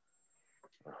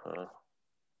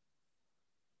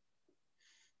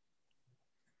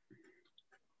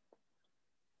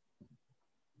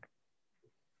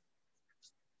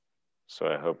 So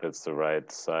I hope it's the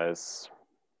right size,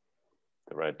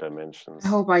 the right dimensions. I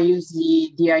hope I use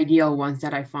the ideal ones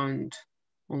that I found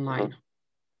online.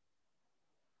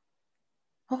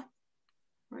 Oh,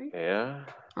 right. Yeah.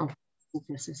 Oh,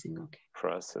 processing. Okay.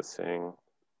 Processing.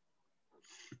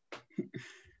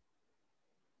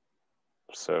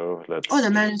 So let's. Oh, the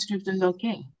manuscript is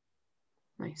okay.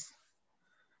 Nice.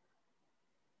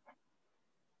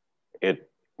 It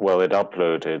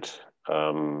uploaded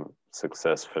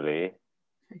successfully,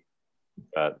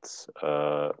 but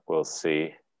we'll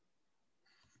see.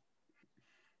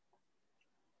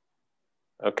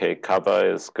 Okay,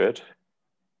 cover is good.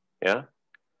 Yeah.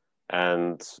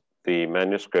 And the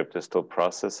manuscript is still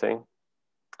processing.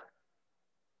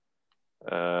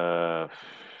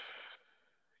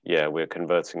 Yeah, we're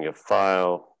converting your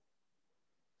file.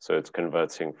 So it's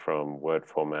converting from Word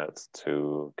format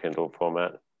to Kindle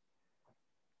format.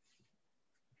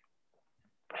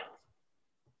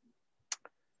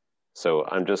 So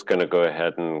I'm just going to go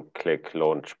ahead and click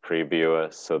Launch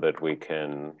Previewer so that we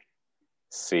can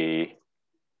see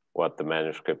what the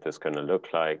manuscript is going to look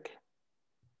like.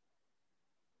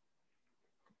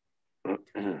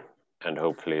 And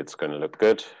hopefully it's going to look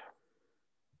good.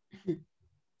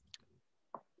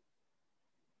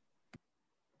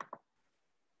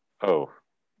 Oh.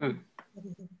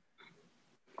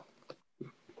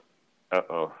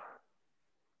 Uh-oh.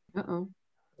 Uh-oh.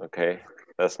 Okay,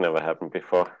 that's never happened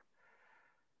before.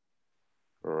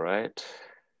 Right.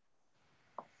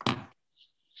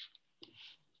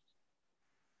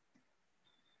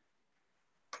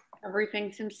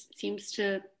 Everything seems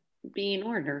to be in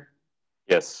order.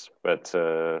 Yes, but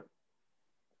I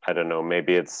don't know,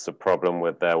 maybe it's a problem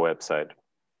with their website.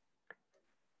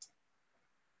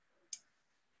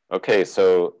 Okay,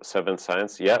 so 7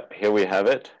 Science. Yeah, here we have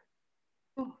it.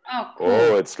 Oh, cool.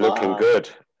 Oh, it's looking good.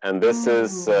 And this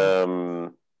is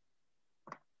on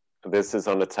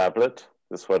a tablet.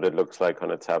 This is what it looks like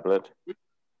on a tablet.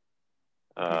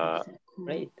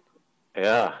 Great.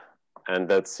 Yeah, and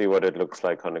let's see what it looks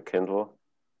like on a Kindle.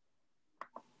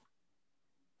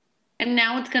 And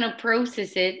now it's going to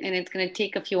process it, and it's going to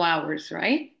take a few hours,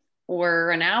 right?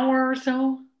 Or an hour or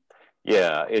so?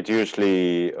 Yeah, it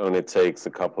usually only takes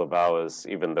a couple of hours,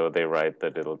 even though they write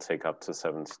that it'll take up to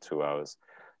 72 hours.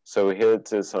 So here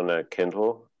it is on a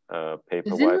Kindle, paperwhite.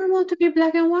 Is it normal to be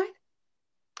black and white?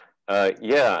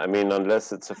 Yeah, I mean,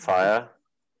 unless it's a Fire.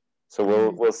 So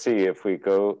we'll see if we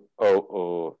go.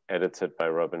 Oh, edited by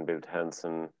Robin Bild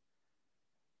Hansen.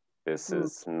 This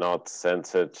is not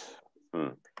censored.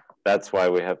 That's why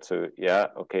we have to. Yeah,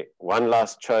 okay. One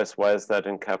last choice. Why is that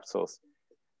in capitals?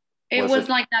 It was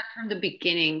like that from the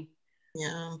beginning.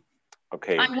 Yeah.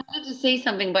 Okay. I wanted to say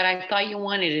something, but I thought you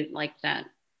wanted it like that.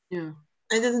 Yeah.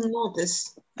 I didn't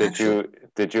notice. Did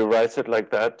you write it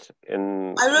like that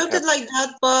in? I wrote it like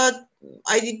that, but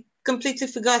I completely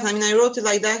forgot. I mean, I wrote it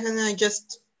like that and I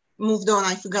just moved on.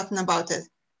 I've forgotten about it.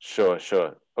 Sure.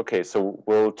 Okay, so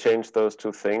we'll change those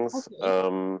two things.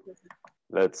 Okay.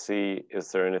 Let's see, is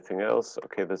there anything else?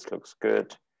 Okay, this looks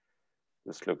good.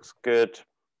 This looks good.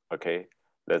 Okay,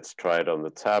 let's try it on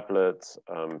the tablet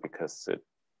because it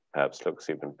perhaps looks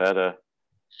even better.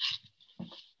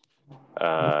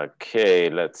 Okay,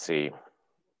 let's see.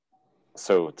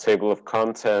 So table of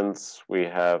contents, we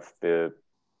have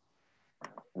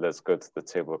let's go to the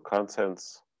table of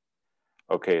contents.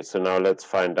 Okay, so now let's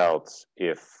find out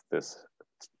if this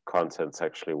contents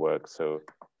actually work. So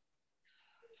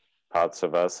Parts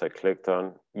of Us I clicked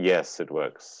on. Yes, it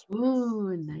works.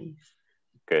 Oh, nice.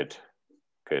 Good.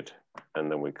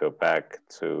 And then we go back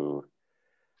to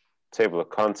table of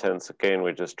contents. Again,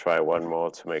 we just try one more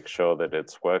to make sure that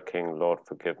it's working. Lord,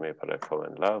 forgive me, but I fall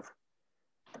in love.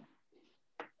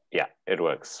 Yeah, it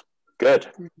works. Good.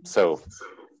 So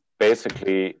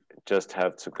basically just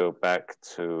have to go back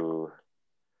to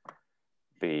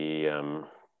the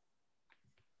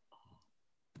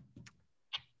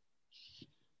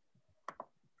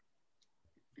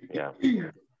yeah.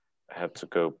 I have to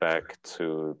go back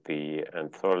to the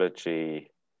anthology.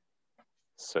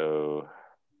 So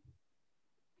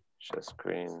share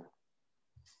screen.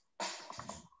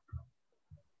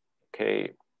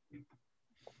 Okay.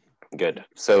 Good.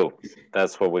 So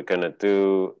that's what we're gonna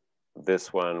do.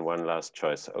 This one last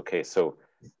choice. Okay, so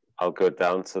I'll go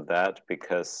down to that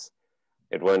because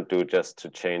it won't do just to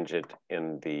change it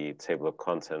in the table of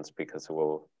contents because it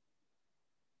will.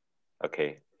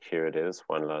 Okay, here it is.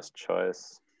 One last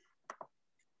choice.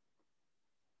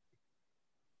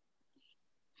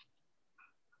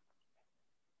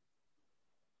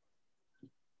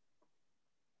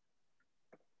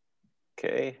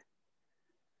 Okay.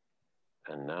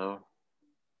 And now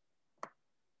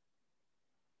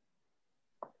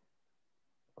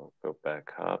I'll go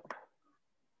back up.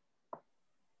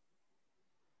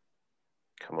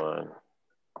 Come on.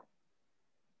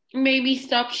 Maybe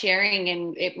stop sharing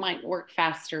and it might work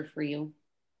faster for you.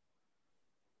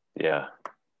 Yeah.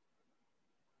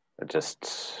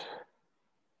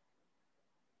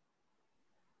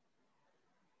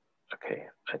 Okay,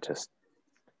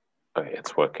 okay,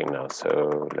 it's working now.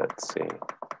 So let's see.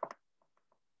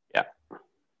 Yeah.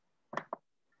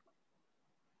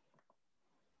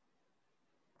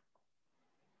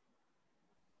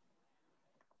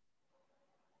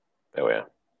 There we are.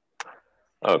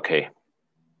 Okay.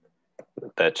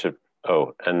 That should,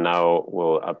 and now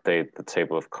we'll update the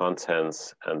table of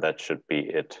contents and that should be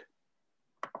it.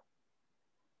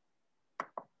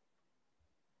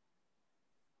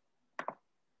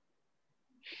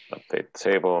 Update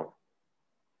table.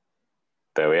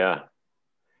 There we are.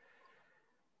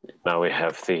 Now we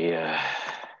have the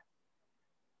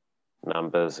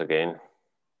numbers again.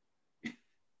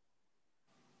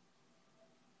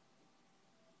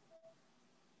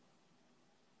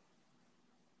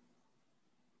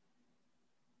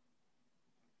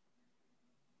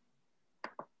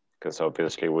 Because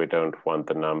obviously we don't want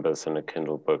the numbers in a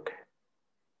Kindle book.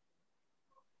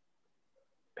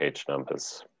 Page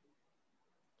numbers.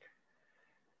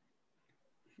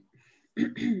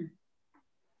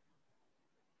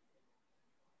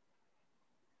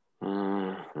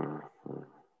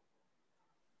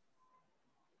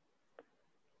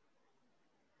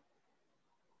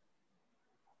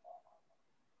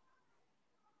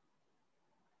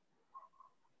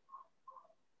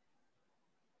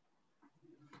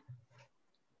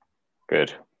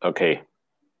 Good. Okay.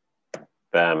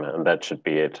 Bam, and that should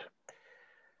be it.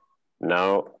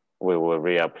 Now we will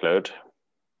re-upload.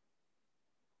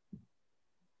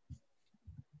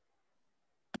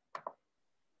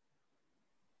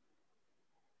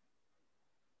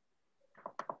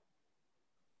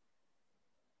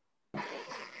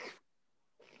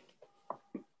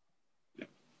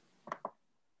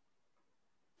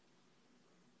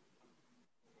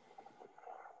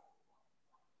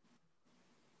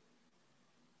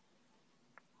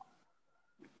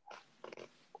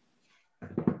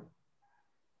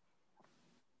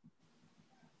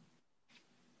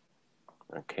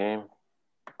 Okay,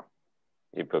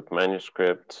 ebook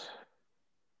manuscript,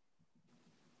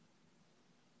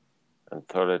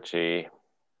 anthology,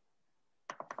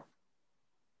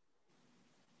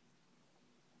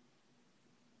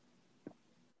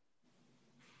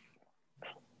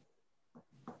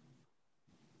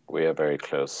 we are very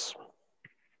close.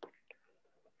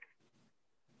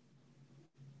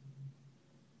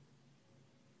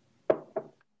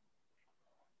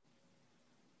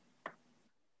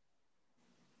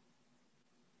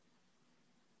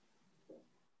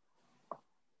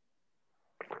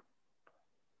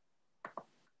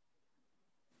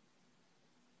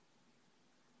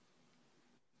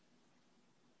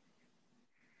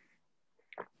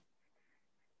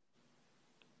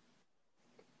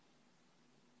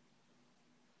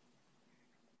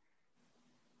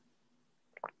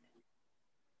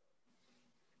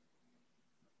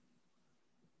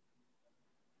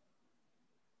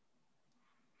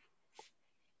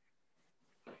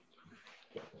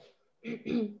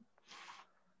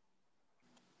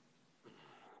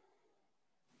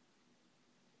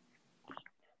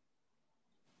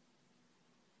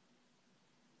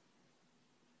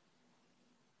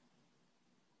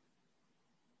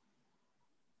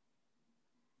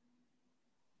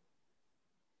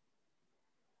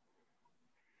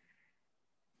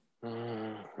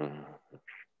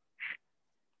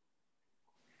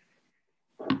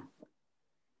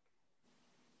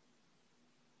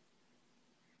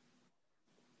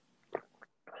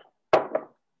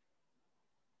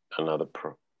 Another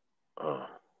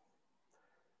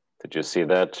did you see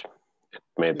that? It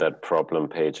made that problem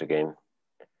page again.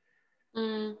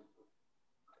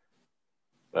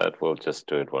 But we'll just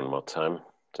do it one more time,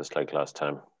 just like last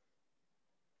time.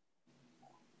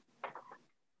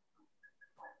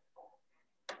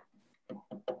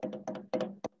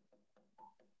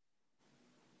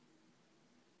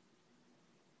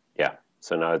 Yeah,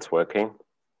 so now it's working.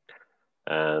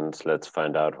 And let's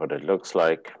find out what it looks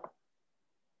like.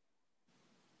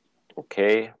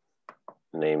 Okay,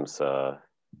 names are,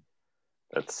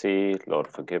 let's see, Lord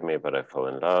forgive me, but I fall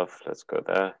in love. Let's go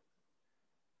there.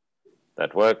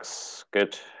 That works,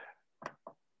 good.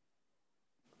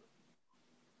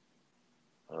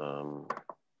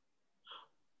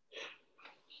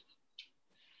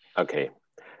 Okay,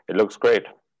 it looks great.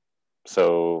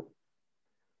 So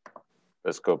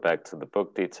let's go back to the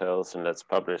book details and let's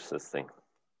publish this thing.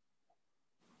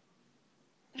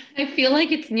 I feel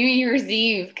like it's New Year's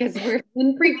Eve because we've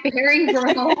been preparing for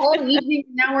a whole evening.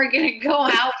 Now we're going to go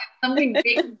out and something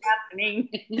big is happening.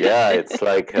 Yeah, it's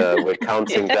like we're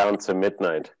counting down to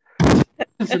midnight.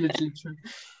 Absolutely true.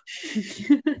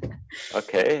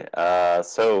 Okay,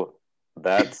 so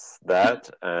that's that,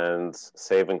 and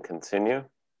save and continue.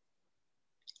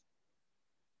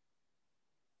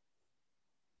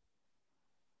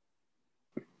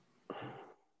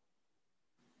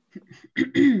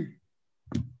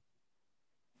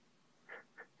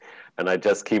 And I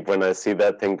just keep, when I see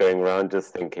that thing going around,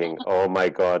 just thinking, oh my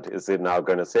God, is it now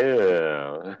going to say,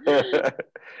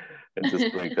 and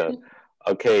just like that.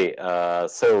 Okay,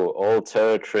 so all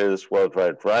territories,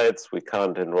 worldwide rights, we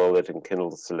can't enroll it in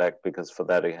Kindle Select because for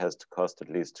that it has to cost at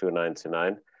least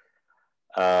 $2.99.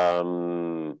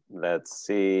 Let's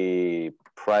see,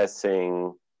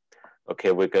 pricing.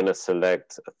 Okay, we're going to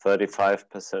select a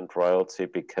 35% royalty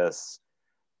because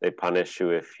they punish you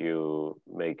if you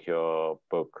make your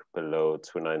book below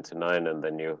 $2.99, and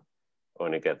then you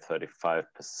only get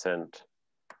 35%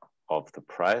 of the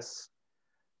price.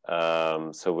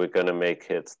 So we're going to make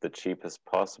it the cheapest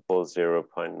possible,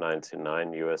 0.99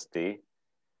 USD.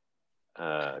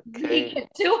 Okay. Make it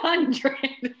 200.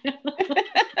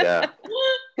 Yeah.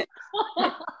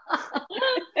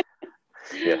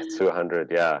 Yeah,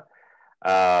 200. Yeah.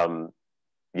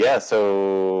 Yeah,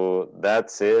 so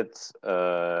that's it.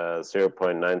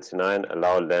 0.99,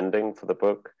 allow lending for the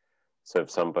book. So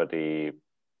if somebody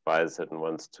buys it and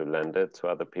wants to lend it to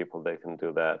other people, they can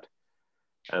do that.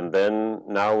 And then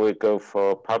now we go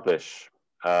for publish.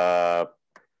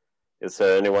 Is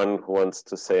there anyone who wants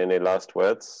to say any last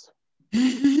words?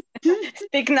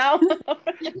 Speak now.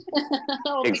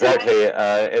 Exactly.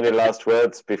 Any last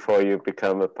words before you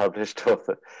become a published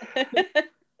author?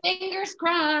 Fingers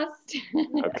crossed.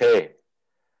 Okay.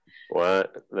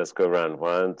 Let's go around.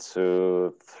 1,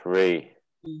 2, 3.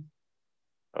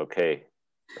 Okay.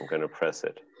 I'm going to press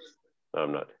it. No,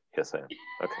 I'm not. Yes, I am.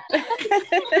 Okay.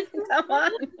 Come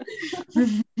on.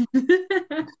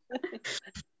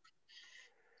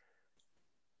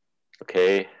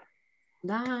 Okay.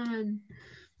 Done.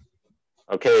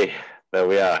 Okay. There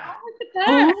we are.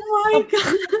 Oh my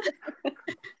God.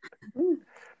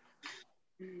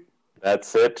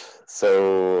 That's it.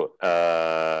 So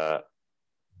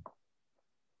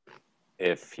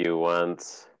if you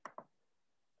want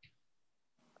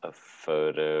a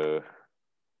photo.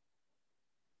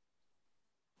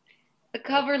 The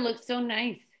cover looks so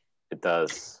nice. It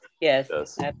does. Yes, it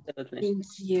does. absolutely. Thank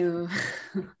you.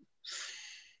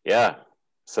 Yeah.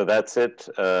 So that's it.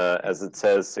 As it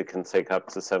says, it can take up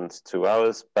to 72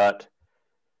 hours, but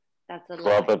that's a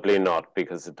probably not,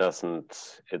 because it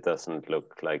doesn't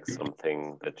look like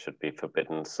something that should be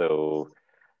forbidden. So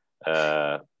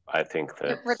I think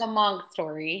that for the monk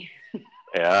story.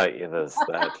 Yeah, there's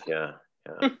that. Yeah.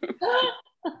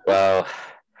 Well,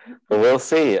 we'll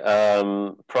see.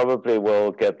 Probably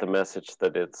we'll get the message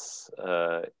that it's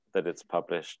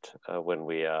published when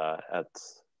we are at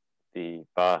the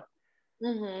bar.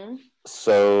 Mm-hmm.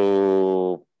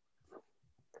 So,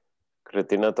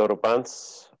 Cretina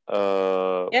Torpans,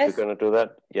 Yes. we're gonna do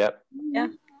that. Yep. Yeah.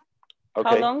 Okay.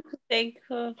 How long to take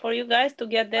for you guys to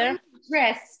get there? I'm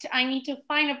dressed. I need to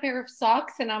find a pair of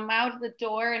socks, and I'm out the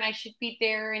door, and I should be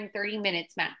there in 30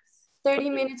 minutes max. 30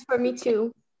 minutes for me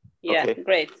too. Yeah, Okay.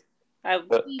 great. I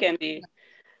can be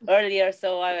earlier,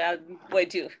 so I'll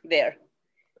wait you there.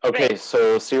 Okay, Great.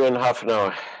 so see you in half an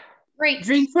hour. Great.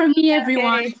 Drink for me,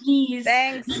 everyone, Okay. please.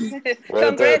 Thanks. Well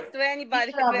Congrats done. to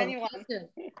anybody, to anyone.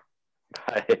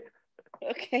 Bye.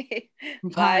 Okay.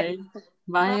 Bye.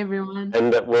 Bye, everyone.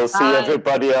 And we'll see Bye.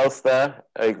 everybody else there,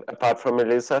 apart from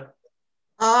Elisa.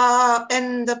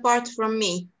 And apart from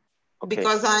me, Okay.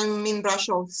 because I'm in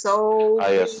Brussels. So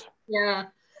yes. Yeah.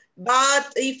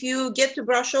 But if you get to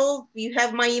Brussels, you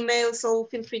have my email, so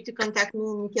feel free to contact me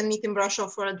and we can meet in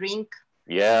Brussels for a drink.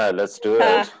 Yeah, let's do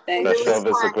it. Brussels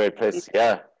is a great place.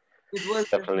 Yeah, it was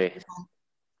definitely.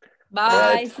 Bye.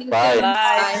 Right. See you Bye. soon.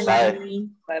 Bye. Bye.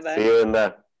 Bye. Bye. See you in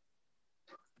there.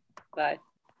 Bye.